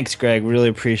Australia. Thanks, Greg. Really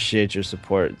appreciate your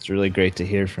support. It's really great to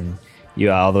hear from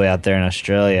you all the way out there in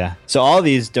Australia. So all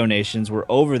these donations were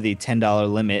over the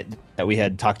 $10 limit that we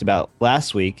had talked about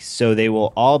last week, so they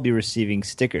will all be receiving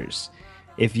stickers.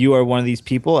 If you are one of these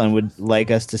people and would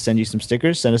like us to send you some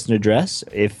stickers, send us an address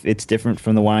if it's different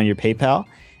from the one on your PayPal,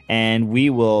 and we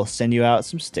will send you out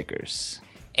some stickers.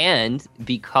 And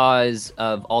because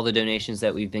of all the donations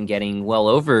that we've been getting well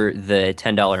over the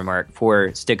 $10 mark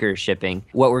for sticker shipping,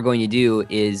 what we're going to do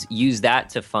is use that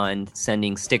to fund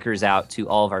sending stickers out to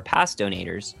all of our past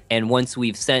donators. And once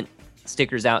we've sent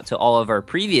stickers out to all of our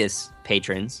previous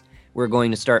patrons, we're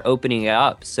going to start opening it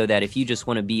up so that if you just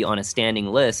want to be on a standing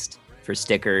list for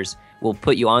stickers, we'll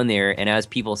put you on there. And as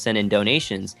people send in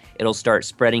donations, it'll start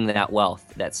spreading that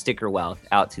wealth, that sticker wealth,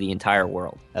 out to the entire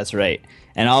world. That's right.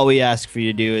 And all we ask for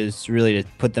you to do is really to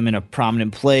put them in a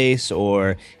prominent place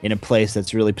or in a place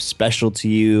that's really special to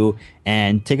you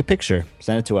and take a picture.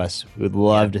 Send it to us. We would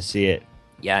love to see it.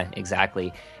 Yeah,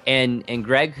 exactly. And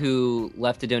Greg, who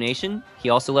left a donation, he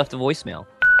also left a voicemail.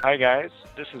 Hi, guys.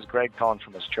 This is Greg calling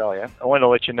from Australia. I wanted to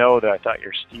let you know that I thought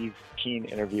your Steve Keen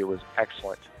interview was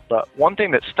excellent. But one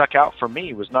thing that stuck out for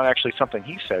me was not actually something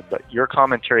he said, but your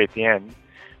commentary at the end,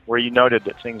 where you noted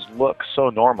that things look so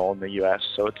normal in the U.S.,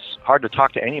 so it's hard to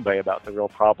talk to anybody about the real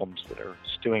problems that are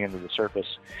stewing under the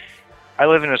surface. I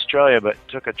live in Australia, but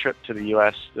took a trip to the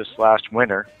U.S. this last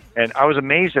winter, and I was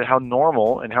amazed at how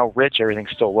normal and how rich everything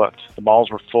still looked. The malls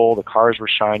were full, the cars were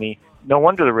shiny. No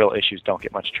wonder the real issues don't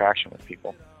get much traction with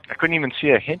people. I couldn't even see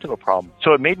a hint of a problem.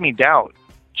 So it made me doubt,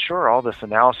 sure, all this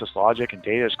analysis, logic, and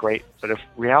data is great, but if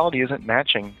reality isn't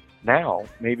matching now,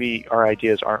 maybe our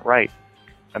ideas aren't right.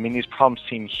 I mean, these problems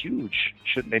seem huge.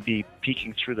 Shouldn't they be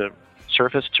peeking through the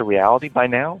surface to reality by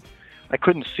now? I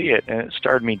couldn't see it, and it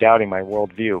started me doubting my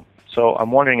worldview. So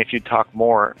I'm wondering if you'd talk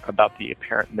more about the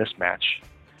apparent mismatch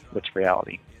with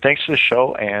reality. Thanks for the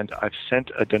show, and I've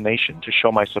sent a donation to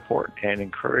show my support and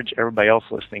encourage everybody else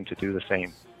listening to do the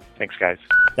same. Thanks, guys.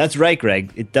 That's right,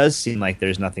 Greg. It does seem like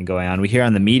there's nothing going on. We hear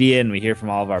on the media and we hear from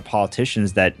all of our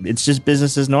politicians that it's just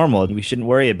business as normal and we shouldn't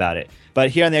worry about it. But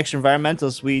here on the Extra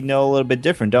Environmentalists, we know a little bit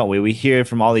different, don't we? We hear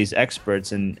from all these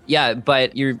experts and... Yeah,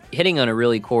 but you're hitting on a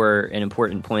really core and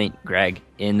important point, Greg,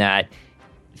 in that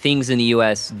things in the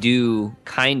U.S. do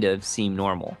kind of seem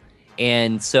normal.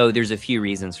 And so there's a few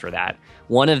reasons for that.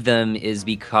 One of them is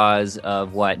because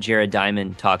of what Jared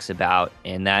Diamond talks about,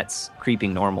 and that's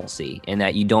creeping normalcy, and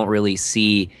that you don't really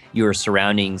see your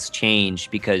surroundings change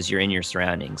because you're in your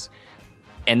surroundings.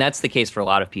 And that's the case for a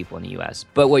lot of people in the U.S.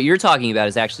 But what you're talking about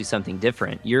is actually something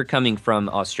different. You're coming from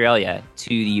Australia to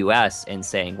the U.S. and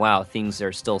saying, wow, things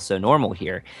are still so normal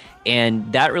here.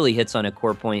 And that really hits on a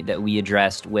core point that we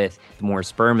addressed with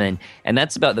Morris Berman, and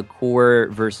that's about the core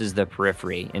versus the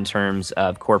periphery in terms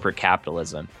of corporate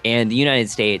capitalism. And the United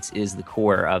States is the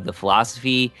core of the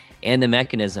philosophy and the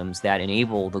mechanisms that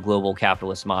enable the global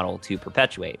capitalist model to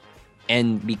perpetuate.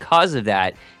 And because of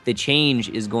that, the change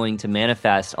is going to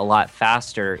manifest a lot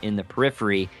faster in the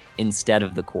periphery instead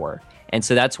of the core. And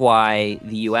so that's why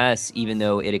the U.S., even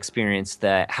though it experienced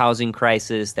the housing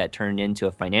crisis that turned into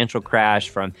a financial crash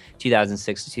from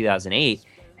 2006 to 2008,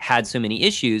 had so many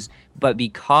issues, but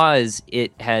because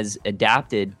it has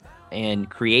adapted and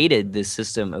created this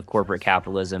system of corporate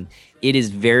capitalism, it is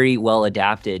very well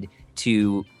adapted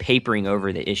to papering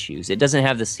over the issues. It doesn't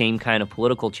have the same kind of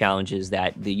political challenges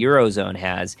that the Eurozone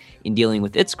has in dealing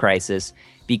with its crisis,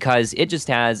 because it just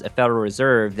has a Federal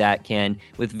Reserve that can,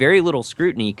 with very little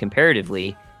scrutiny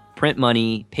comparatively, print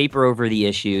money, paper over the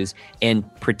issues, and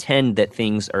pretend that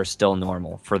things are still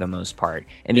normal for the most part.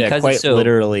 And because quite it's so,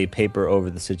 literally paper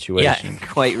over the situation. Yeah,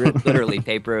 quite literally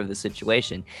paper over the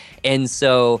situation. And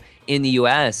so in the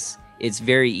U.S., it's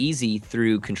very easy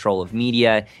through control of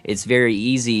media. It's very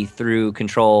easy through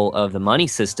control of the money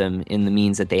system in the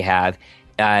means that they have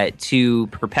to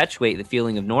perpetuate the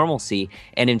feeling of normalcy.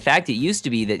 And in fact, it used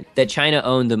to be that China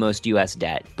owned the most U.S.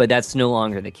 debt, but that's no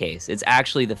longer the case. It's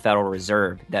actually the Federal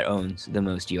Reserve that owns the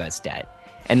most U.S. debt.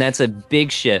 And that's a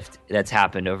big shift that's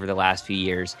happened over the last few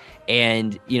years.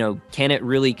 And, can it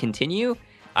really continue?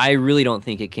 I really don't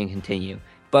think it can continue.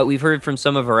 But we've heard from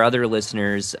some of our other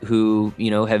listeners who,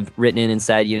 have written in and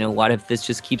said, what if this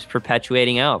just keeps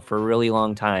perpetuating out for a really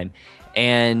long time?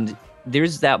 And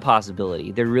there's that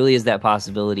possibility. There really is that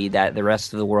possibility that the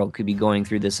rest of the world could be going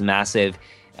through this massive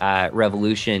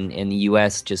revolution, and the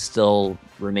U.S. just still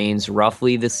remains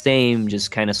roughly the same,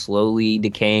 just kind of slowly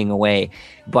decaying away.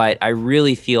 But I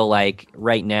really feel like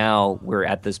right now we're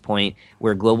at this point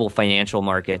where global financial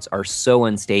markets are so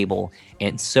unstable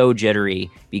and so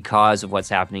jittery because of what's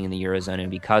happening in the Eurozone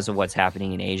and because of what's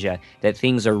happening in Asia, that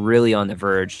things are really on the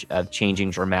verge of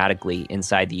changing dramatically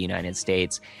inside the United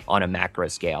States on a macro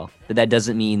scale. But that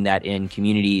doesn't mean that in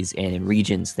communities and in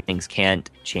regions things can't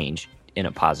change in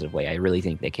a positive way. I really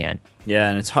think they can. Yeah,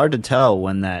 and it's hard to tell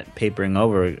when that papering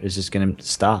over is just going to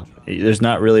stop. There's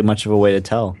not really much of a way to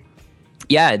tell.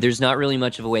 Yeah, there's not really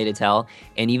much of a way to tell.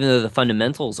 And even though the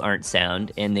fundamentals aren't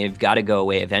sound and they've got to go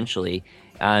away eventually,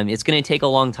 it's going to take a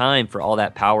long time for all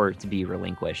that power to be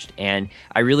relinquished. And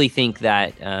I really think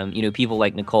that, people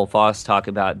like Nicole Foss talk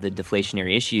about the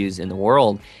deflationary issues in the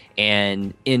world.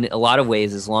 And in a lot of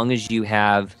ways, as long as you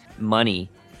have money,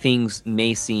 things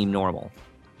may seem normal.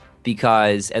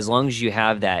 Because as long as you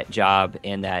have that job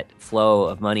and that flow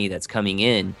of money that's coming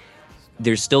in,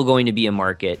 there's still going to be a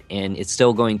market, and it's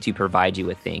still going to provide you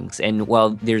with things. And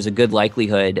while there's a good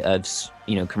likelihood of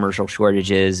commercial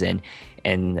shortages and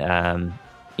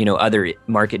other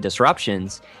market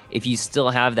disruptions, if you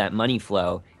still have that money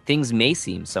flow, things may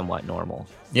seem somewhat normal.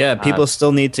 Yeah, people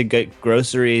still need to get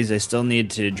groceries. They still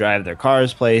need to drive their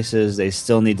cars places. They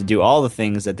still need to do all the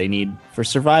things that they need for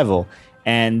survival.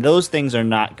 And those things are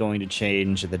not going to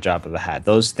change at the drop of a hat.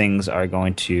 Those things are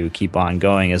going to keep on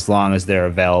going as long as they're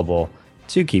available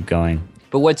to keep going.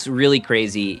 But what's really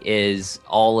crazy is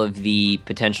all of the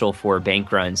potential for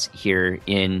bank runs here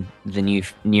in the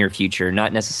near future,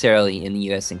 not necessarily in the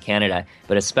US and Canada,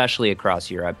 but especially across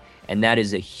Europe. And that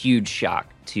is a huge shock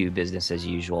to business as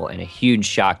usual and a huge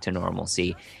shock to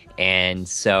normalcy. And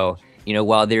so,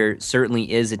 while there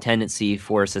certainly is a tendency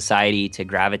for society to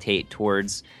gravitate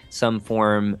towards some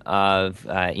form of,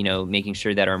 making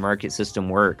sure that our market system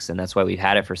works, and that's why we've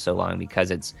had it for so long,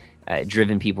 because it's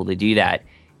driven people to do that,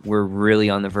 we're really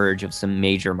on the verge of some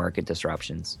major market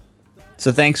disruptions.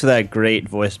 So thanks for that great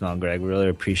voicemail, Greg. We really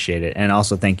appreciate it. And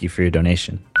also thank you for your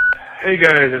donation. Hey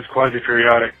guys, it's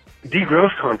Quasi-Periodic.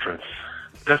 Degrowth Conference.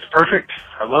 That's perfect.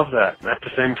 I love that. At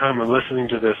the same time, I'm listening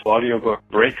to this audiobook,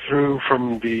 Breakthrough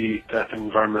from the Death of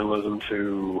Environmentalism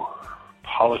to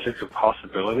Politics of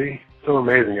Possibility. So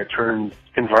amazing. It turns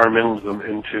environmentalism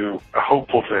into a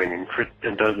hopeful thing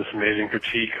and does this amazing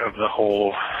critique of the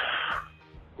whole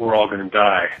we're all going to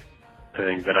die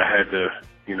thing that I had to,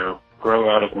 grow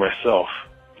out of myself.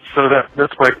 So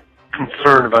that's my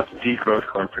concern about the Degrowth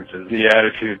Conferences, the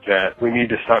attitude that we need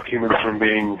to stop humans from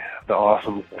being the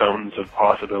awesome fountains of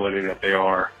possibility that they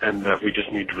are, and that we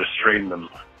just need to restrain them,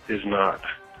 is not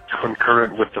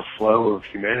concurrent with the flow of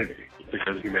humanity,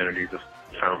 because humanity is a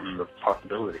fountain of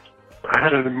possibility. I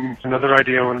had another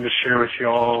idea I wanted to share with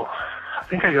y'all. I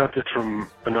think I got this from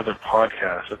another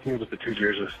podcast. I think it was the 2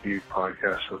 Years of Steve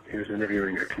podcast. So he was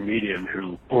interviewing a comedian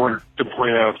who wanted to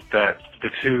point out that the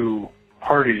two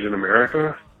parties in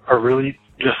America are really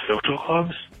just social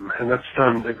clubs, and that's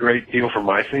done a great deal for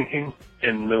my thinking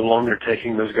and no longer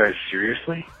taking those guys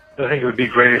seriously. I think it would be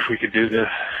great if we could do this,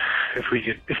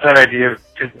 if that idea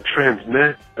could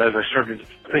transmit as I started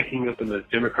thinking of the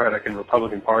Democratic and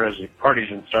Republican parties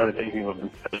and started thinking of them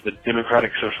as the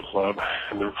Democratic Social Club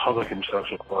and the Republican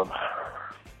Social Club.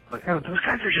 Like, oh, those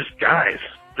guys are just guys.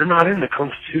 They're not in the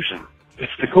Constitution.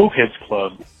 It's the Cool Kids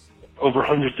Club over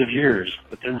hundreds of years,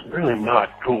 but they're really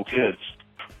not cool kids.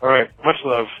 All right, much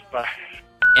love. Bye.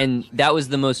 And that was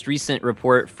the most recent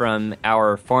report from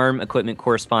our farm equipment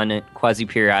correspondent,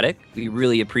 Quasi-Periodic. We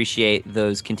really appreciate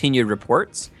those continued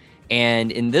reports.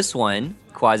 And in this one,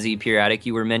 Quasi-Periodic,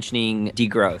 you were mentioning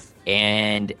degrowth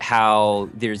and how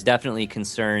there's definitely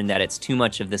concern that it's too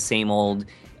much of the same old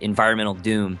environmental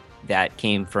doom that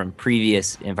came from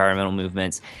previous environmental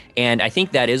movements. And I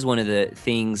think that is one of the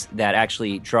things that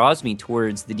actually draws me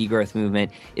towards the degrowth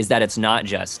movement, is that it's not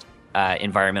just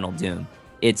environmental doom.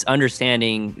 It's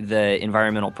understanding the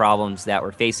environmental problems that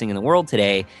we're facing in the world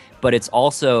today, but it's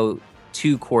also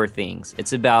two core things.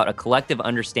 It's about a collective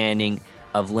understanding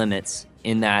of limits,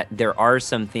 in that there are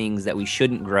some things that we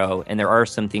shouldn't grow and there are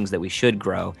some things that we should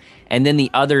grow. And then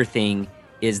the other thing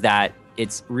is that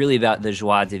it's really about the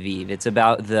joie de vivre. It's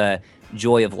about the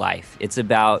joy of life. It's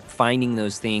about finding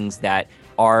those things that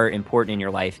are important in your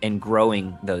life and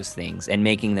growing those things and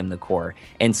making them the core.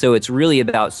 And so it's really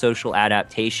about social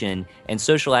adaptation, and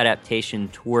social adaptation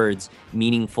towards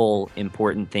meaningful,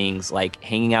 important things like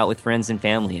hanging out with friends and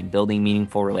family and building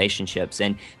meaningful relationships,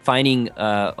 and finding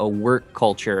a work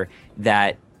culture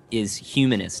that is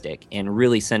humanistic and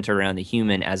really centered around the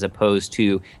human as opposed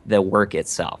to the work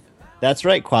itself. That's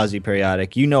right,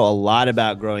 Quasi-Periodic. You know a lot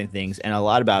about growing things and a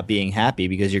lot about being happy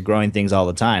because you're growing things all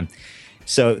the time.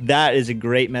 So that is a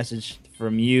great message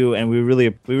from you, and we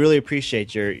really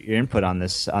appreciate your input on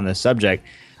this subject.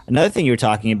 Another thing you were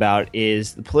talking about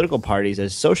is the political parties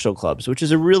as social clubs, which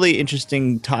is a really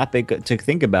interesting topic to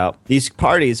think about. These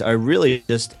parties are really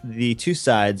just the two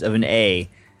sides of an A.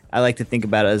 I like to think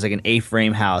about it as like an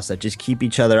A-frame house that just keep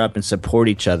each other up and support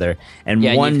each other. And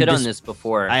yeah, you've hit on this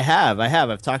before. I have.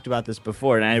 I've talked about this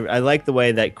before, and I like the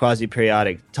way that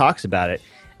Quasi-Periodic talks about it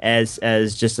as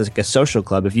just like a social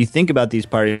club. If you think about these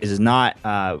parties as not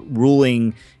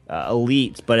ruling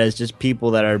elites, but as just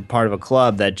people that are part of a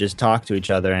club that just talk to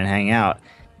each other and hang out,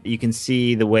 you can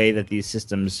see the way that these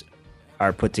systems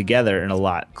are put together in a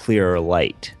lot clearer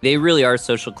light. They really are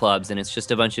social clubs, and it's just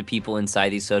a bunch of people inside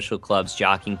these social clubs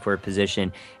jockeying for a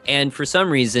position. And for some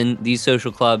reason, these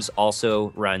social clubs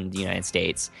also run the United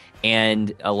States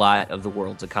and a lot of the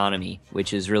world's economy,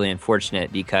 which is really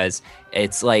unfortunate because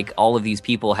it's like all of these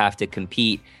people have to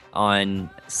compete on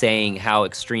saying how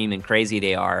extreme and crazy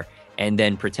they are, and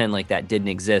then pretend like that didn't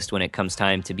exist when it comes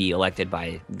time to be elected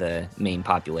by the main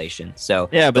population. So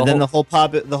yeah, but then the whole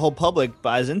public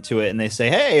buys into it, and they say,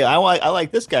 "Hey, I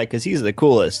like this guy because he's the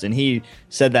coolest, and he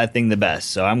said that thing the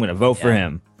best, so I'm going to vote for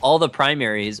him." All the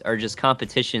primaries are just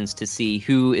competitions to see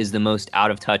who is the most out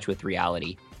of touch with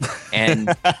reality,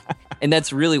 and and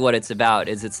that's really what it's about.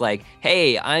 Is it's like,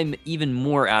 hey, I'm even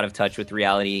more out of touch with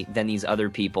reality than these other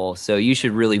people, so you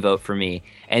should really vote for me.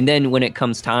 And then when it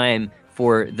comes time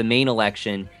for the main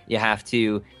election, you have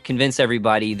to convince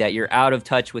everybody that you're out of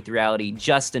touch with reality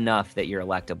just enough that you're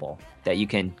electable, that you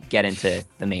can get into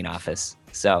the main office.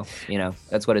 So,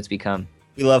 that's what it's become.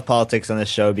 We love politics on this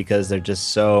show because they're just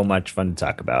so much fun to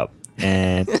talk about.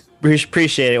 And we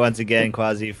appreciate it once again,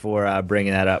 Quasi, for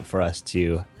bringing that up for us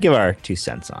to give our 2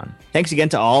 cents on. Thanks again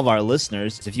to all of our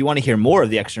listeners. If you want to hear more of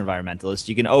The Extra Environmentalist,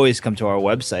 you can always come to our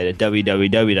website at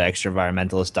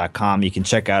www.extraenvironmentalist.com. You can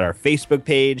check out our Facebook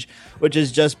page, which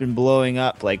has just been blowing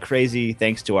up like crazy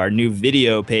thanks to our new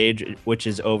video page, which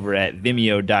is over at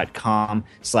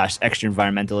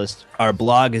vimeo.com/extraenvironmentalist. Our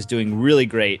blog is doing really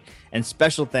great. And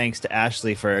special thanks to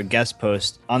Ashley for a guest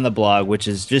post on the blog, which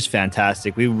is just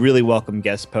fantastic. We really welcome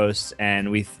guest posts,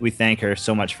 and we thank her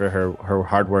so much for her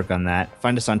hard work on that.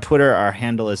 Find us on Twitter. Our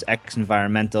handle is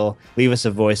xenvironmental. Leave us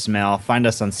a voicemail. Find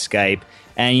us on Skype.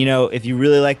 And, if you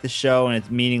really like the show and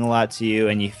it's meaning a lot to you,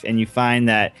 and you find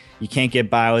that you can't get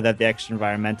by without the Extra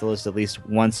Environmentalist at least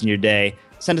once in your day,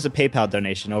 send us a PayPal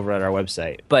donation over at our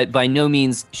website. But by no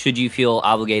means should you feel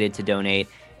obligated to donate.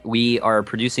 We are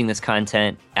producing this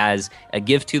content as a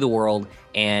gift to the world,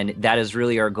 and that is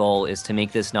really our goal, is to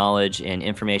make this knowledge and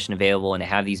information available and to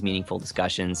have these meaningful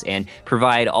discussions and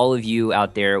provide all of you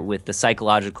out there with the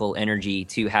psychological energy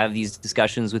to have these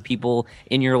discussions with people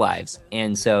in your lives.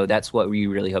 And so that's what we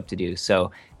really hope to do. So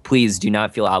please do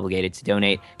not feel obligated to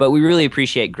donate. But we really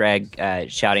appreciate Greg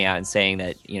shouting out and saying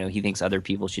that, he thinks other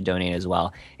people should donate as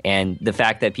well. And the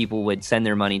fact that people would send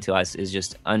their money to us is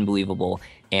just unbelievable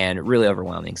and really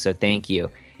overwhelming. So thank you.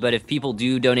 But if people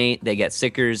do donate, they get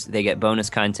stickers, they get bonus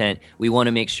content. We want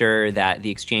to make sure that the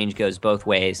exchange goes both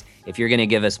ways. If you're going to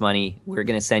give us money, we're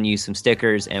going to send you some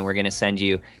stickers, and we're going to send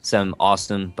you some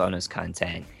awesome bonus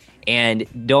content. And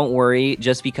don't worry,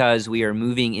 just because we are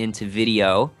moving into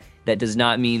video, that does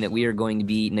not mean that we are going to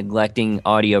be neglecting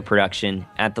audio production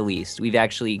at the least. We've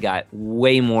actually got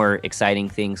way more exciting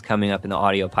things coming up in the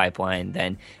audio pipeline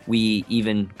than we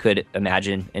even could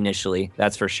imagine initially,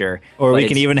 that's for sure. Or we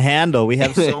can even handle. We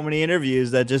have so many interviews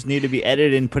that just need to be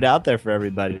edited and put out there for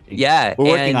everybody. Yeah.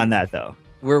 We're working on that, though.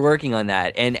 We're working on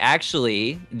that. And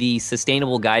actually, the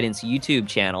Sustainable Guidance YouTube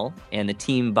channel and the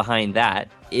team behind that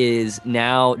is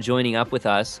now joining up with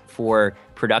us for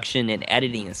production and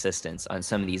editing assistance on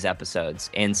some of these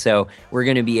episodes. And so we're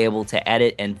going to be able to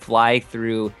edit and fly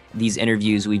through these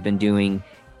interviews we've been doing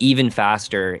even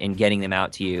faster in getting them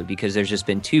out to you, because there's just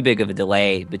been too big of a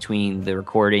delay between the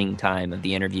recording time of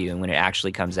the interview and when it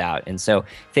actually comes out. And so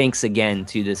thanks again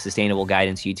to the Sustainable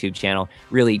Guidance YouTube channel.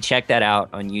 Really check that out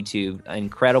on YouTube.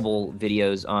 Incredible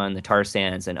videos on the tar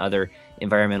sands and other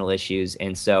environmental issues.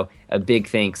 And so a big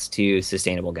thanks to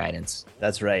Sustainable Guidance.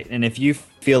 That's right. And if you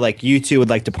feel like you too would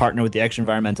like to partner with the Extra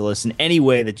Environmentalists in any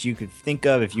way that you could think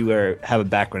of, if you have a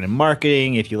background in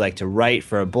marketing, if you like to write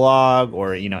for a blog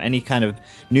or any kind of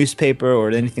newspaper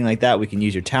or anything like that, we can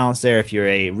use your talents there. If you're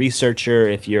a researcher,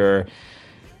 if you're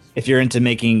into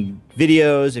making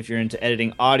videos, if you're into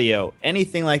editing audio,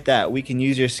 anything like that, we can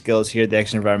use your skills here at the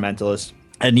Extra Environmentalists.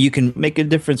 And you can make a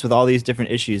difference with all these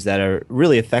different issues that are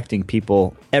really affecting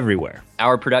people everywhere.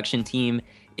 Our production team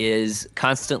is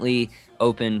constantly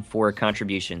open for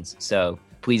contributions. So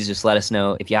please just let us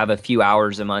know if you have a few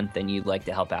hours a month and you'd like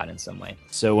to help out in some way.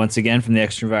 So once again, from the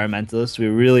Extra Environmentalists, we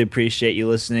really appreciate you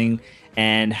listening,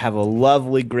 and have a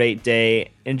lovely, great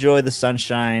day. Enjoy the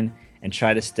sunshine and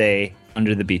try to stay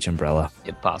under the beach umbrella,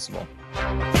 if possible.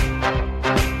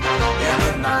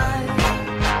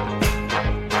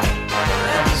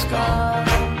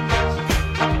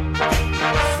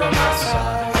 From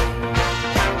outside.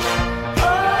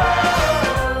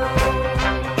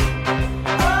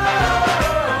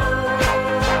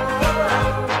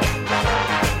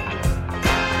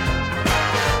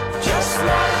 Just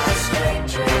like a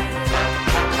stranger.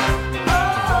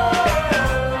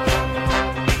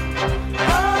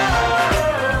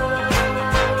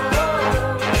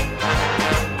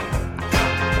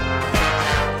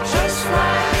 Just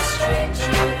like a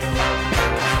stranger.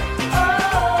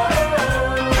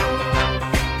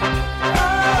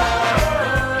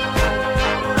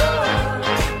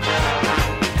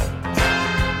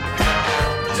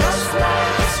 Just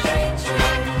like a stranger.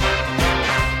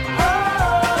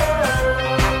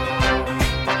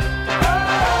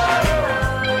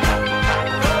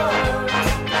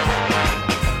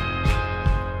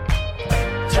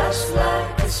 Just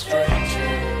like a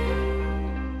stranger.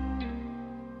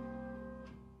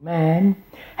 Man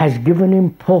has given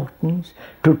importance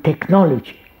to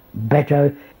technology,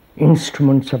 better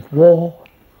instruments of war,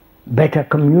 better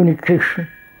communication,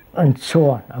 and so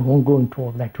on. I won't go into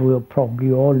all that. We'll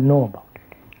probably all know about it.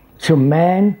 So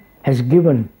man has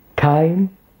given time,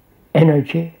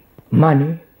 energy,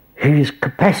 money, his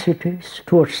capacities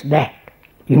towards that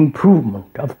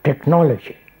improvement of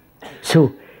technology.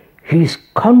 So his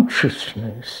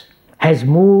consciousness has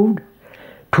moved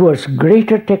towards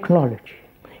greater technology.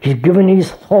 He's given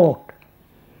his thought,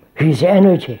 his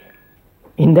energy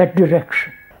in that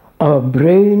direction. Our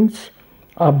brains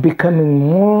are becoming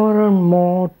more and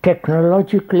more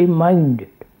technologically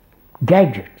minded.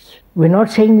 Gadgets. We're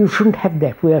not saying you shouldn't have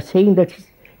that. We are saying that it's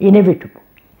inevitable.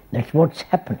 That's what's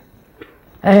happening.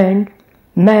 And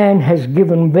man has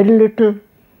given very little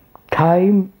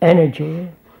time, energy,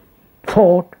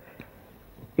 thought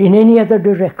in any other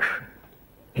direction.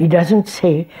 He doesn't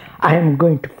say, I am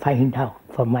going to find out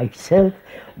for myself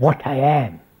what I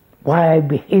am, why I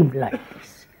behave like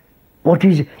this, what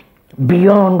is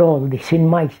beyond all this in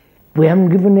my... We haven't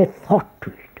given a thought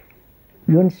to it.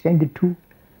 You understand the two?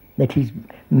 That is,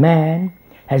 man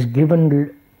has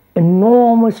given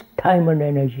enormous time and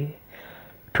energy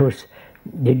towards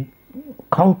the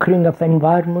conquering of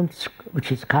environments,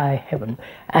 which is sky, heaven,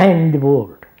 and the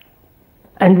world.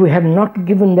 And we have not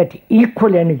given that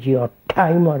equal energy or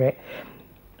time or a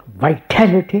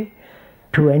vitality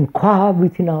to inquire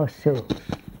within ourselves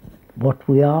what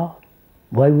we are,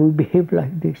 why we behave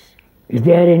like this. Is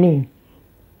there any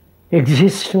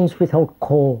existence without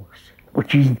cause,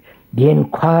 which is the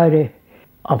inquiry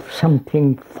of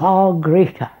something far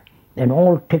greater than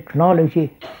all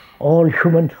technology, all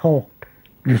human thought?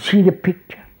 You see the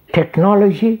picture.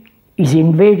 Technology is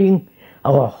invading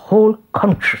our whole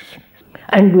consciousness,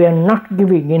 and we are not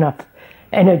giving enough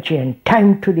energy and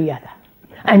time to the other.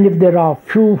 And if there are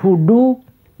few who do,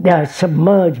 they are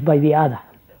submerged by the other.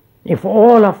 If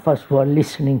all of us who are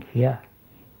listening here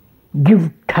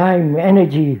give time,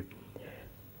 energy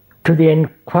to the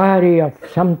inquiry of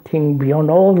something beyond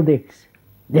all this,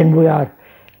 then we are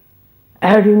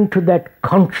adding to that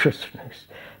consciousness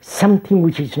something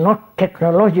which is not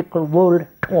technological world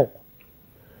at all.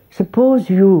 Suppose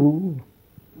you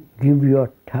give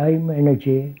your time,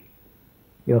 energy,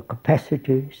 your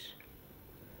capacities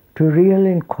to real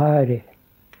inquiry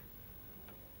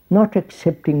not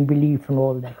accepting belief and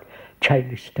all that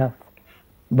childish stuff,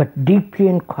 but deeply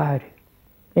inquiring.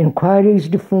 Inquiry is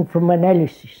different from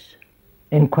analysis.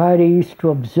 Inquiry is to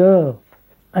observe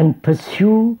and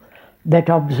pursue that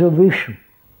observation.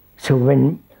 So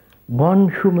when one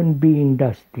human being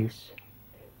does this,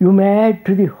 you may add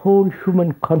to the whole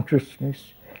human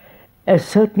consciousness a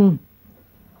certain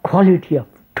quality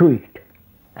to it.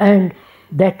 And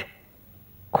that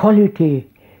quality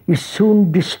is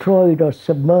soon destroyed or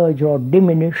submerged or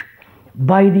diminished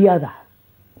by the other.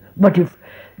 But if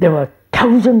there were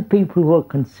 1,000 people who are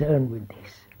concerned with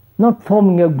this, not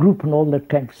forming a group and all that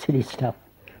kind of silly stuff,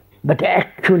 but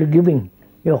actually giving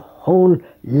your whole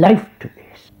life to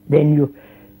this, then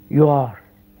you are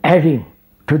adding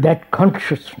to that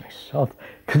consciousness,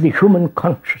 to the human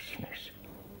consciousness,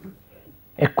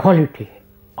 a quality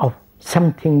of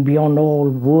something beyond all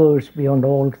words, beyond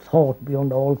all thought,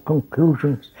 beyond all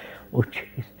conclusions, which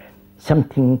is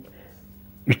something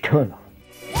eternal.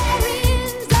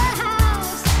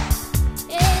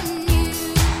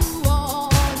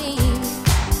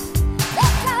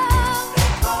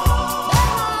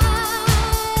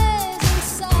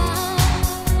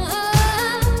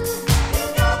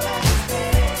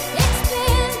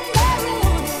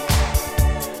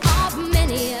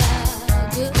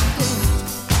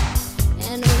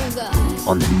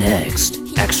 On the next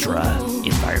Extra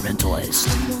Environmentalist,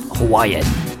 Hawaiian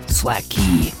slack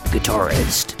key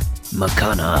guitarist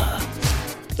Makana.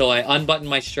 So I unbuttoned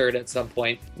my shirt at some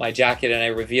point, my jacket, and I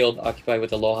revealed Occupy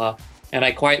with Aloha. And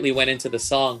I quietly went into the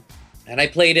song. And I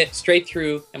played it straight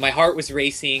through, and my heart was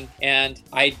racing, and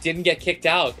I didn't get kicked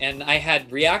out. And I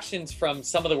had reactions from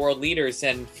some of the world leaders,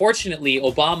 and fortunately,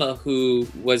 Obama, who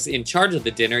was in charge of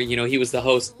the dinner, he was the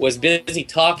host, was busy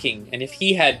talking. And if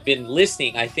he had been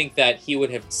listening, I think that he would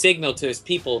have signaled to his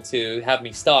people to have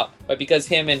me stop. But because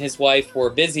him and his wife were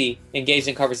busy engaged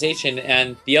in conversation,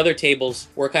 and the other tables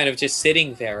were kind of just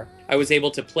sitting there, I was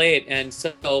able to play it. And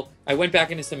so I went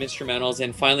back into some instrumentals,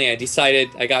 and finally I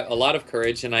got a lot of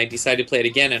courage, and I decided to play it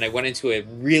again, and I went into a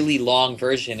really long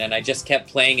version, and I just kept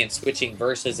playing and switching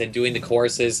verses and doing the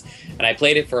choruses, and I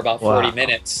played it for about 40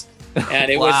 minutes.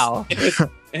 And it was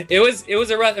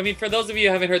a run. I mean, for those of you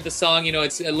who haven't heard the song,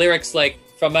 it's lyrics like,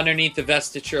 from underneath the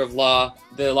vesture of law,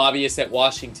 the lobbyists at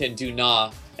Washington do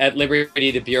gnaw. At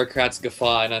liberty, the bureaucrats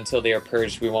guffaw, and until they are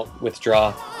purged, we won't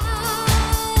withdraw.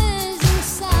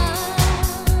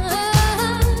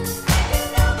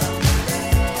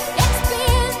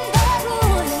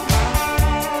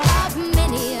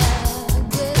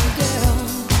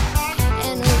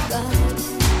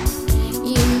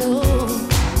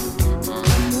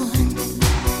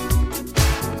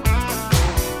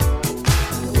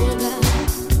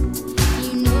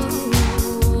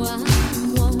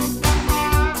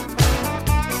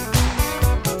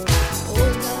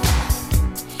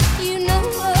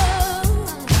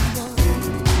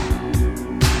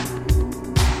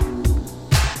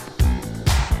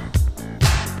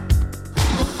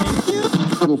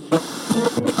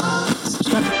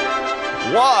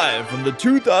 Live from the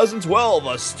 2012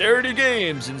 Austerity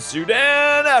Games in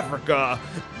Sudan, Africa,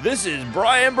 this is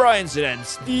Brian Bryanson and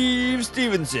Steve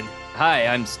Stevenson. Hi,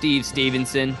 I'm Steve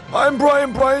Stevenson. I'm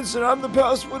Brian Bryanson. I'm the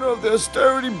past winner of the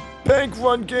Austerity Bank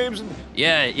Run Games.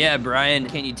 Yeah, Brian.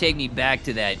 Can you take me back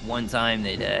to that one time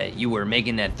that you were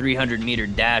making that 300-meter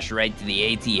dash right to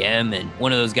the ATM, and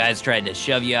one of those guys tried to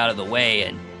shove you out of the way,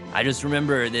 and I just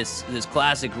remember this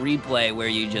classic replay where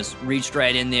you just reached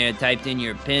right in there, typed in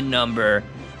your PIN number,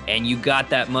 and you got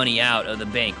that money out of the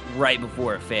bank right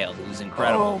before it failed. It was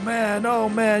incredible. Oh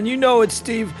man, you know it,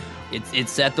 Steve. It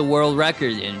set the world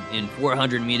record in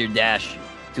 400-meter dash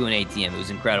to an ATM. It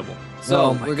was incredible.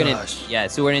 So we're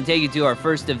gonna take you to our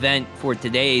first event for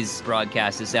today's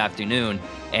broadcast this afternoon,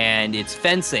 and it's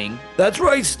fencing. That's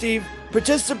right, Steve.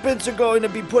 Participants are going to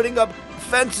be putting up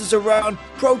fences around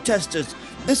protesters.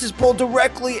 This is pulled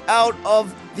directly out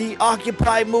of the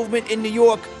Occupy movement in New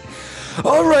York.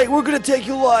 All right, we're going to take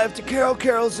you live to Carol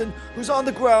Carolson, who's on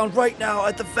the ground right now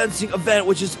at the fencing event,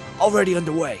 which is already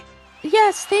underway.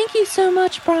 Yes, thank you so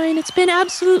much, Brian. It's been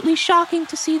absolutely shocking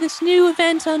to see this new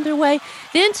event underway.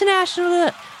 The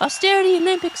International Austerity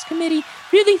Olympics Committee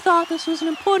really thought this was an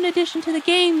important addition to the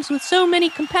Games, with so many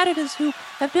competitors who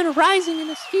have been arising in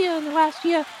the sphere in the last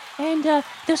year. And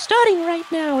they're starting right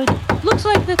now. It looks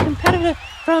like the competitor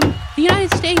from the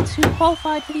United States who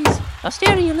qualified for these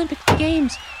Austerity Olympic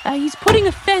Games, he's putting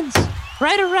a fence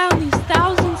right around these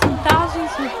thousands and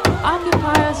thousands of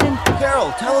occupiers. And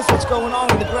Carol, tell us what's going on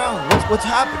the ground. What's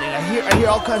happening? I hear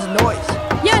all kinds of noise.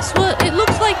 Yes, well, it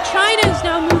looks like China is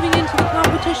now moving into the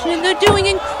competition, and they're doing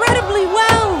incredibly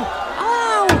well.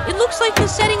 Wow, it looks like they're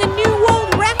setting a new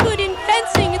world record.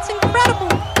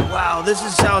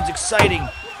 sounds exciting.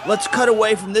 Let's cut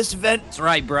away from this event. That's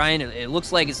right, Brian. It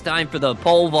looks like it's time for the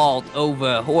pole vault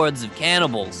over hordes of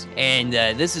cannibals. And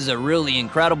this is a really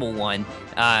incredible one.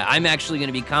 I'm actually going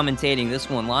to be commentating this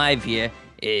one live here.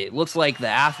 It looks like the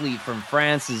athlete from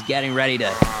France is getting ready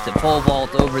to pole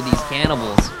vault over these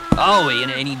cannibals. Oh,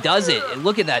 and he does it.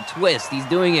 Look at that twist. He's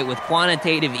doing it with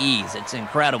quantitative ease. It's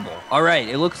incredible. All right,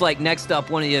 it looks like next up,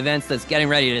 one of the events that's getting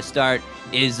ready to start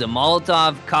is a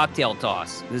Molotov cocktail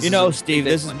toss. Steve,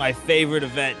 this is my favorite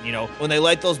event. When they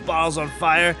light those bottles on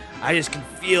fire, I just can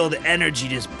feel the energy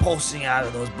just pulsing out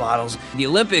of those bottles. The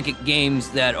Olympic Games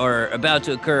that are about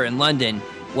to occur in London,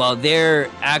 while their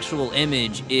actual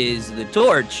image is the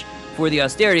torch, for the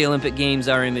Austerity Olympic Games,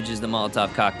 our image is the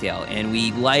Molotov cocktail. And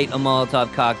we light a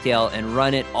Molotov cocktail and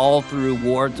run it all through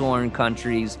war-torn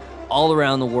countries all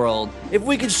around the world. If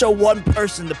we could show one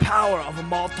person the power of a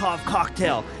Molotov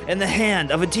cocktail in the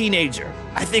hand of a teenager,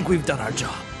 I think we've done our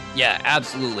job. Yeah,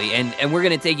 absolutely. And we're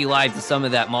going to take you live to some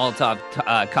of that Molotov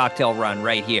cocktail run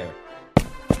right here.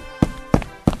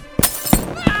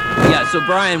 Yeah, so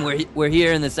Brian, we're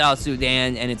here in the South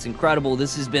Sudan, and it's incredible.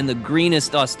 This has been the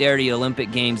greenest austerity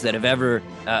Olympic Games that have ever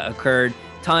occurred.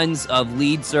 Tons of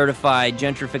LEED-certified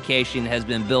gentrification has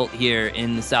been built here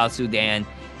in the South Sudan,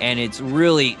 and it's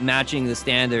really matching the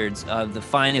standards of the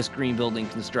finest green building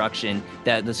construction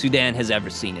that the Sudan has ever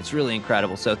seen. It's really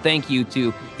incredible. So thank you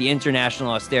to the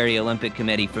International Austerity Olympic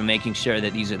Committee for making sure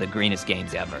that these are the greenest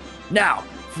games ever. Now,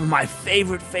 for my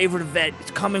favorite event,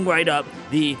 it's coming right up,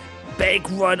 the bank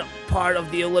run part of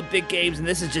the Olympic Games, and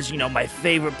this is just, my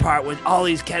favorite part when all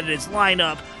these candidates line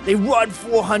up, they run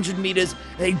 400 meters,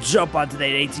 they jump onto that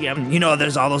ATM.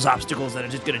 There's all those obstacles that are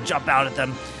just going to jump out at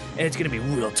them, and it's going to be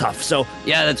real tough. So,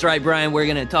 yeah, that's right, Brian. We're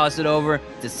going to toss it over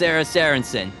to Sarah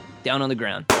Sarensen, down on the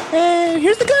ground. And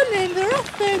here's the gun, and they're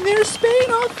off, and they're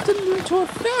spinning off to a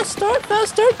fast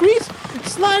start. Greece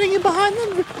sliding in behind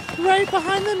them. Right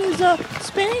behind them is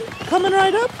Spain coming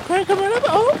right up. Oh, they're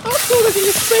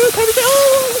getting sprayed with pepper spray.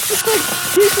 Oh, it looks like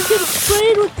Greece is getting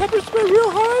sprayed with pepper spray real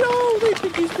hard. Oh, they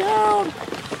think he's down.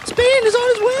 Spain is on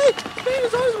his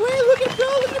way. Look at him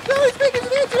go. He's making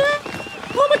it into.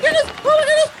 Oh my goodness.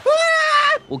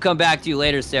 Ah! We'll come back to you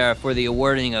later, Sarah, for the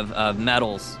awarding of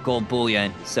medals, gold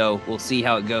bullion. So we'll see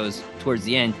how it goes towards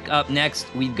the end. Up next,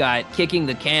 we've got kicking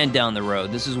the can down the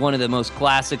road. This is one of the most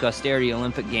classic austerity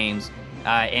Olympic Games.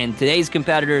 And today's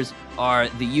competitors are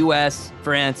the U.S.,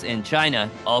 France, and China,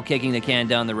 all kicking the can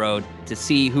down the road to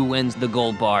see who wins the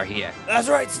gold bar here. That's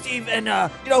right, Steve. And,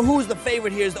 who's the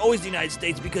favorite here is always the United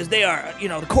States because they are,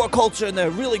 the core culture, and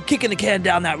they're really kicking the can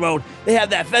down that road. They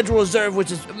have that Federal Reserve,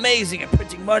 which is amazing at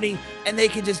printing money, and they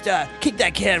can just kick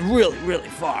that can really, really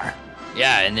far.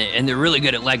 Yeah, and they're really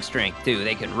good at leg strength, too.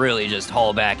 They can really just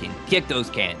haul back and kick those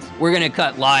cans. We're going to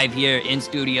cut live here in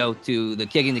studio to the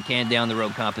Kicking the Can Down the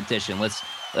Road competition. Let's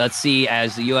see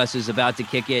as the U.S. is about to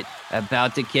kick it, and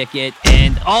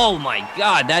oh my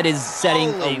God, that is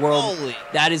setting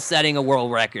a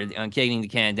world record on kicking the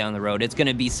can down the road. It's going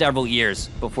to be several years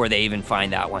before they even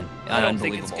find that one. I don't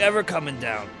think it's ever coming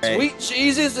down. Right. Sweet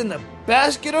cheeses in the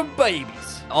basket of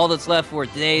babies. All that's left for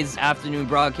today's afternoon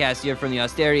broadcast here from the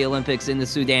Austerity Olympics in the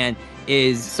Sudan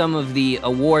is some of the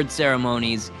award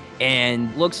ceremonies,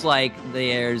 and looks like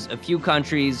there's a few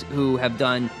countries who have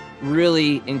done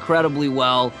really incredibly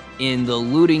well in the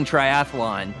looting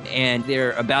triathlon, and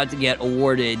they're about to get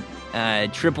awarded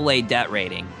AAA debt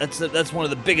rating. That's one of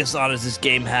the biggest honors this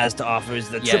game has to offer is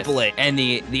the AAA. And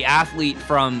the athlete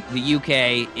from the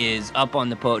UK is up on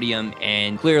the podium,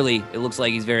 and clearly it looks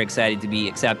like he's very excited to be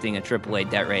accepting a AAA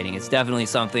debt rating. It's definitely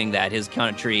something that his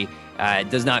country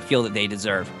does not feel that they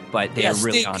deserve, but they are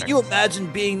really Steve, honored. Can you imagine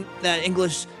being that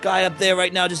English guy up there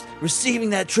right now, just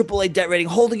receiving that AAA debt rating,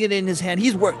 holding it in his hand?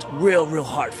 He's worked real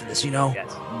hard for this,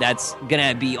 Yes. That's going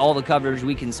to be all the coverage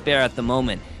we can spare at the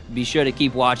moment. Be sure to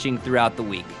keep watching throughout the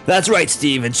week. That's right,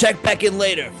 Steve, and check back in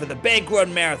later for the Bank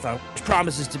Run Marathon, which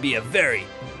promises to be a very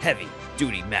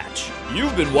heavy-duty match.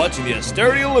 You've been watching the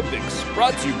Austerity Olympics,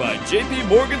 brought to you by JP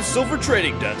Morgan Silver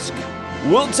Trading Desk.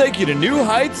 We'll take you to new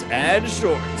heights and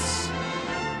shorts.